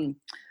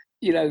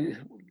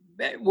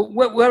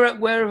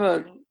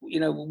 wherever,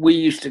 we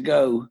used to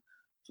go,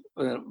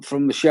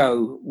 from the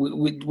show,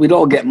 we'd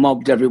all get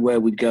mobbed everywhere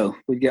we'd go.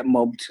 We'd get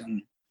mobbed,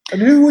 and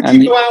who would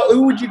you go out?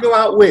 Who would you go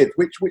out with?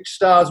 Which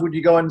stars would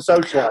you go and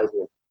socialise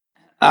with?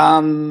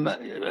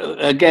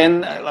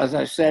 Again, as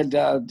I said,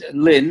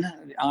 Lynn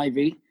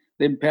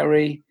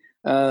Perry,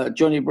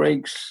 Johnny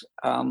Briggs,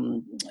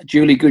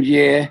 Julie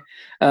Goodyear,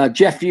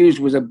 Jeff Hughes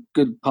was a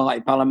good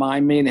party pal of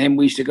mine. Me and him,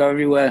 we used to go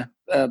everywhere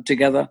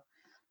together.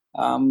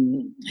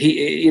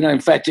 He, in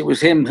fact, it was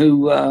him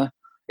who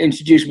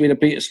introduced me to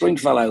Peter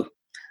Stringfellow.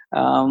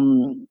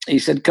 He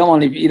said, come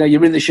on,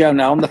 you're in the show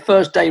now. On the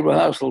first day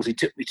rehearsals, he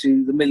took me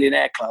to the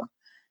Millionaire Club,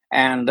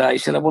 and he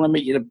said, I want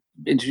to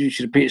introduce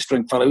you to Peter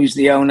Stringfellow. He's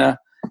the owner.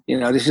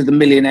 This is the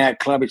Millionaire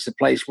Club. It's the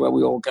place where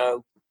we all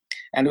go.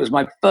 And it was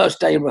my first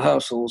day of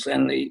rehearsals,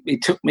 and he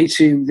took me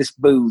to this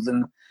booth,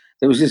 and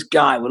there was this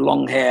guy with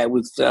long hair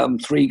with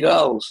 3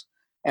 girls,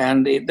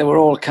 and they were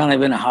all kind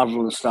of in a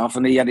huddle and stuff,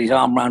 and he had his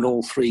arm around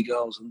all 3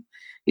 girls, and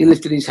he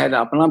lifted his head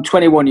up, and I'm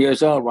 21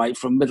 years old, right,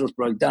 from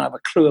Middlesbrough, don't have a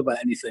clue about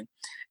anything.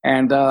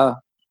 And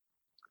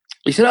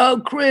he said, oh,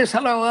 Chris,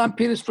 hello, I'm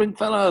Peter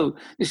Stringfellow.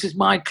 This is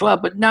my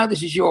club, but now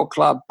this is your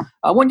club.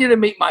 I want you to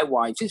meet my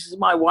wife. This is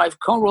my wife,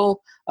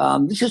 Coral.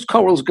 This is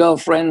Coral's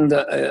girlfriend,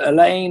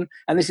 Elaine,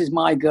 and this is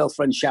my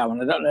girlfriend,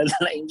 Sharon. I don't know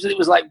the names. And it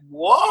was like,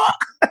 what?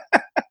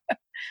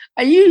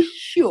 Are you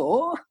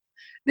sure?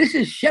 This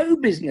is show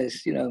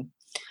business,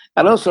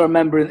 I also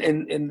remember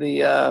in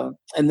the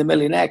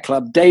Millionaire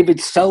Club, David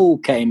Soul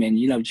came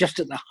in, just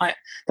at the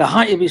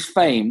height of his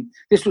fame.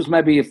 This was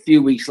maybe a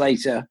few weeks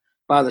later,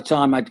 by the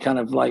time I'd kind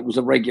of was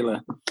a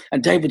regular.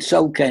 And David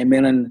Soul came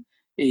in and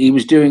he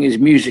was doing his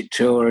music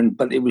tour,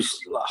 but it was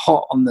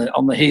hot on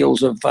the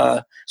heels of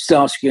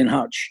Starsky and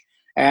Hutch.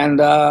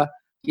 And I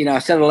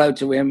said hello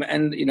to him,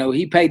 and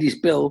he paid his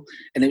bill,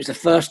 and it was the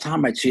first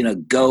time I'd seen a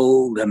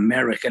gold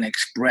American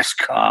Express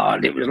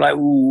card. It was like,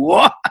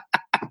 what?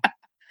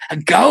 A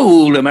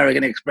gold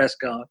American Express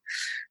card.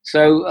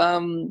 So, I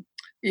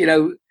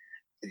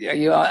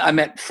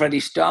met Freddie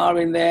Starr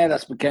in there.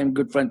 That's became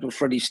good friends with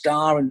Freddie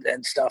Starr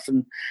and stuff.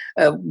 And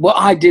what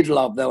I did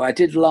love, though, I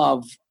did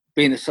love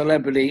being a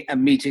celebrity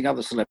and meeting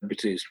other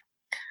celebrities.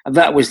 And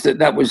that was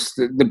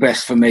the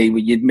best for me.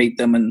 When you'd meet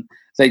them and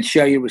they'd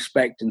show you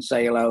respect and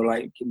say hello.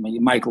 Like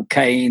Michael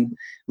Caine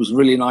was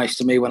really nice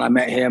to me when I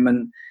met him,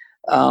 and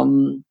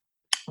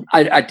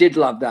I did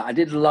love that. I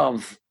did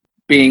love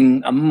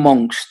being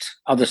amongst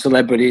other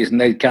celebrities, and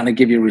they kind of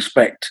give you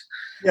respect.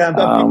 Yeah,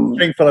 but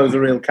Stringfellow was a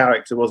real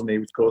character, wasn't he?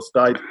 Of course,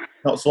 died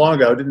not so long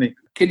ago, didn't he?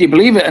 Can you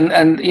believe it? And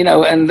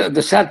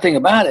the sad thing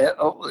about it,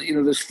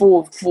 there's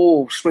four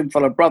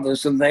Stringfellow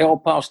brothers, and they all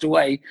passed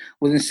away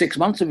within 6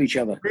 months of each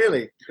other.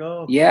 Really?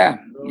 God. Yeah.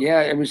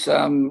 It was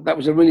that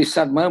was a really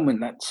sad moment.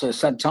 That's a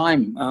sad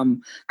time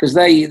because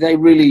they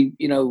really,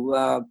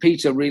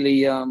 Peter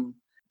really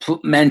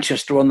put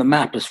Manchester on the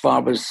map as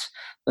far as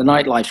the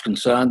nightlife's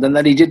concerned, and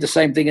then he did the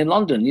same thing in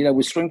London,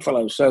 with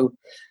Stringfellow. So,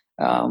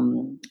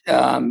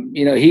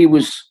 he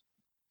was,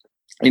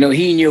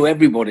 he knew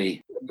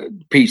everybody,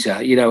 Peter,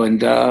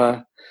 and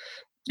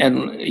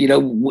you know,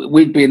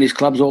 we'd be in these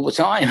clubs all the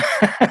time.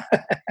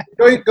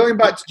 Going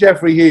back to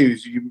Geoffrey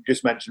Hughes, you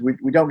just mentioned,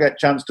 we don't get a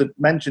chance to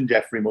mention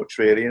Geoffrey much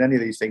really in any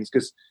of these things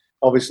because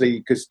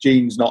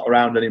Jean's not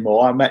around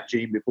anymore. I met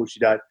Jean before she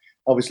died.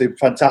 Obviously,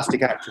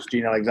 fantastic actress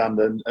Jean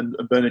Alexander and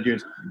Bernard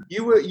Jones.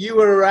 You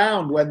were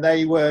around when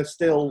they were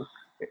still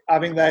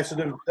having their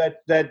sort of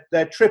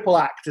their triple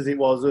act, as it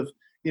was, of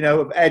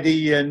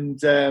Eddie and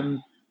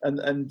Stan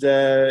and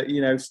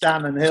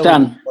Hill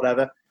and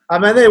whatever. I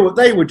mean,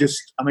 they were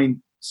just. I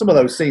mean, some of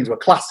those scenes were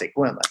classic,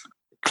 weren't they?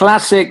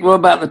 Classic. What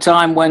about the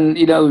time when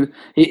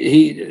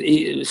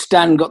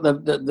Stan got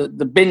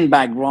the bin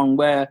bag wrong,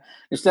 where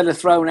instead of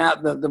throwing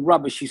out the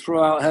rubbish, she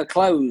threw out her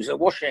clothes, her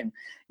washing.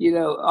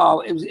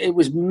 It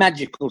was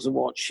magical to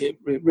watch. It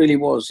really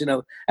was.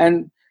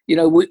 And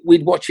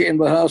we'd watch it in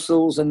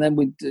rehearsals, and then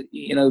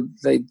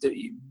they'd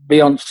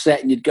be on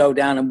set, and you'd go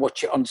down and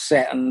watch it on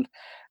set, and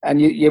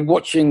you're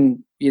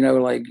watching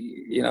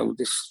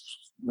this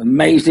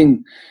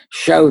amazing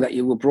show that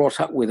you were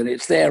brought up with, and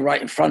it's there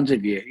right in front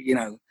of you.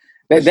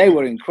 They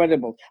were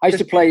incrediable. I used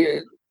to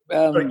play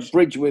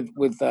bridge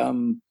with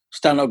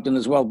Stan Ogden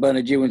as well.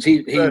 Bernard Ewins,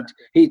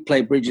 he'd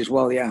play bridge as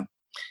well. Yeah,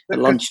 at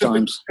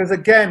lunchtimes. Because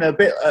again, a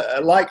bit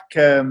like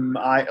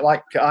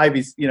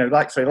Ivy's,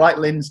 like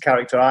Lynn's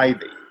character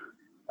Ivy,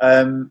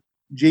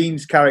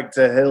 Jean's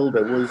character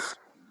Hilda there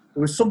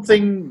was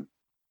something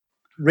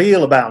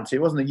real about it,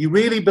 wasn't it? You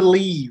really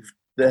believed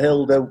that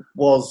Hilda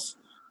was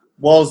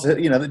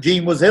that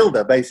Jean was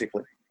Hilda,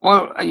 basically.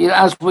 Well,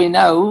 as we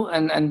know,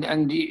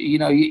 and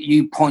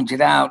you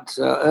pointed out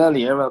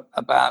earlier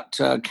about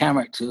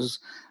characters,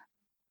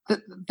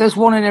 there's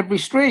one in every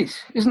street,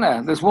 isn't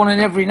there? There's one in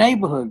every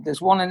neighbourhood.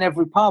 There's one in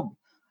every pub,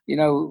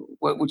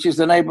 which is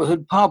the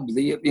neighbourhood pub.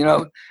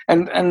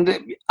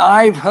 And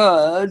I've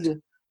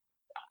heard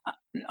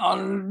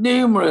on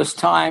numerous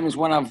times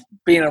when I've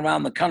been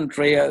around the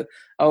country,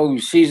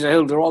 she's a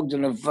Hilda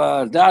Ogden of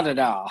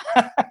da-da-da,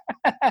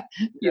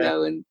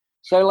 and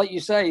so, like you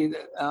say, it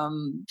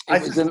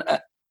was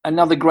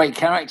another great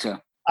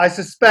character. I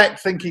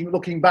suspect,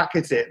 looking back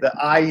at it, that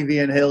Ivy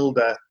and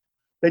Hilda,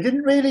 they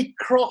didn't really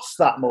cross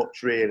that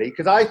much, really,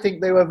 because I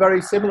think they were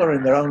very similar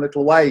in their own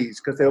little ways,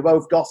 because they were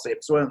both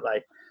gossips, weren't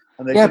they?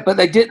 And but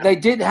they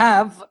did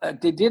have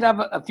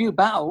a few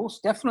battles,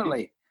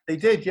 definitely. They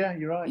did, yeah,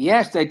 you're right.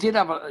 Yes, they did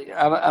have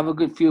a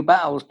good few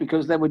battles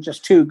because they were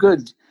just too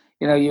good.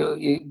 To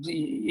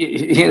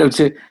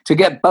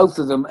get both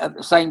of them at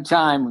the same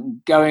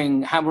time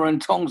going hammer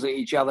and tongs at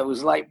each other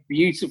was like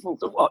beautiful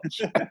to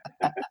watch.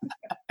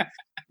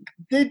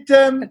 Did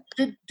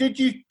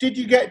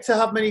you get to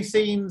have many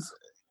scenes?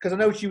 Because I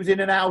know she was in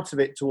and out of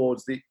it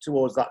towards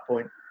that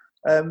point.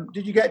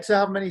 Did you get to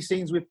have many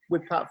scenes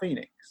with Pat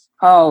Phoenix?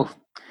 Oh,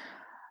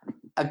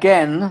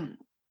 again,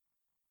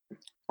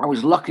 I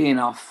was lucky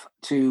enough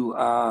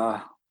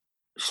to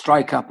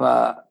strike up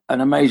an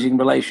amazing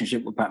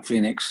relationship with Pat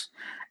Phoenix.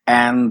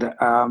 And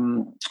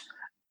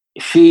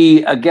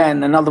she,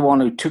 again, another one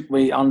who took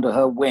me under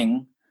her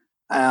wing.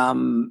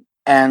 And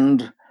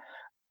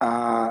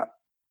I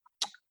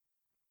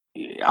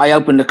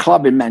opened a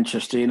club in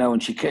Manchester,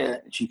 and she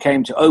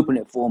came to open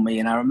it for me.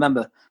 And I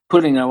remember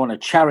putting her on a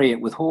chariot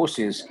with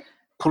horses,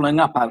 pulling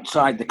up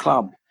outside the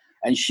club.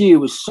 And she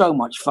was so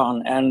much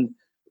fun. And,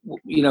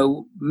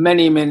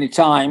 many, many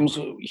times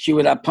she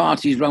would have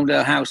parties around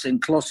her house in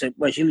Closet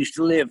where she used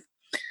to live.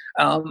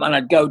 And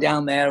I'd go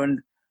down there, and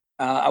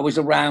I was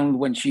around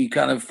when she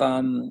kind of,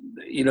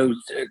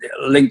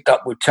 linked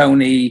up with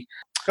Tony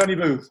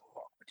Booth.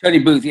 Tony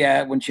Booth,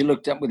 yeah, when she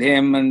looked up with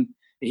him, and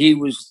he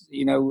was,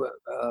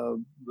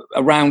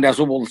 around us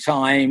all the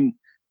time,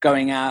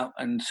 going out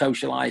and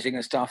socializing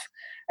and stuff.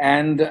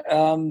 And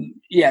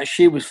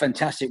she was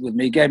fantastic with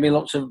me. Gave me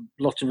lots of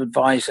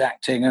advice,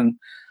 acting and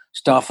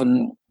stuff.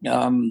 And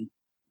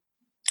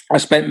I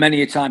spent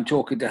many a time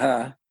talking to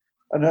her.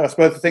 And I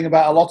suppose the thing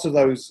about a lot of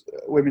those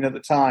women at the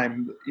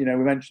time, we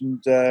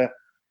mentioned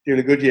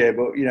Julia Goodyear,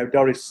 but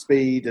Doris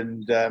Speed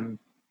and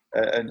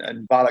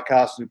Violet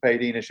Carson, who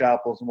played Ina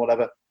Sharples and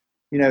whatever,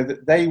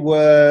 they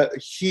were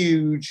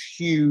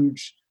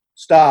huge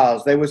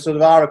stars. They were sort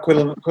of our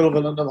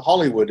equivalent of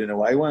Hollywood in a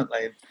way, weren't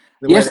they?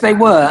 Yes, they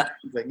were.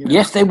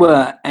 Yes, they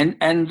were,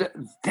 and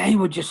they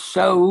were just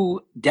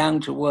so down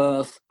to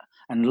earth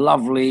and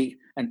lovely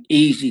and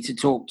easy to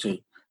talk to.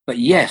 But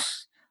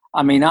yes.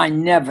 I mean, I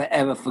never,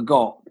 ever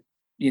forgot,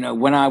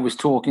 when I was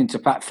talking to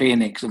Pat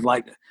Phoenix, of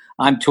like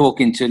I'm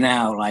talking to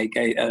now, like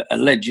a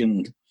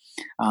legend.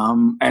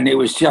 And it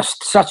was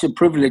just such a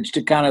privilege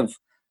to kind of,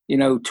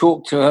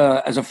 talk to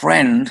her as a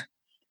friend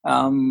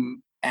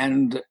and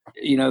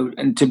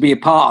to be a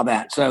part of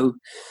that. So,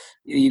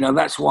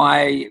 that's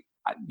why,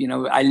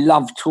 I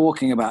love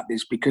talking about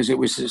this, because it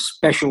was a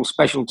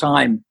special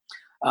time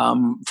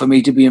for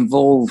me to be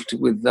involved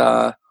with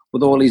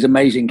all these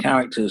amazing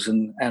characters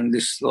and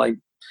this, like,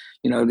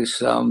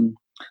 the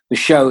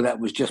show that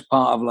was just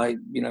part of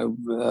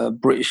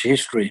British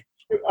history.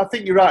 I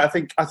think you're right.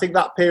 I think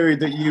that period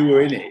that you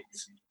were in it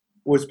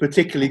was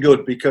particularly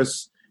good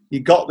because you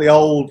got the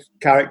old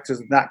characters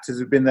and actors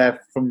who've been there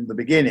from the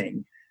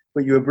beginning,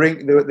 but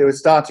they were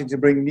starting to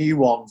bring new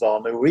ones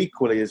on who were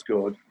equally as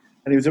good.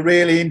 And it was a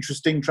really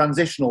interesting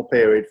transitional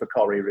period for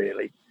Corrie,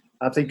 really.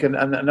 I think,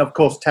 and of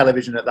course,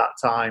 television at that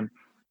time,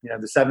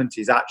 the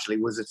 70s actually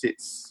was at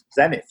its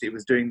zenith. It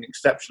was doing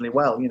exceptionally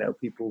well.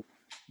 People,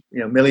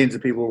 millions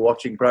of people were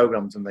watching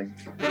programs and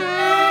things.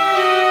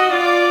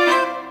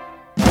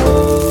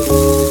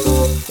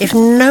 If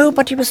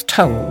nobody was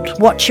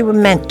told what you were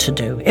meant to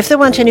do, if there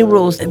weren't any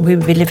rules, then we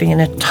would be living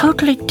in a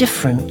totally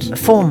different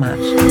format.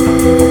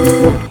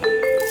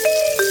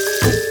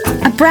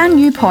 A brand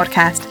new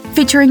podcast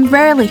featuring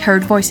rarely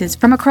heard voices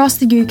from across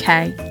the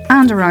UK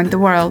and around the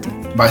world.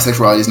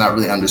 Bisexuality is not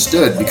really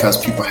understood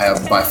because people have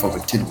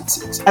biphobic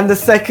tendencies. And the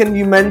second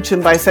you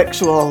mention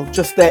bisexual,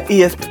 just their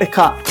ears pick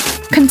up.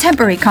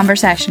 Contemporary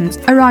conversations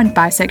around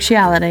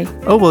bisexuality.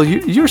 Oh, well,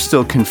 you're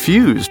still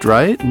confused,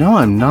 right? No,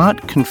 I'm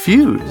not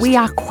confused. We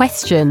are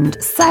questioned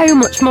so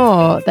much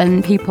more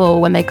than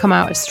people when they come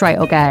out as straight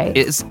or gay.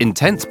 It's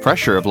intense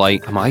pressure of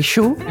am I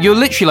sure? You're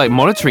literally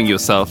monitoring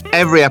yourself.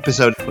 Every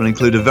episode will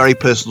include a very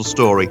personal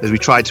story as we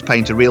try to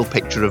paint a real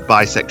picture of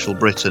bisexual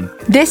Britain.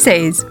 This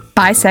is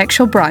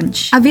Bisexual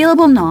Brunch,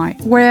 available now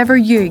wherever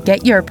you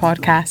get your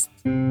podcasts.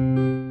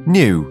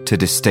 New to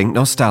Distinct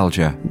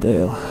Nostalgia.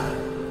 Dale.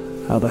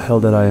 How the hell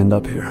did I end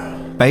up here?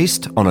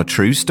 Based on a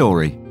true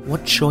story.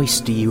 What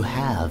choice do you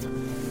have?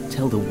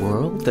 Tell the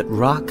world that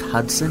Rock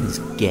Hudson is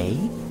gay?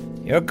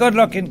 You're a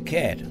good-looking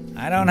kid.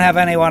 I don't have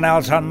anyone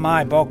else on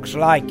my books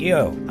like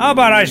you. How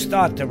about I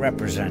start to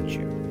represent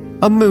you?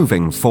 A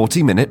moving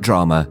 40-minute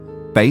drama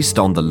based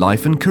on the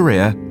life and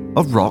career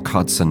of Rock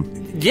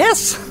Hudson.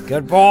 Yes!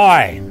 Good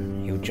boy.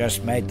 You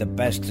just made the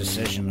best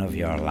decision of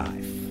your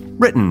life.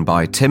 Written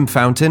by Tim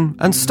Fountain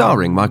and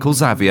starring Michael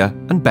Xavier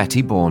and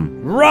Betty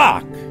Bourne.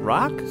 Rock!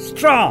 Rock?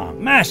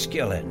 Strong,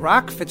 masculine.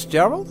 Rock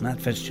Fitzgerald?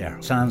 Not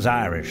Fitzgerald. Sounds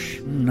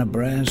Irish.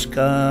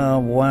 Nebraska,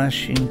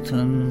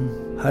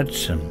 Washington,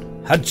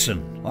 Hudson. Hudson.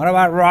 What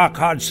about Rock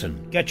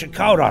Hudson? Get your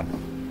coat on.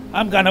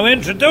 I'm going to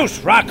introduce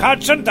Rock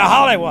Hudson to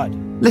Hollywood.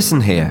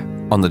 Listen here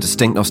on the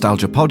Distinct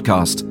Nostalgia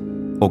podcast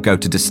or go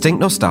to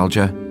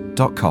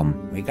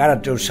distinctnostalgia.com. We got to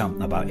do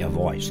something about your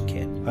voice,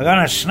 kid. We're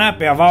going to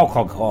snap your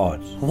vocal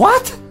cords.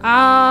 What?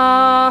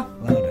 Louder.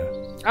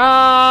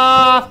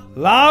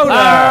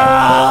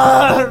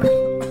 Louder!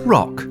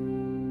 Rock.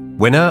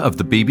 Winner of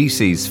the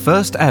BBC's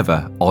first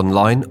ever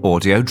online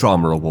audio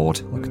drama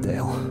award. Look,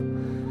 Dale,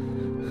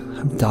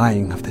 I'm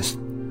dying of this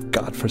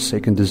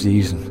godforsaken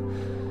disease,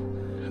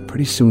 and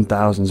pretty soon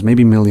thousands,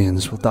 maybe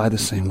millions, will die the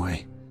same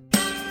way.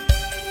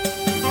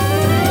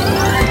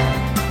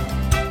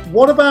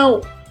 What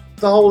about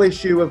the whole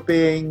issue of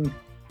being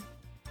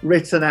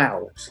written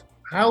out?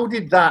 How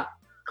did that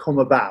come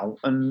about,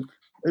 and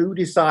who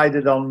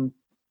decided on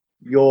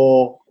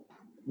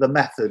the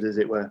method, as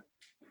it were?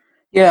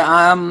 Yeah,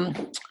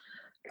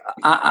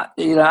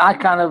 I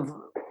kind of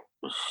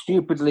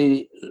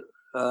stupidly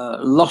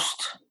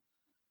lost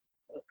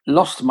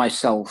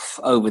myself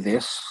over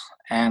this,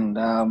 and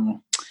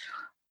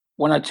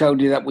when I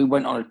told you that we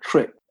went on a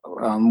trip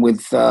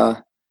with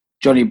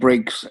Johnny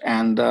Briggs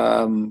and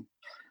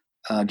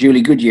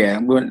Julie Goodyear,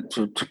 we went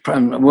we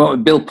went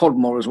with Bill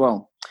Podmore as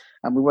well,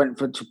 and we went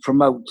to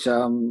promote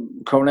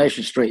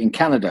Coronation Street in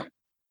Canada.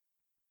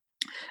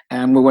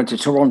 And we went to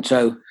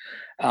Toronto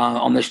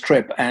on this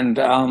trip, and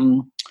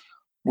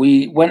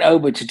we went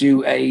over to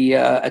do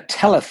a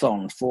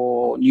telethon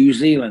for New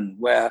Zealand,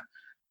 where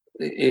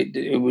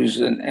it was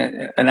an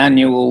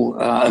annual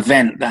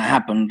event that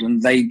happened,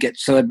 and they get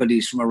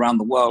celebrities from around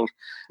the world.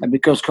 And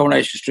because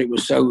Coronation Street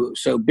was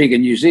so big in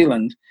New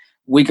Zealand,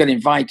 we got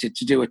invited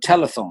to do a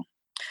telethon.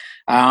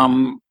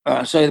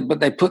 But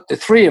they put the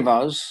three of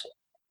us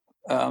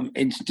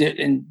in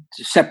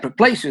separate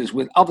places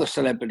with other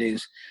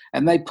celebrities,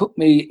 and they put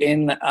me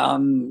in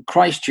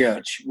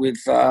Christchurch with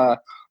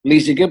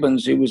Lisa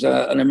Gibbons, who was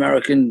an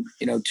American,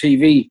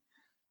 TV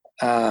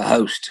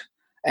host,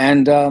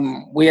 and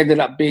we ended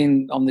up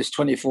being on this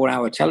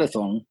 24-hour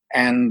telethon,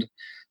 and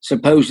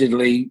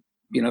supposedly,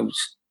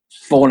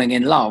 falling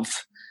in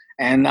love,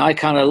 and I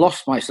kind of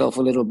lost myself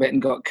a little bit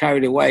and got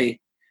carried away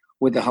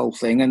with the whole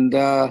thing, and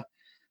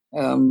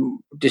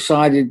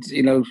decided,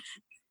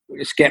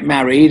 let's get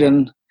married,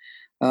 and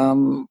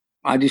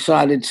I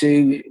decided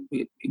to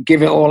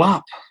give it all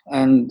up,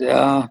 and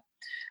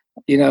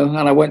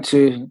and I went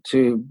to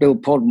Bill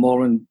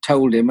Podmore and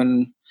told him,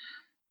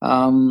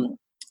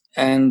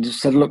 and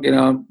said, look,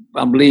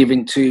 I'm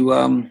leaving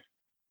to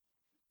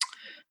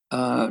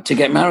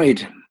get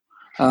married,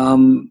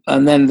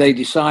 and then they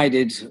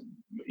decided,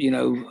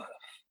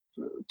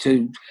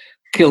 to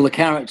kill the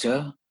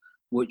character,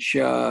 which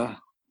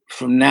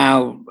from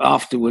now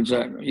afterwards,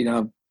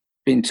 I've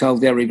been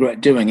told they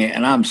regret doing it,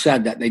 and I'm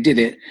sad that they did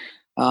it.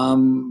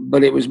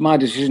 But it was my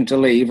decision to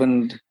leave,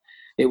 and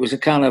it was a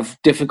kind of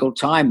difficult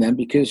time then,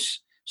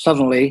 because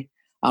suddenly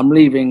I'm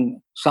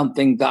leaving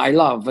something that I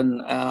love,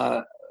 and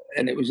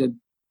it was a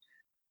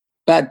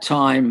bad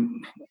time.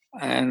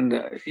 And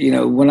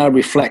when I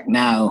reflect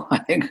now, I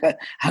think,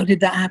 how did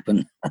that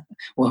happen?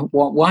 Well,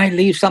 why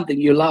leave something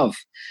you love?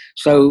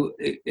 So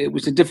it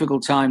was a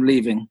difficult time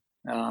leaving.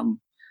 And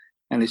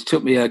it's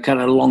took me a kind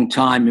of long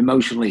time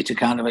emotionally to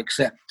kind of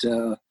accept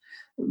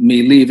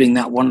me leaving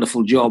that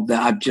wonderful job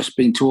that I've just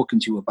been talking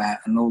to you about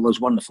and all those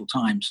wonderful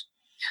times,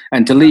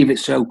 and to leave it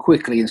so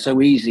quickly and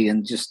so easy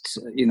and just,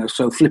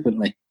 so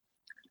flippantly.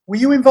 Were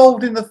you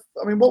involved in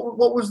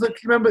what was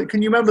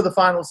can you remember the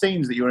final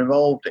scenes that you were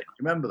involved in? Do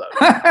you remember those?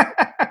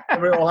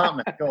 Remember it all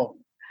happening? Go on.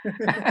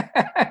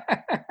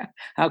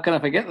 How can I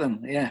forget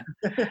them? Yeah.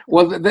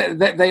 Well,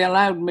 they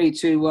allowed me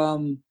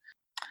to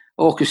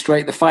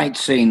orchestrate the fight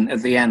scene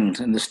at the end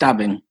and the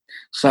stabbing.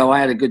 So I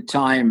had a good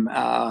time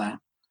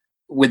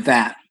with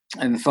that.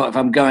 And thought, if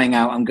I'm going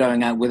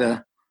out with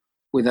a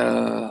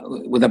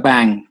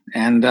bang.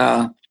 And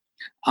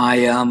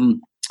I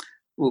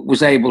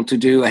was able to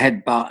do a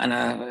headbutt and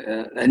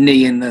a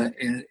knee in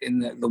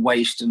the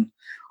waist, and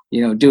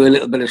do a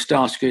little bit of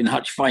Starsky and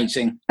Hutch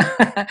fighting,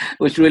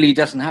 which really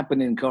doesn't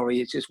happen in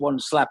Corrie. It's just one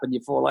slap and you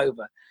fall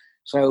over.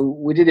 So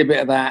we did a bit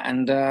of that,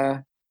 and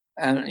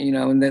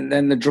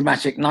then the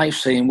dramatic knife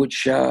scene,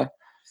 which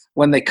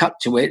when they cut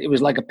to it, it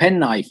was like a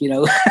penknife.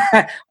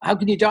 How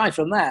can you die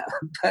from that?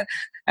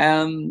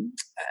 And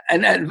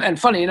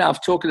funny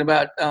enough, talking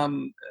about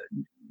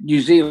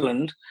New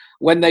Zealand,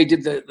 when they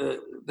did the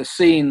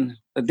scene,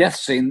 the death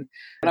scene,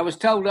 and I was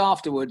told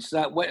afterwards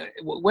that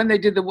when they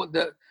did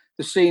the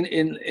scene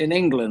in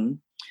England,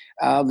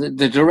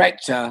 the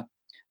director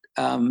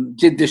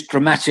did this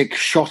dramatic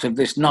shot of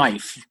this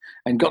knife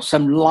and got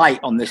some light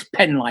on this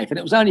penknife, and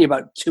it was only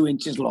about 2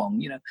 inches long,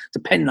 the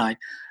penknife.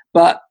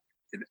 But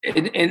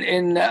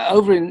in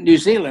over in New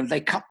Zealand,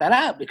 they cut that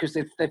out because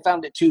they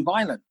found it too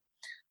violent.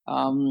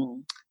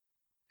 And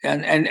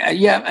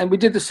we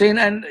did the scene,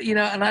 and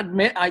and I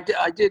admit I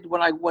did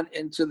when I went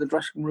into the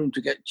dressing room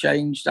to get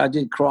changed, I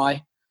did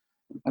cry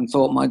and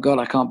thought, my God,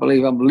 I can't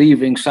believe I'm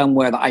leaving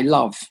somewhere that I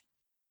love.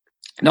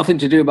 Nothing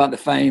to do about the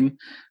fame,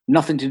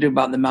 nothing to do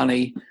about the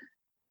money.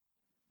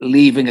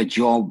 Leaving a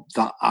job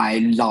that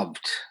I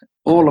loved.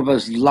 All of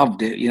us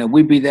loved it.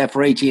 We'd be there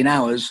for 18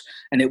 hours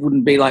and it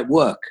wouldn't be like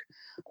work.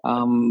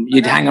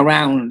 You'd hang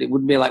around, it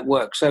wouldn't be like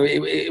work. So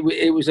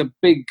it was a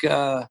big,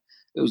 it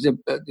was a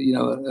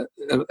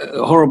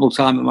horrible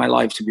time in my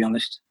life, to be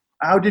honest.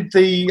 How did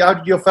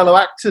your fellow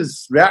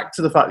actors react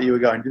to the fact that you were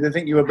going? Did they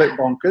think you were a bit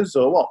bonkers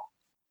or what?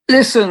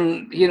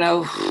 Listen,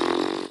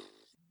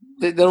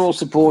 they're all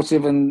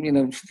supportive,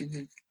 and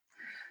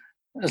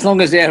as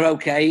long as they're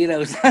okay,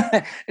 as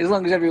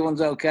long as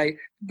everyone's okay.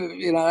 But,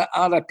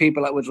 I'd have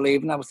people that would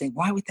leave, and I would think,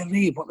 why would they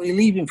leave? What are they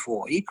leaving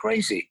for? Are you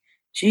crazy?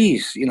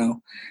 Jeez,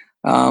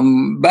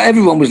 But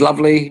everyone was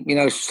lovely.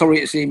 Sorry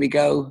to see me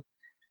go.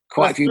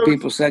 Quite a few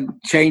people said,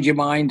 change your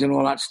mind and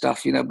all that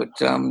stuff, But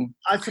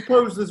I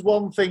suppose there's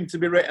one thing to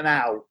be written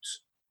out.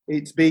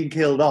 It's being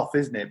killed off,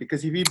 isn't it?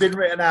 Because if you've been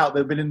written out,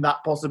 there've been in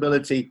that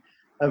possibility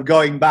of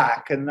going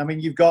back. And I mean,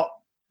 you've got,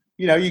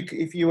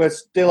 if you were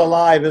still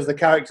alive as the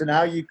character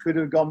now, you could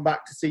have gone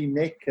back to see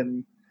Nick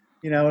and,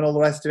 and all the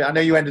rest of it. I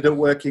know you ended up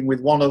working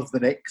with one of the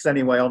Nicks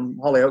anyway on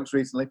Hollyoaks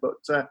recently, but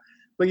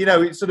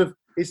it's sort of,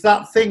 it's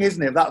that thing,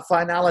 isn't it? That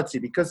finality,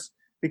 because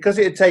it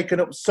had taken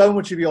up so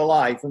much of your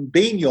life and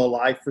been your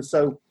life for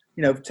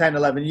 10,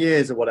 11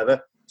 years or whatever,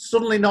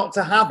 suddenly not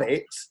to have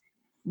it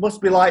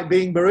must be like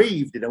being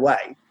bereaved in a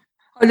way.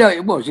 Oh, no,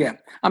 it was, yeah.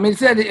 I mean,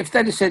 if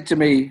they'd have said to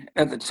me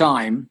at the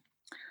time,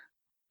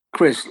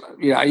 Chris,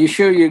 are you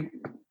sure you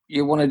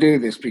want to do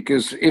this?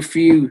 Because if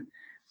you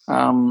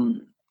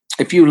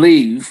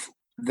leave,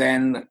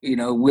 then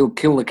we'll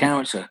kill the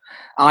character.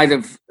 I'd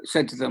have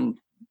said to them,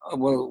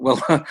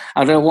 well,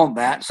 I don't want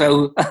that,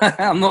 so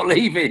I'm not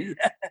leaving.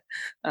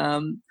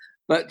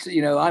 But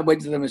I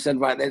went to them and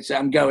said, right,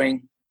 I'm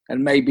going.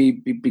 And maybe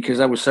because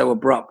I was so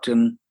abrupt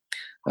and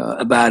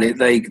about it,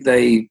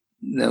 they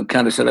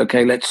kind of said,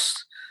 okay,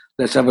 let's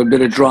have a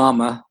bit of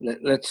drama.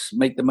 Let's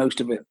make the most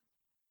of it.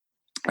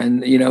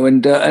 And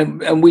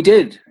and we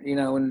did,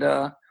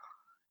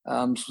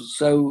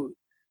 so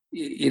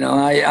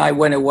I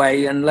went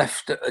away and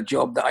left a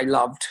job that I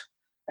loved,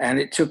 and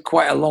it took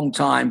quite a long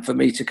time for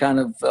me to kind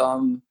of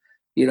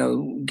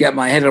get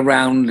my head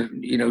around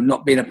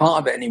not being a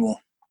part of it anymore.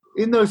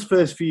 In those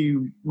first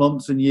few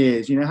months and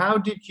years, how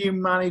did you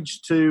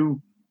manage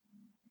to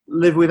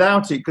live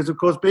without it? Because of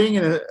course, being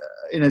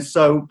in a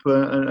soap,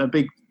 a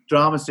big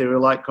drama serial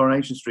like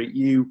Coronation Street,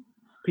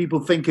 people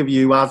think of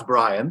you as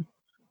Brian.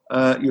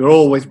 You're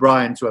always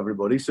Brian to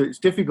everybody, so it's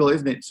difficult,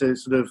 isn't it, to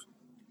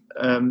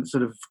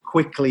sort of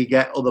quickly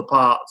get other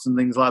parts and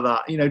things like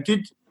that.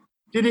 Did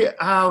it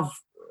have,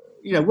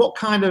 what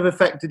kind of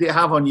effect did it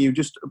have on you,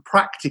 just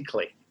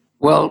practically?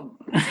 Well,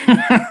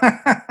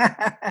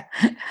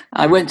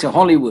 I went to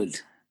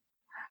Hollywood.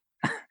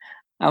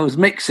 I was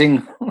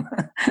mixing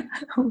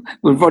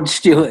with Rod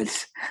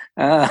Stewart,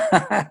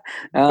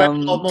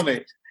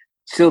 money.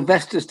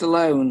 Sylvester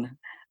Stallone.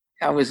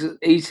 I was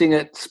eating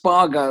at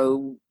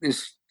Spargo,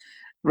 this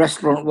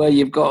restaurant where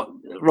you've got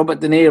Robert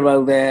De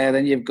Niro there,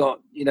 then you've got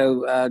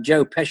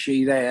Joe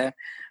Pesci there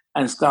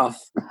and stuff.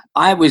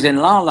 I was in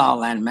La La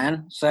Land,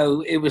 man.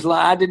 So it was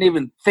like I didn't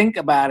even think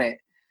about it.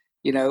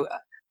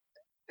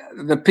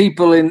 The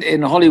people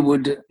in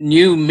Hollywood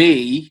knew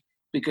me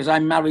because I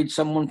married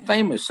someone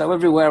famous. So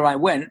everywhere I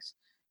went,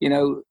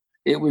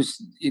 it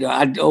was,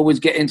 I'd always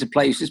get into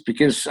places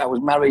because I was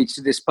married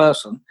to this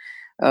person.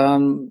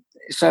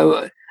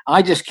 So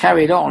I just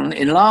carried on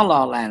in La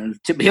La Land,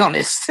 to be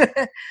honest,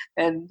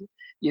 and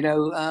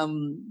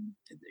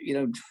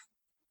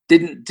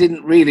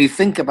didn't really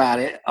think about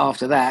it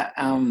after that.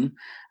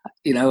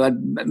 I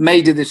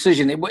made a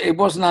decision. It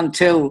wasn't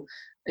until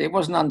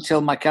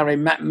my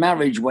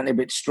marriage went a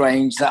bit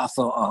strange that I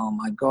thought, oh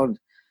my God,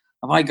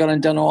 have I gone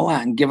and done all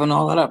that and given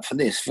all that up for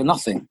this, for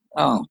nothing?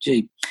 Oh,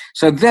 gee.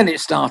 So then it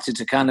started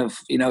to kind of,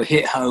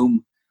 hit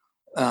home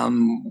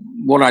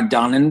what I'd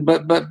done.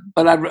 But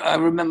I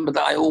remember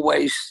that I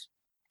always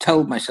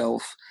told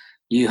myself,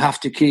 you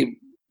have to keep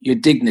your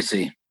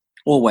dignity,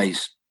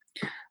 always.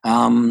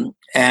 And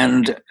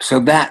so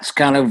that's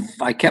kind of,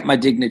 I kept my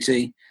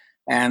dignity,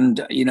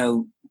 and,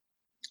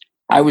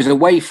 I was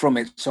away from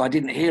it, so I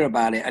didn't hear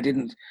about it. I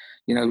didn't,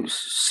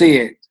 see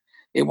it.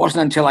 It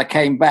wasn't until I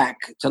came back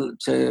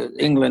to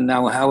England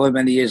now, however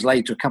many years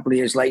later, a couple of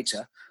years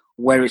later,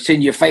 where it's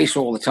in your face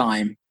all the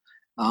time.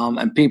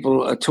 And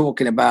people are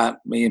talking about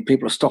me, and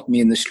people are stopping me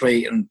in the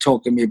street and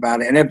talking to me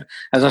about it. And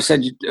as I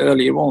said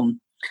earlier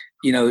on,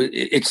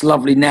 it's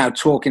lovely now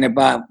talking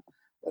about,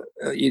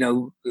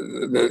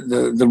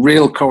 the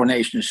real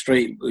Coronation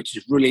Street, which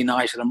is really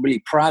nice, and I'm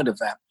really proud of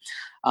that.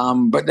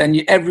 But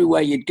then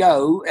everywhere you'd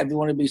go,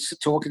 everyone would be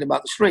talking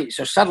about the street.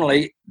 So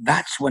suddenly,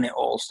 that's when it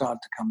all started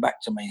to come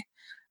back to me,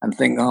 and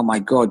think, oh my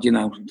God,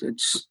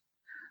 it's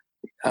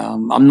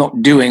I'm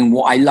not doing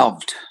what I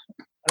loved.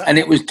 And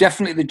it was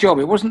definitely the job.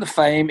 It wasn't the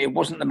fame. It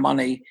wasn't the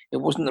money. It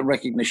wasn't the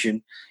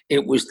recognition.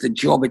 It was the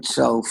job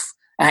itself,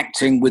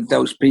 acting with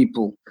those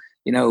people,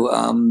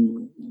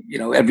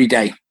 every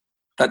day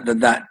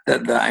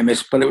that I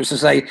missed. But it was to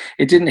say,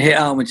 it didn't hit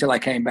home until I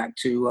came back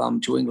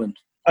to England.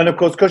 And of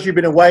course, because you've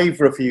been away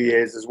for a few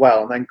years as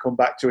well, and then come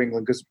back to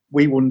England, because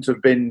we wouldn't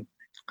have been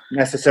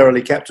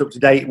necessarily kept up to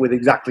date with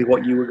exactly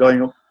what you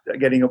were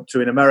getting up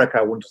to in America.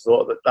 I wouldn't have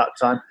thought at that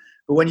time.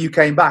 But when you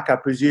came back, I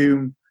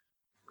presume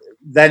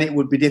then it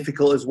would be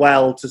difficult as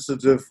well to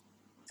sort of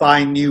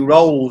find new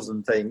roles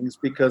and things,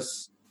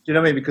 because, do you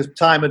know what I mean? Because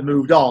time had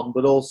moved on,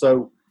 but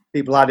also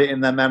people had it in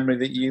their memory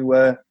that you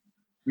were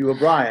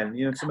Brian.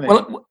 You know what I mean?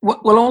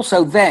 Well,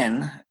 also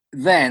then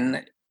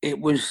it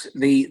was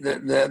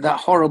that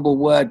horrible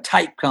word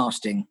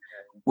typecasting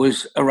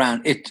was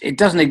around. It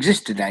doesn't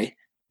exist today.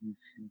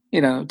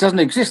 It doesn't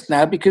exist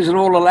now because they're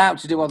all allowed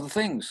to do other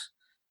things.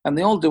 And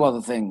they all do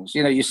other things.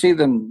 You see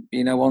them,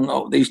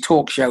 on these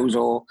talk shows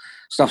or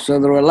stuff. So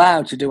they're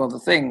allowed to do other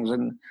things.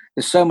 And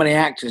there's so many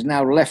actors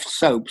now left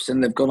soaps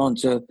and they've gone on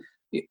to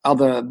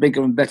other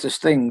bigger and better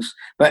things.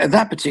 But at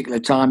that particular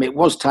time, it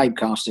was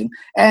typecasting.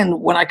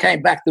 And when I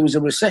came back, there was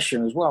a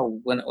recession as well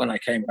when I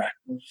came back.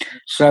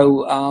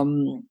 So,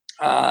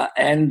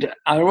 and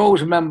I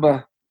always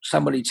remember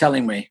somebody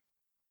telling me,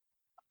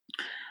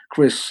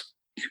 Chris,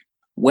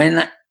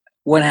 when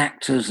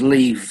actors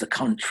leave the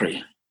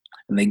country,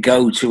 and they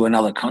go to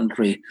another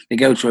country, they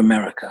go to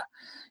America,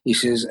 he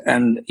says,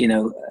 and,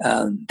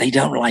 they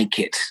don't like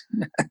it.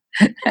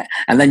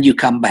 And then you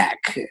come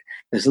back.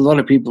 There's a lot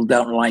of people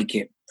don't like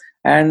it.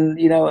 And,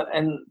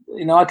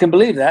 I can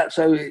believe that.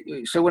 So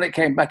when it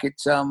came back,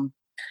 it's, I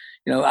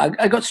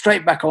got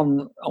straight back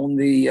on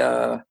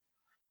the,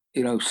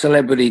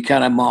 celebrity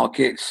kind of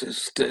markets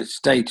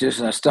status.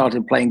 And I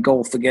started playing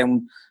golf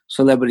again,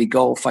 celebrity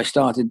golf. I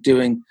started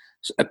doing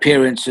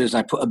appearances.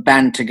 I put a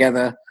band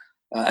together.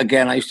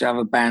 Again, I used to have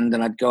a band,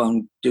 and I'd go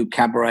and do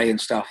cabaret and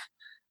stuff.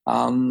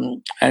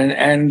 So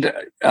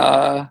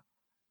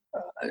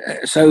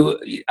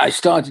I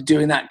started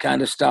doing that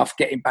kind of stuff,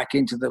 getting back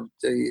into the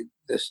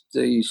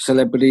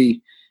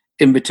celebrity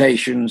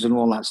invitations and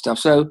all that stuff.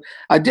 So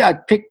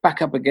I'd pick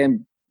back up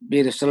again,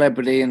 being a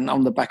celebrity, and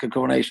on the back of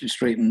Coronation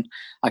Street, and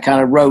I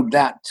kind of rode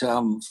that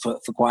for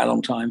quite a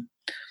long time,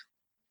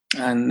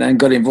 and then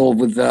got involved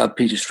with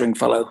Peter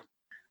Stringfellow.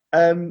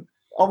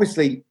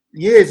 Obviously,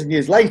 years and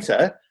years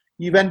later,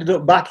 you've ended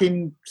up back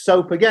in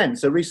soap again.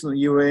 So recently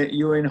you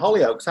were in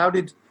Hollyoaks. How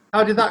did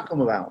that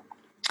come about?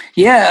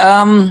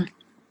 Yeah,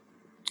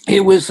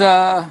 it was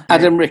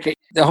Adam Rickett.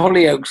 The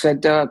Hollyoaks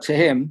said to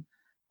him,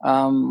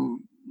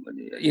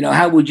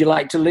 how would you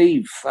like to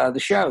leave the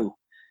show?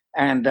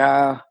 And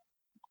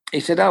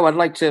he said, I'd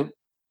like to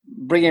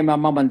bring in my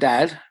mum and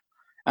dad,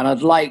 and I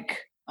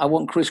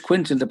want Chris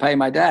Quinten to pay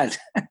my dad.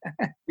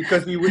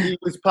 Because he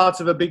was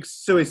part of a big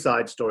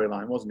suicide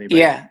storyline, wasn't he?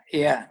 Yeah.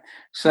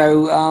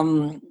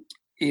 So,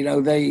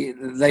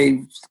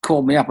 they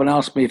called me up and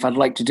asked me if I'd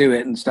like to do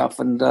it and stuff.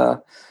 And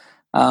it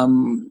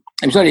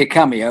was only a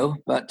cameo,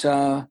 but,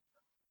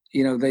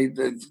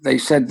 they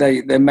said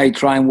they may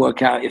try and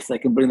work out if they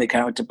can bring the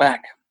character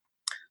back.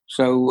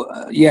 So,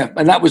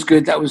 and that was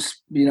good. That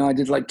was, I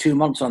did like 2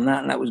 months on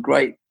that, and that was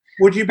great.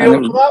 Would you be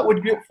up for that? Would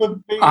you be up for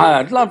being...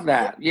 I'd love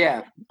that.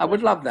 Yeah, I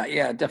would love that.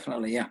 Yeah,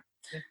 definitely.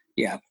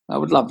 Yeah, I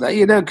would love that.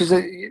 Because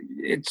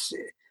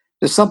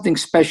there's something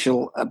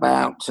special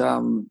about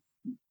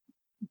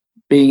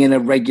being in a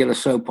regular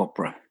soap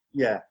opera.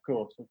 Yeah, of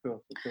course.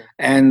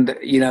 And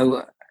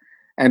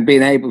and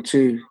being able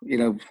to,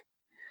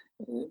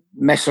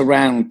 mess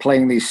around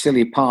playing these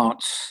silly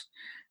parts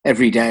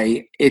every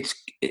day. It's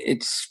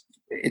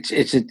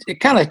a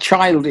kind of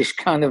childish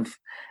kind of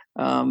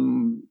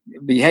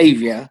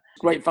behavior.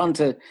 It's great fun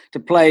to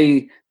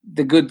play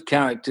the good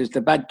characters,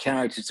 the bad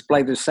characters, to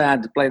play the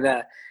sad, to play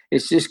that.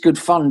 It's just good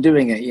fun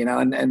doing it,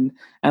 and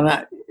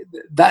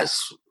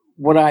that's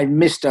what I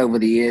missed over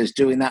the years,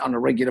 doing that on a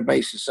regular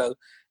basis. So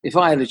if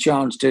I had a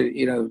chance to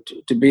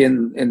be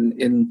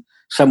in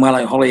somewhere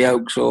like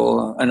Hollyoaks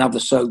or another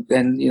soap,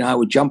 then I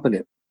would jump at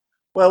it.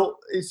 Well,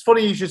 it's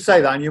funny you should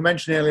say that. And you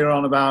mentioned earlier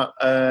on about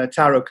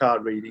tarot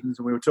card readings,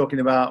 and we were talking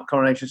about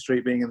Coronation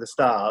Street being in the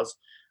stars.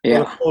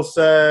 Yeah. Well, of course,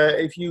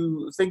 if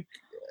you think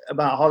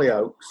about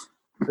Hollyoaks,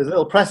 there's a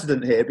little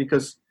precedent here,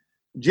 because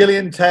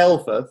Gillian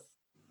Tailforth,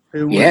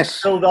 who was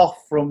killed off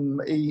from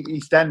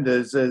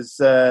EastEnders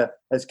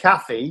as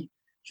Kathy,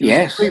 she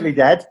was completely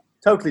dead,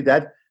 totally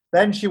dead.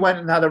 Then she went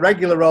and had a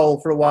regular role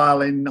for a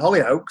while in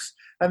Hollyoaks,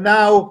 and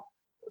now,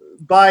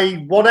 by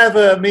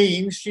whatever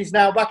means, she's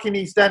now back in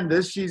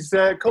EastEnders. She's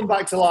come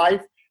back to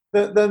life.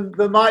 Then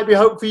there might be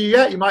hope for you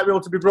yet. You might be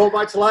able to be brought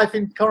back to life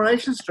in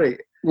Coronation Street.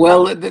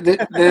 Well,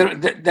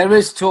 there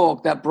is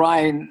talk that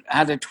Brian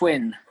had a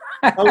twin.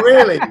 Oh,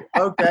 really?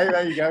 Okay,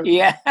 there you go.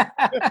 Yeah.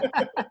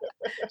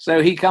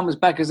 So he comes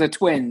back as a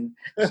twin.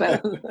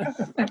 So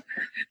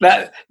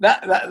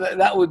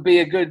that would be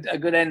a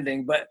good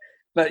ending. But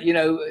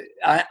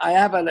I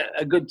have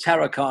a good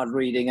tarot card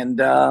reading,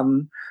 and I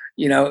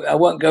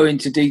won't go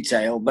into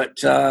detail, but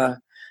I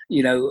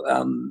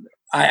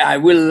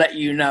will let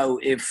you know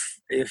if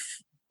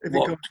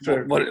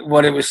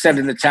what it was said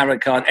in the tarot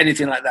card,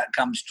 anything like that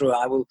comes true.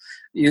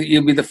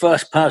 You'll be the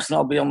first person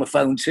I'll be on the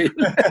phone to.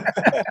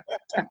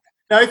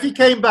 Now, if he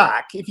came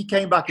back, it'd be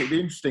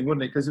interesting,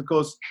 wouldn't it? Because of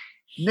course,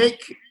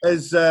 Nick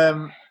has.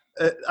 I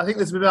think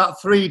there's been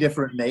about 3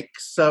 different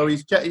Nicks. So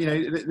he's,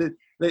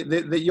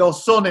 your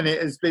son in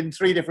it has been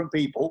 3 different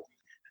people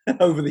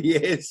over the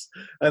years,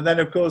 and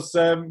then of course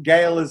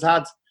Gail has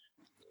had.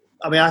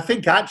 I mean, I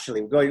think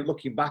actually,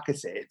 looking back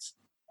at it,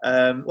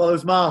 there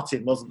was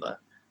Martin, wasn't there?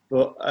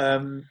 But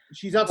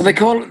she's had. Well,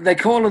 they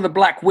call her the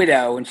Black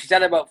Widow, and she's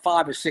had about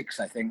 5 or 6,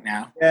 I think,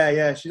 now.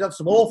 Yeah, she's had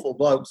some awful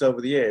blokes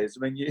over the years.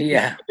 I mean,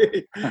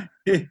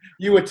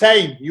 you were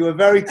tame. You were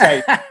very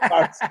tame.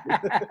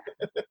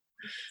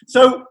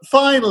 So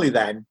finally,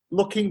 then,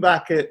 looking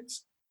back at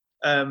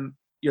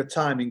your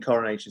time in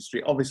Coronation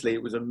Street, obviously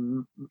it was a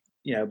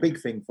big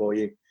thing for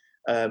you.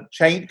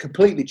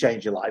 Completely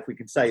changed your life. We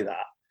can say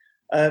that.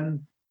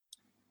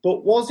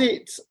 But was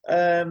it?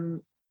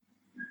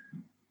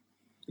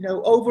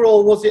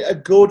 Overall, was it a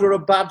good or a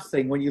bad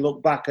thing when you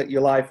look back at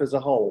your life as a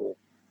whole?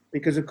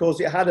 Because, of course,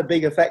 it had a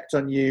big effect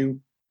on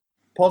you,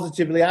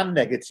 positively and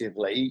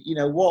negatively.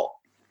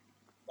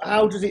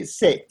 How does it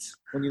sit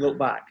when you look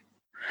back?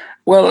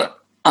 Well,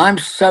 I'm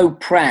so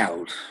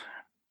proud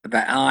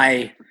that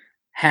I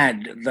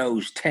had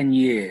those 10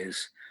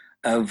 years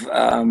of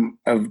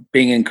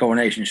being in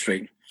Coronation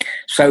Street.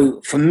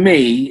 So for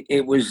me,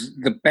 it was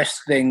the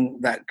best thing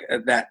that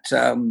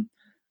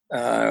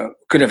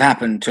could have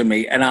happened to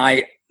me, and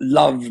I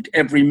loved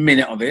every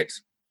minute of it.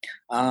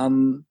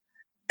 And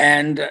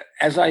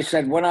as I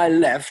said, when I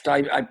left,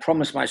 I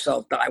promised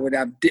myself that I would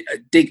have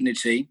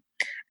dignity,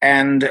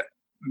 and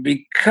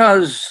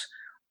because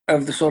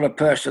of the sort of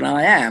person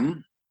I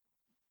am,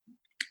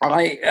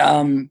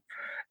 I'm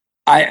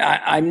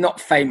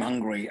not fame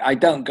hungry. I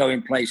don't go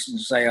in places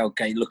and say,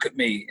 "Okay, look at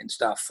me" and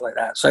stuff like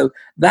that. So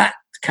that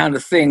kind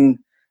of thing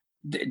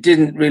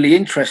didn't really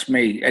interest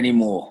me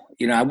anymore.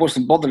 I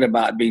wasn't bothered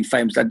about being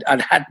famous.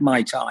 I'd had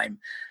my time,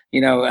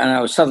 and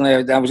I was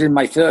in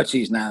my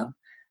 30s now,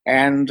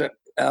 and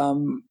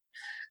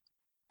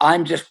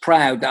I'm just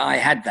proud that I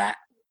had that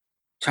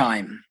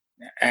time.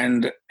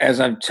 And as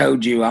I've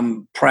told you,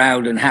 I'm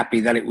proud and happy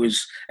that it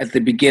was at the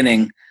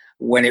beginning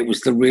when it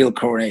was the real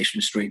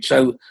Coronation Street.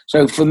 So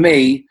for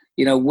me,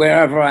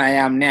 wherever I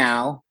am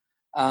now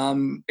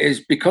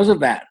is because of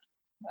that,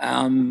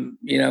 and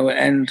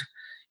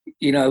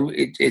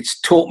it's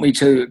taught me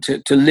to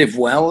live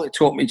well. It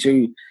taught me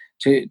to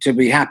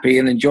be happy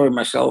and enjoy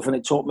myself, and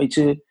it taught me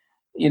to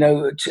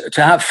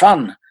have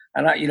fun.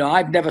 And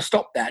I've never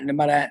stopped that, no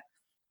matter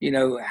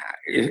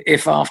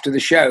if after the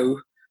show,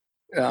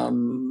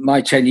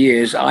 my 10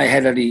 years, I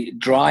had any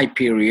dry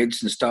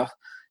periods and stuff.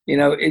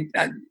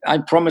 I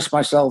promised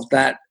myself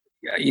that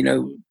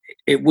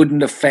it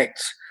wouldn't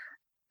affect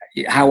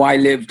how I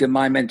lived and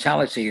my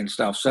mentality and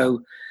stuff.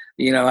 So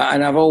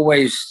and I've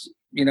always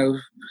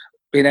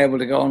been able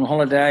to go on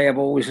holiday. I've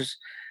always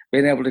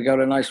been able to go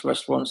to nice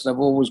restaurants, and I've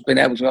always been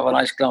able to have a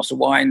nice glass of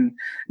wine.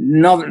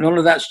 None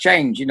of that's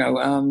changed.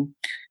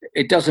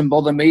 It doesn't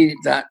bother me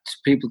that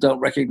people don't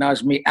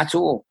recognize me at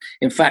all.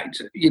 In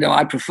fact,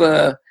 I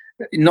prefer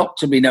not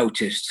to be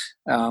noticed,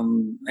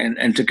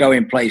 and to go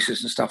in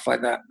places and stuff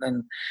like that.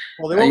 And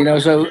they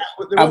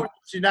won't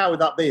see you now with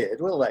that beard,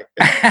 will they?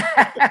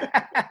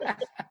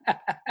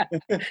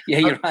 Yeah,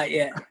 you're right.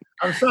 Yeah,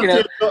 I'm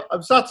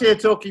sat here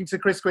talking to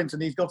Chris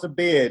Quinten. He's got a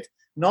beard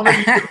None of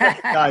you would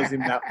recognise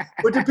him now.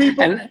 But do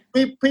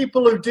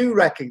people who do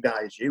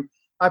recognise you,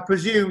 I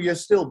presume you're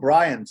still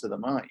Brian to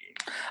them, aren't you?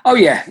 Oh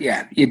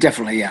yeah, you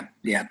definitely, yeah.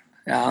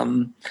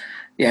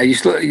 You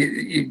still,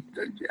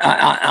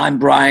 I'm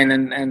Brian,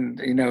 and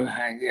you know,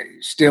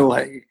 still,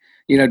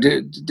 you know,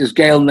 does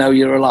Gail know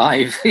you're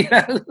alive? You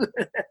know.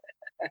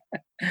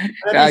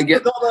 Have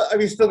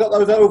you still got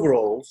those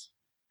overalls?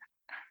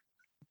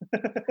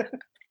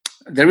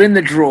 They're in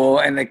the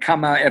drawer, and they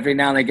come out every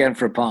now and again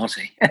for a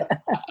party.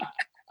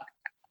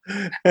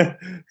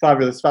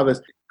 Fabulous.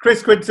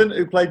 Chris Quinten,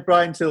 who played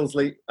Brian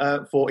Tilsley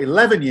for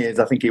 11 years,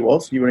 I think it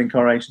was. You were in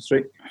Coronation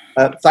Street.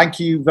 Thank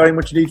you very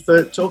much indeed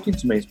for talking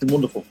to me. It's been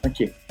wonderful. Thank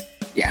you.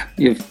 Yeah,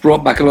 you've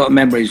brought back a lot of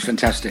memories.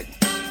 Fantastic.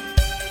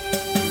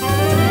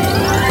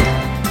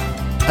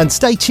 And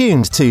stay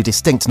tuned to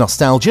Distinct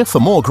Nostalgia for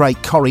more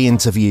great Corrie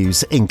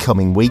interviews in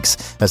coming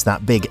weeks as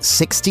that big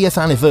 60th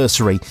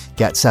anniversary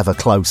gets ever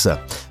closer.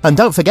 And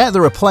don't forget,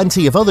 there are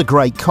plenty of other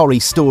great Corrie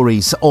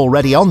stories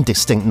already on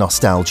Distinct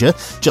Nostalgia.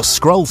 Just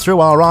scroll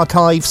through our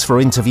archives for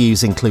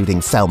interviews including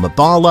Thelma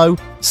Barlow,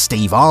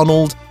 Steve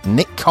Arnold,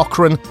 Nick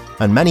Cochrane,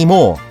 and many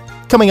more.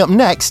 Coming up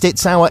next,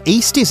 it's our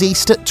East is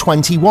East at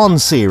 21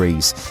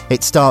 series.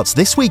 It starts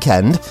this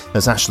weekend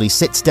as Ashley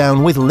sits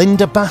down with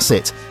Linda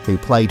Bassett, who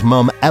played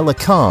Mum Ella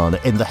Khan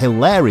in the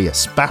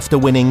hilarious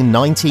BAFTA-winning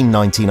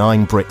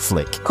 1999 Brit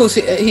flick. Of course,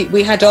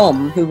 we had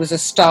who was a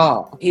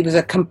star. He was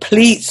a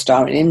complete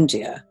star in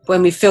India.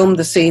 When we filmed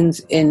the scenes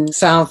in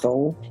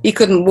Southall, he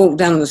couldn't walk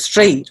down the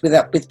street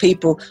with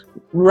people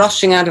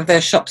rushing out of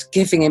their shops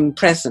giving him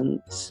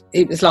presents.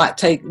 It was like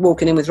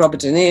walking in with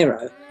Robert De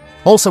Niro.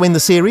 Also in the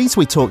series,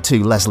 we talked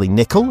to Leslie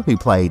Nichol, who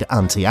played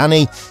Auntie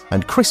Annie,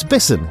 and Chris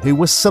Bisson, who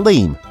was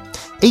Salim.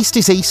 East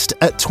is East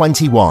at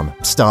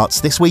 21 starts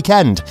this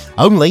weekend,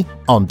 only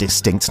on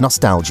Distinct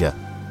Nostalgia.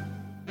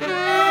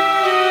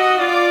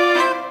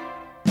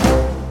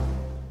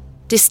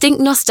 Distinct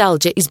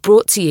Nostalgia is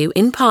brought to you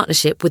in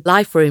partnership with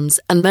Life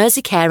Rooms and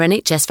Merseycare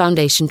NHS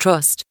Foundation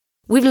Trust.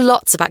 We've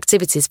lots of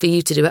activities for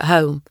you to do at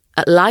home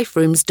at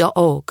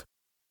liferooms.org.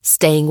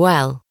 Staying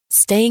well,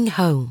 staying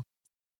home.